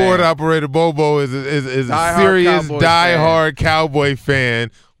 Our board operator Bobo is a serious diehard Cowboy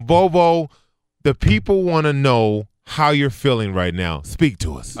fan. Bobo, the people want to know how you're feeling right now. Speak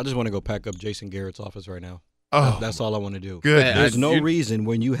to us. I just want to go pack up Jason Garrett's office right now. Oh, that's all I want to do. Good. There's no reason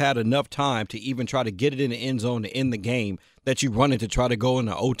when you had enough time to even try to get it in the end zone to end the game that you run it to try to go in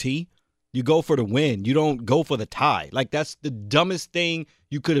the OT. You go for the win. You don't go for the tie. Like, that's the dumbest thing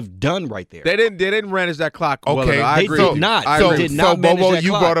you could have done right there. They didn't manage that clock. Okay, well, I agree. They did not. So Bobo,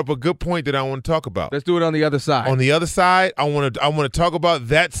 you brought up a good point that I want to talk about. Let's do it on the other side. On the other side, I want to talk about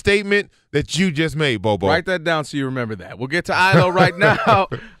that statement that you just made, Bobo. Write that down so you remember that. We'll get to ILO right now.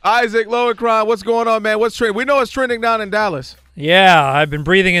 Isaac Lowenkron, what's going on, man? What's trending? We know it's trending down in Dallas. Yeah, I've been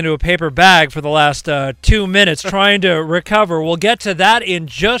breathing into a paper bag for the last 2 minutes trying to recover. We'll get to that in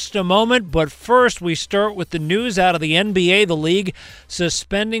just a moment, but first we start with the news out of the NBA. The league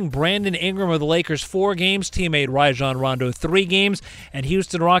suspending Brandon Ingram of the Lakers 4 games, teammate Rajon Rondo 3 games, and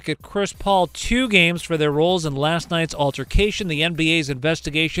Houston Rocket Chris Paul 2 games for their roles in last night's altercation. The NBA's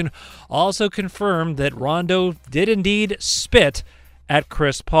investigation also confirmed that Rondo did indeed spit at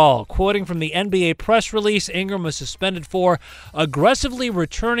Chris Paul. Quoting from the NBA press release, Ingram was suspended for aggressively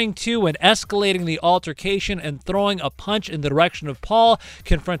returning to and escalating the altercation and throwing a punch in the direction of Paul,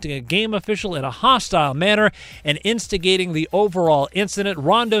 confronting a game official in a hostile manner, and instigating the overall incident.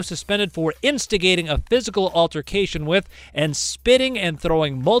 Rondo suspended for instigating a physical altercation with and spitting and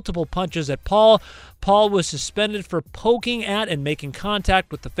throwing multiple punches at Paul. Paul was suspended for poking at and making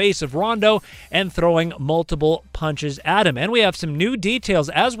contact with the face of Rondo and throwing multiple punches at him. And we have some new details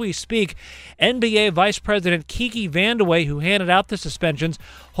as we speak. NBA Vice President Kiki Vandeweghe, who handed out the suspensions,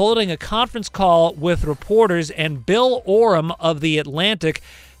 holding a conference call with reporters, and Bill Oram of The Atlantic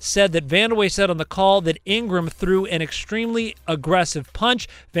said that Vandeweghe said on the call that Ingram threw an extremely aggressive punch.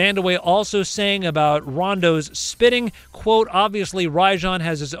 Vandeweghe also saying about Rondo's spitting, quote, obviously Rajon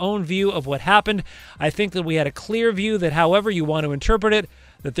has his own view of what happened. I think that we had a clear view that however you want to interpret it,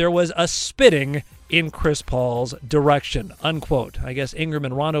 that there was a spitting in Chris Paul's direction, unquote. I guess Ingram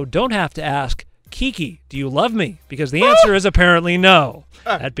and Rondo don't have to ask, Kiki, do you love me? Because the answer is apparently no.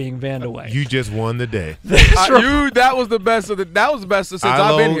 That being Vandeweghe. You just won the day. That was the best of that was the best since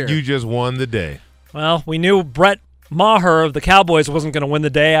I've been here. You just won the day. Well, we knew Brett Maher of the Cowboys wasn't going to win the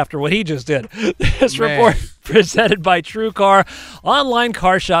day after what he just did. This report presented by TrueCar. Online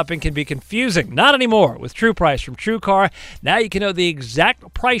car shopping can be confusing. Not anymore with True Price from TrueCar. Now you can know the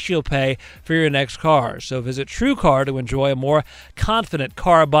exact price you'll pay for your next car. So visit TrueCar to enjoy a more confident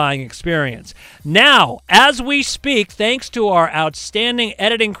car buying experience. Now, as we speak, thanks to our outstanding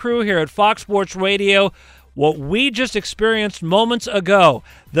editing crew here at Fox Sports Radio, what we just experienced moments ago,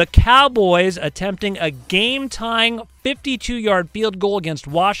 the Cowboys attempting a game-tying 52-yard field goal against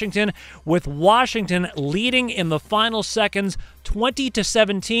Washington, with Washington leading in the final seconds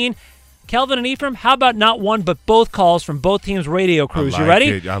 20-17. Kelvin and Ephraim, how about not one but both calls from both teams' radio crews? You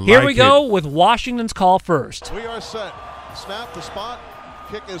ready? Here we go with Washington's call first. We are set. Snap the spot.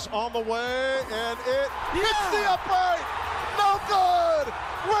 Kick is on the way, and it hits the upright. No good.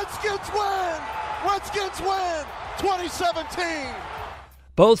 Redskins win. Redskins win 2017.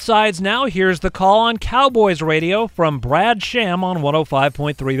 Both sides now. Here's the call on Cowboys radio from Brad Sham on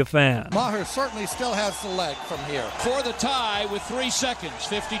 105.3 The Fan. Maher certainly still has the leg from here. For the tie with 3 seconds.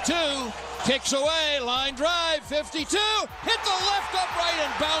 52. Kicks away. Line drive. 52. Hit the left upright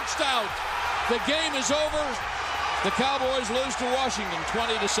and bounced out. The game is over. The Cowboys lose to Washington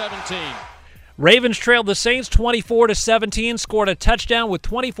 20-17. Ravens trailed the Saints 24-17, scored a touchdown with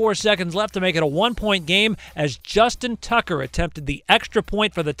 24 seconds left to make it a 1-point game as Justin Tucker attempted the extra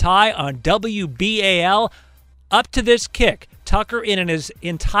point for the tie on WBAL. Up to this kick, Tucker in his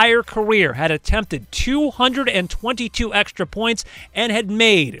entire career had attempted 222 extra points and had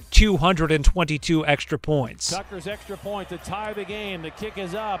made 222 extra points. Tucker's extra point to tie the game. The kick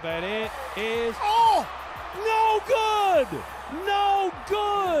is up, and it is no good! No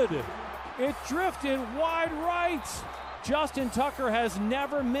good! It drifted wide right. Justin Tucker has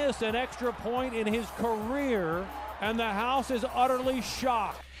never missed an extra point in his career, and the house is utterly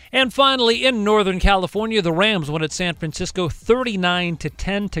shocked. And finally, in Northern California, the Rams won at San Francisco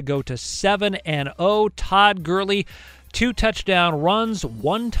 39-10 to go to 7-0. Todd Gurley, 2 touchdown runs,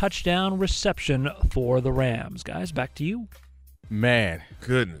 1 touchdown reception for the Rams. Guys, back to you. Man.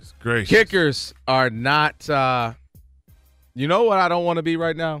 Goodness gracious. Kickers are not you know what I don't want to be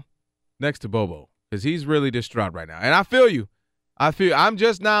right now? Next to Bobo, because he's really distraught right now. And I feel you. I'm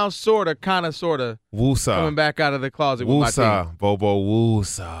just now sort of woosah, coming back out of the closet with my team. Bobo,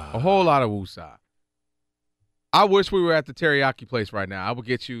 woosah. A whole lot of woosah. I wish we were at the teriyaki place right now. I would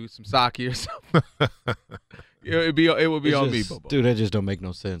get you some sake or something. It would be on me, Bobo. Dude, that just don't make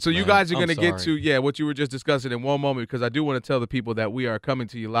no sense. So you guys are going to get to, what you were just discussing in one moment, because I do want to tell the people that we are coming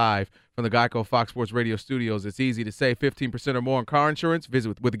to you live from the Geico Fox Sports Radio studios. It's easy to save 15% or more on car insurance.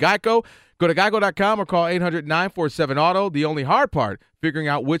 Visit with Geico. Go to geico.com or call 800-947-AUTO. The only hard part, figuring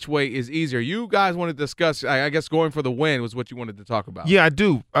out which way is easier. You guys want to discuss, I guess, going for the win was what you wanted to talk about. Yeah, I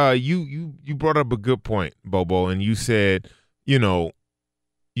do. You brought up a good point, Bobo, and you said, you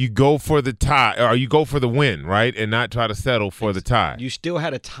go for the tie, or you go for the win, right, and not try to settle for the tie. You still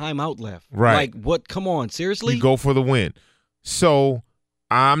had a timeout left. Right. Like, what? Come on, seriously? You go for the win. So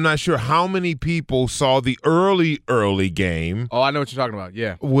I'm not sure how many people saw the early game. Oh, I know what you're talking about,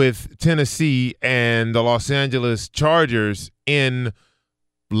 yeah. With Tennessee and the Los Angeles Chargers in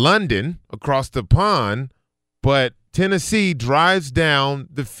London, across the pond, but Tennessee drives down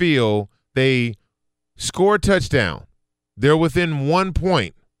the field. They score a touchdown. They're within 1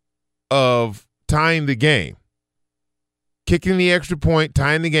 point of tying the game, kicking the extra point,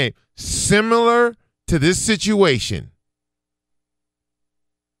 tying the game. Similar to this situation,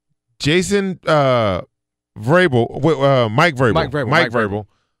 Mike Vrabel,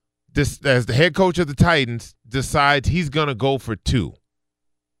 as the head coach of the Titans, decides he's going to go for 2.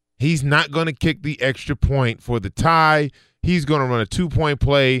 He's not going to kick the extra point for the tie. He's going to run a 2-point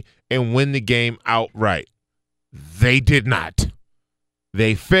play and win the game outright. They did not.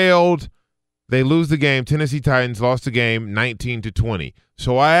 They failed. They lose the game. Tennessee Titans lost the game 19-20.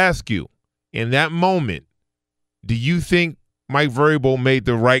 So I ask you, in that moment, do you think Mike Vrabel made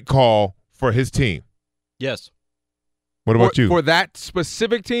the right call for his team? Yes. What about you? For that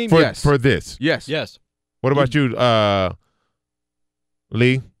specific team, for, yes. For this? Yes. Yes. What about you,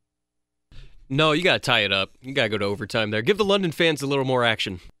 Lee? No, you got to tie it up. You got to go to overtime there. Give the London fans a little more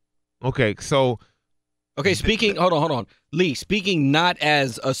action. Okay, so. Okay, speaking, hold on. Lee, speaking not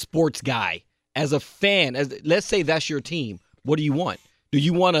as a sports guy, as a fan, let's say that's your team, what do you want? Do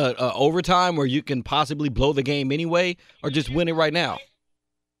you want a overtime where you can possibly blow the game anyway, or just win it right now?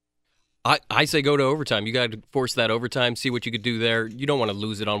 I say go to overtime. You got to force that overtime, see what you could do there. You don't want to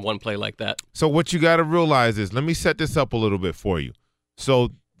lose it on one play like that. So what you got to realize is, let me set this up a little bit for you. So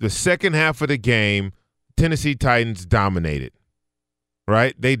the second half of the game, Tennessee Titans dominated,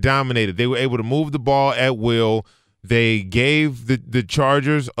 right? They dominated. They were able to move the ball at will. They gave the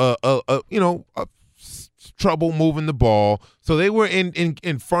Chargers trouble moving the ball. So they were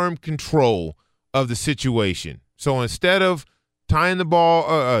in firm control of the situation. So instead of tying the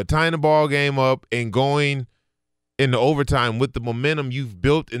ball game up and going into overtime with the momentum you've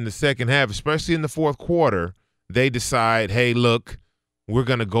built in the second half, especially in the fourth quarter, they decide, hey, look, we're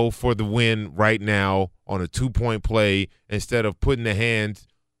going to go for the win right now on a 2-point play instead of putting the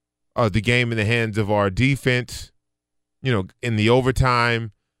game in the hands of our defense, in the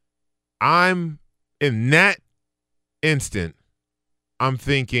overtime. In that instant, I'm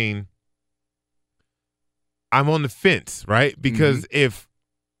thinking I'm on the fence, right? Because if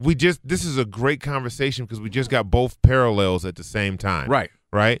this is a great conversation because we just got both parallels at the same time.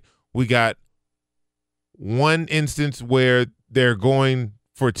 Right? We got one instance where they're going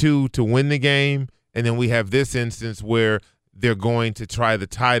for 2 to win the game, and then we have this instance where they're going to try to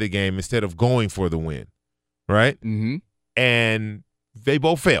tie the game instead of going for the win, right? Mm-hmm. And they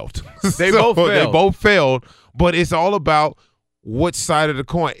both failed. They both failed, but it's all about what side of the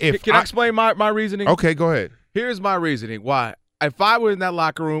coin. Can I explain my reasoning? Okay, go ahead. Here's my reasoning why. If I were in that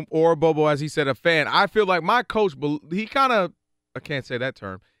locker room, or Bobo, as he said, a fan, I feel like my coach, he kind of, I can't say that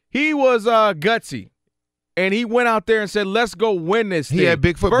term, he was gutsy. And he went out there and said, let's go win this thing. He had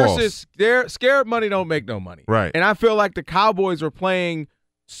big footballs. Versus scared money don't make no money. Right. And I feel like the Cowboys were playing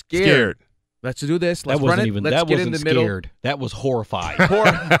scared. Let's do this. Let's run it. Let's get in the middle. That was horrifying.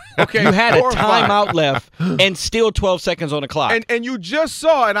 Okay. You had a timeout left and still 12 seconds on the clock. And you just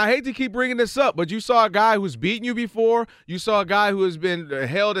saw, and I hate to keep bringing this up, but you saw a guy who's beaten you before. You saw a guy who has been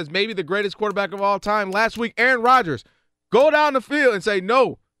hailed as maybe the greatest quarterback of all time. Last week, Aaron Rodgers, go down the field and say,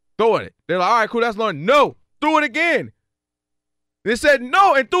 no, throw it. They're like, all right, cool, that's Lauren. No, threw it again. They said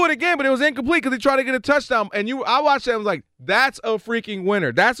no and threw it again, but it was incomplete because he tried to get a touchdown. And I watched that and was like, that's a freaking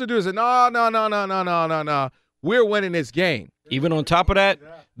winner. That's what dude said, no. We're winning this game. Even on top of that,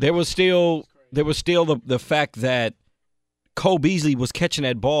 there was still the fact that Cole Beasley was catching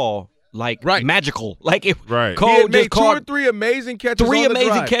that ball like magical. Like Cole he had made just caught 2 or 3 amazing catches. 3 on the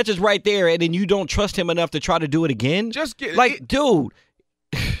amazing drive. catches right there, and then you don't trust him enough to try to do it again. Dude.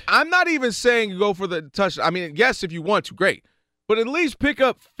 I'm not even saying you go for the touchdown. I mean, yes, if you want to, great. But at least pick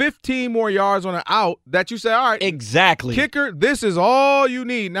up 15 more yards on an out that you say, all right. Exactly. Kicker, this is all you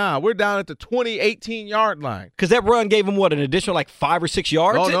need now. We're down at the 18-yard line. Because that run gave him, an additional 5 or 6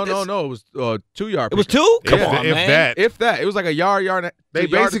 yards? No. It was 2-yard. It was 2? Come on, if man. If that. It was like a yard. They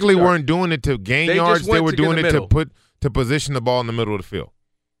basically weren't doing it to gain yards. They were doing it to position the ball in the middle of the field.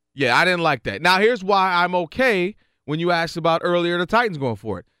 Yeah, I didn't like that. Now, here's why I'm okay when you asked about earlier the Titans going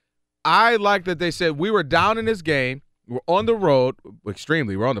for it. I like that they said we were down in this game. We're on the road,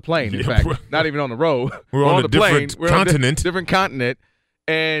 extremely. We're on the plane, in fact. Not even on the road. We're on a different continent. Different continent.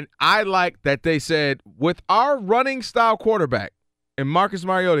 And I like that they said, with our running style quarterback and Marcus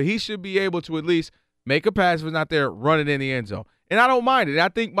Mariota, he should be able to at least make a pass if it's not there, run it in the end zone. And I don't mind it. I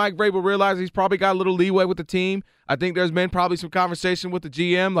think Mike Vrabel realized he's probably got a little leeway with the team. I think there's been probably some conversation with the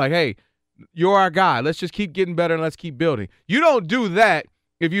GM like, hey, you're our guy. Let's just keep getting better and let's keep building. You don't do that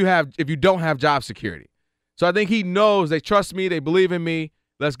if you don't have job security. So I think he knows they trust me, they believe in me.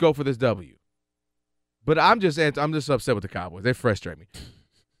 Let's go for this W. But I'm just upset with the Cowboys. They frustrate me.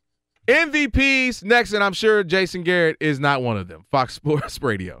 MVPs next, and I'm sure Jason Garrett is not one of them. Fox Sports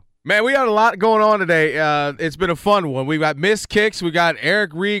Radio. Man, we got a lot going on today. It's been a fun one. We got missed kicks. We got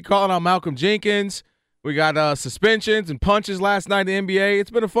Eric Reed calling out Malcolm Jenkins. We got suspensions and punches last night in the NBA. It's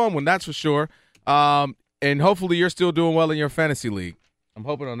been a fun one, that's for sure. And hopefully you're still doing well in your fantasy league. I'm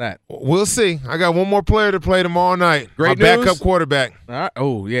hoping on that. We'll see. I got one more player to play tomorrow night. Great My news? backup quarterback. All right.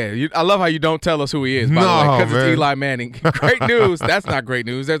 Oh, yeah. I love how you don't tell us who he is, by the way, because man. it's Eli Manning. Great news. That's not great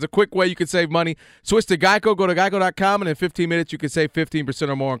news. There's a quick way you can save money. Switch to Geico. Go to geico.com, and in 15 minutes you can save 15%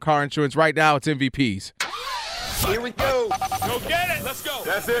 or more on car insurance. Right now, it's MVPs. Here we go. Go get it. Let's go.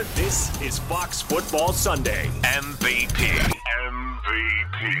 That's it. This is Fox Football Sunday. MVP.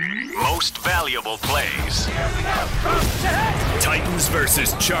 Most valuable plays. Titans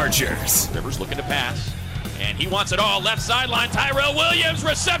versus Chargers. Rivers looking to pass, and he wants it all. Left sideline, Tyrell Williams,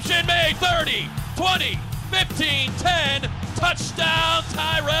 reception made. 30, 20, 15, 10. Touchdown,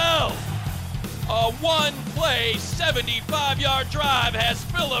 Tyrell. A one-play, 75-yard drive has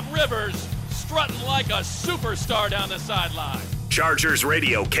Phillip Rivers strutting like a superstar down the sideline. Chargers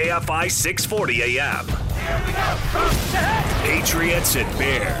Radio, KFI 640 AM. Patriots and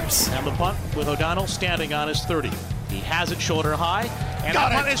Bears. And the punt with O'Donnell standing on his 30. He has it shoulder high. And Got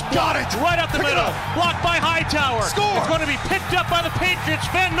the punt it. is Got blocked it. right up the Pick it middle. up. Blocked by Hightower. Score. It's going to be picked up by the Patriots.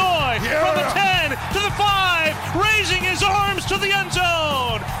 Van Noy from the 10 to the 5. Raising his arms to the end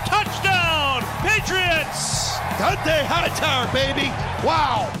zone. Touchdown, Patriots. Dante Hightower, baby.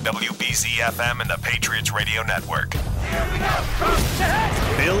 Wow. WBZ-FM and the Patriots Radio Network.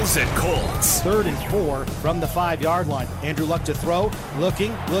 Bills and Colts. 3rd and 4 from the 5-yard line. Andrew Luck to throw.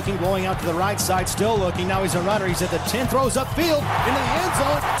 Looking, going out to the right side. Still looking. Now he's a runner. He's at the 10. Throws upfield into the end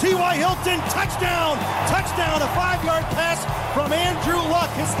zone. T.Y. Hilton, touchdown. Touchdown. A 5-yard pass from Andrew Luck.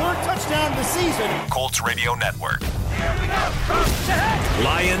 His 3rd touchdown of the season. Colts Radio Network.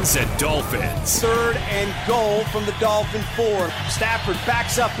 Lions and Dolphins. 3rd and goal from the Dolphin 4. Stafford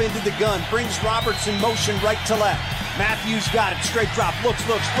backs up into the gun. Brings Roberts in motion right to left. Matthews got it. Straight drop. Looks,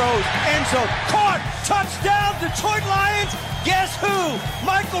 throws. End zone. Caught. Touchdown, Detroit Lions. Guess who?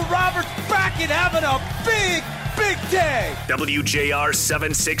 Michael Roberts back and having a big day. WJR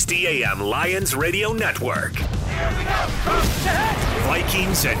 760 AM Lions Radio Network.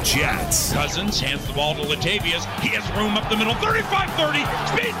 Vikings and Jets. Cousins hands the ball to Latavius. He has room up the middle. 35-30.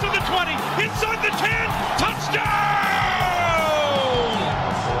 Speeds to the 20. Inside the 10. Touchdown!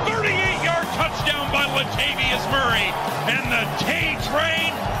 38-yard touchdown by Latavius Murray. And the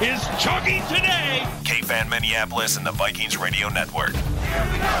K-Train is chugging today. K-Fan Minneapolis and the Vikings Radio Network.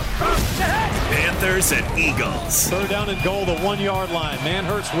 Panthers and Eagles. 3rd down and goal, the 1-yard line.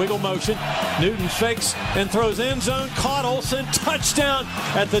 Manhurst wiggle motion. Newton fakes and throws end zone. Caught Olsen. Touchdown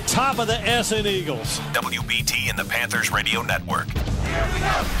at the top of the S in Eagles. WBT and the Panthers Radio Network.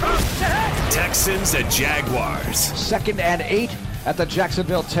 Texans and Jaguars. 2nd and 8 at the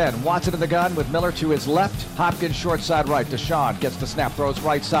Jacksonville 10. Watson in the gun with Miller to his left. Hopkins short side right. Deshaun gets the snap, throws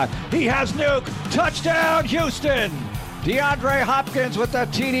right side. He has Nuke. Touchdown, Houston. DeAndre Hopkins with the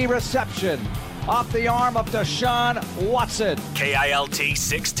TD reception. Off the arm of Deshaun Watson. KILT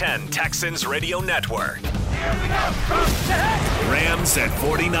 610 Texans Radio Network. Rams and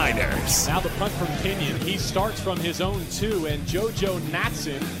 49ers. Now the punt from Kenyon. He starts from his own 2, and JoJo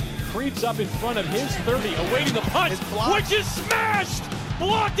Natson creeps up in front of his 30, awaiting the punt, which is smashed,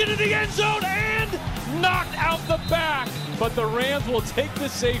 blocked into the end zone, and knocked out the back. But the Rams will take the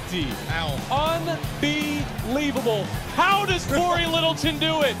safety. Unbelievable. How does Corey Littleton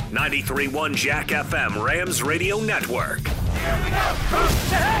do it? 93.1 Jack FM Rams Radio Network.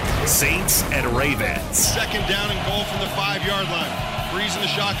 Saints and Ravens. 2nd down and goal from the 5-yard line. Breeze in the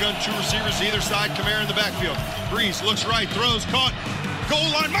shotgun, 2 receivers either side. Kamara in the backfield. Breeze looks right, throws, caught. Goal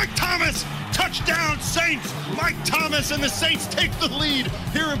line, Mike Thomas. Touchdown, Saints. Mike Thomas and the Saints take the lead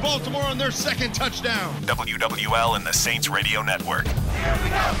here in Baltimore on their 2nd touchdown. WWL and the Saints Radio Network.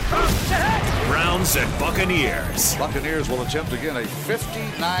 Browns and Buccaneers. Buccaneers will attempt again a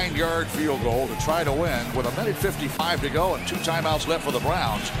 59-yard field goal to try to win with 1:55 to go and 2 timeouts left for the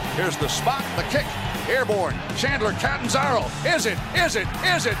Browns. Here's the spot, the kick, airborne. Chandler Catanzaro. Is it? It's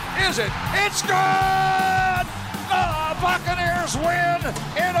good! The Buccaneers win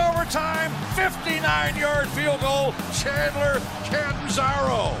in overtime. 59-yard field goal. Chandler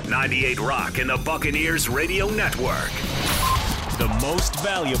Catanzaro. 98 Rock and the Buccaneers Radio Network. The most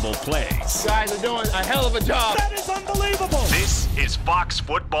valuable plays. Guys are doing a hell of a job. That is unbelievable. This is Fox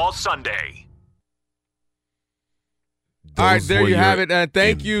Football Sunday. All right, Those there were you your have it.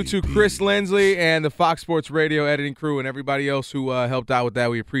 Thank you to MVPs. Chris Lindsley and the Fox Sports Radio editing crew and everybody else who helped out with that.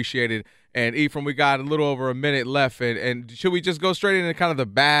 We appreciate it. And Ephraim, we got a little over a minute left. And should we just go straight into kind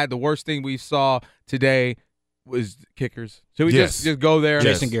of the worst thing we saw today was kickers? Should we just go there?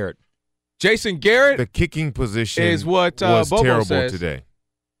 Jason Garrett. Jason Garrett. The kicking position is what was Bobo terrible says. today.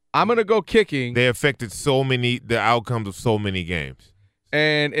 I'm going to go kicking. They affected the outcomes of so many games.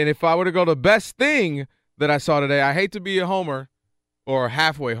 And if I were to go the best thing that I saw today, I hate to be a homer or a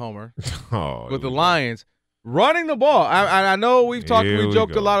halfway homer with the Lions. Running the ball. I know we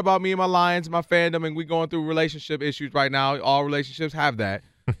joked a lot about me and my Lions, my fandom, and we going through relationship issues right now. All relationships have that.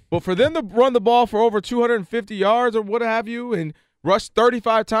 But for them to run the ball for over 250 yards or what have you, and rushed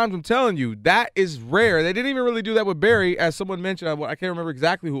 35 times. I'm telling you, that is rare. They didn't even really do that with Barry, as someone mentioned. I can't remember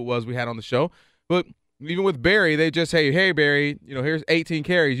exactly who it was we had on the show, but even with Barry, they just say, hey, Barry, here's 18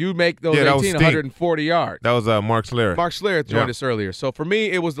 carries. You make those 18 140 yards. That was Mark Schlereth. Mark Schlereth joined us earlier. So for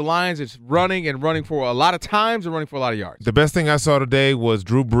me, it was the Lions. It's running for a lot of times and running for a lot of yards. The best thing I saw today was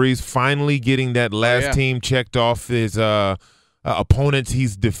Drew Brees finally getting that last team checked off his opponents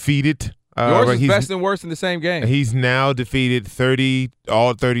he's defeated. Yours is best and worst in the same game. He's now defeated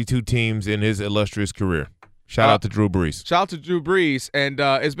all 32 teams in his illustrious career. Shout out to Drew Brees. Shout out to Drew Brees, and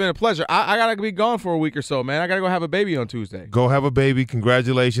it's been a pleasure. I got to be gone for a week or so, man. I got to go have a baby on Tuesday. Go have a baby.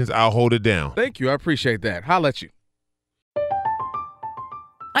 Congratulations. I'll hold it down. Thank you. I appreciate that. Holla at you.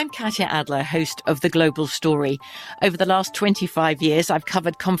 I'm Katya Adler, host of The Global Story. Over the last 25 years, I've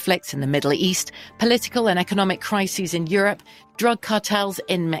covered conflicts in the Middle East, political and economic crises in Europe, drug cartels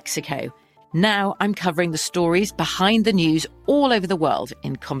in Mexico. Now I'm covering the stories behind the news all over the world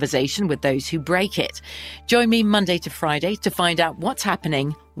in conversation with those who break it. Join me Monday to Friday to find out what's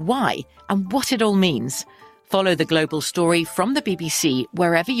happening, why, and what it all means. Follow The Global Story from the BBC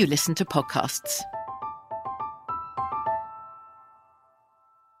wherever you listen to podcasts.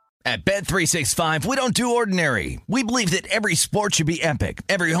 At Bet365, we don't do ordinary. We believe that every sport should be epic.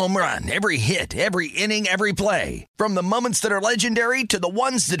 Every home run, every hit, every inning, every play. From the moments that are legendary to the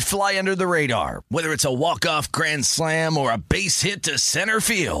ones that fly under the radar. Whether it's a walk-off grand slam or a base hit to center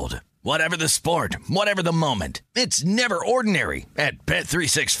field. Whatever the sport, whatever the moment. It's never ordinary at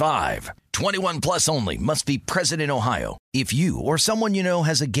Bet365. 21 plus only. Must be present in Ohio. If you or someone you know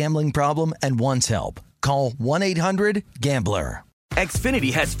has a gambling problem and wants help, call 1-800-GAMBLER.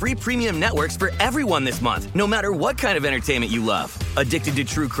 Xfinity has free premium networks for everyone this month, no matter what kind of entertainment you love. Addicted to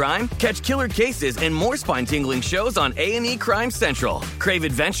true crime? Catch killer cases and more spine-tingling shows on A&E Crime Central. Crave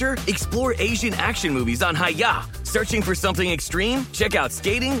adventure? Explore Asian action movies on Hi-YAH. Searching for something extreme? Check out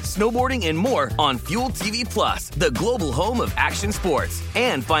skating, snowboarding, and more on Fuel TV Plus, the global home of action sports.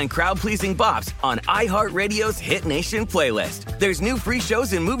 And find crowd-pleasing bops on iHeartRadio's Hit Nation playlist. There's new free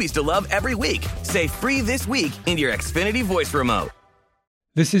shows and movies to love every week. Say free this week in your Xfinity voice remote.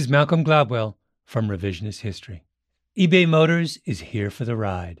 This is Malcolm Gladwell from Revisionist History. eBay Motors is here for the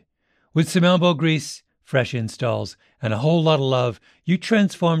ride. With some elbow grease, fresh installs, and a whole lot of love, you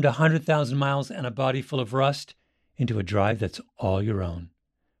transformed 100,000 miles and a body full of rust into a drive that's all your own.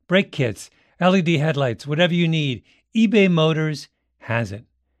 Brake kits, LED headlights, whatever you need, eBay Motors has it.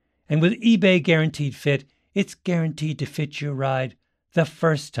 And with eBay Guaranteed Fit, it's guaranteed to fit your ride the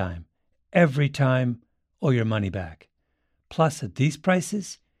first time, every time, or your money back. Plus, at these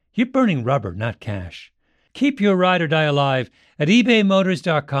prices, you're burning rubber, not cash. Keep your ride or die alive at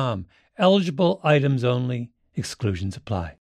ebaymotors.com. Eligible items only. Exclusions apply.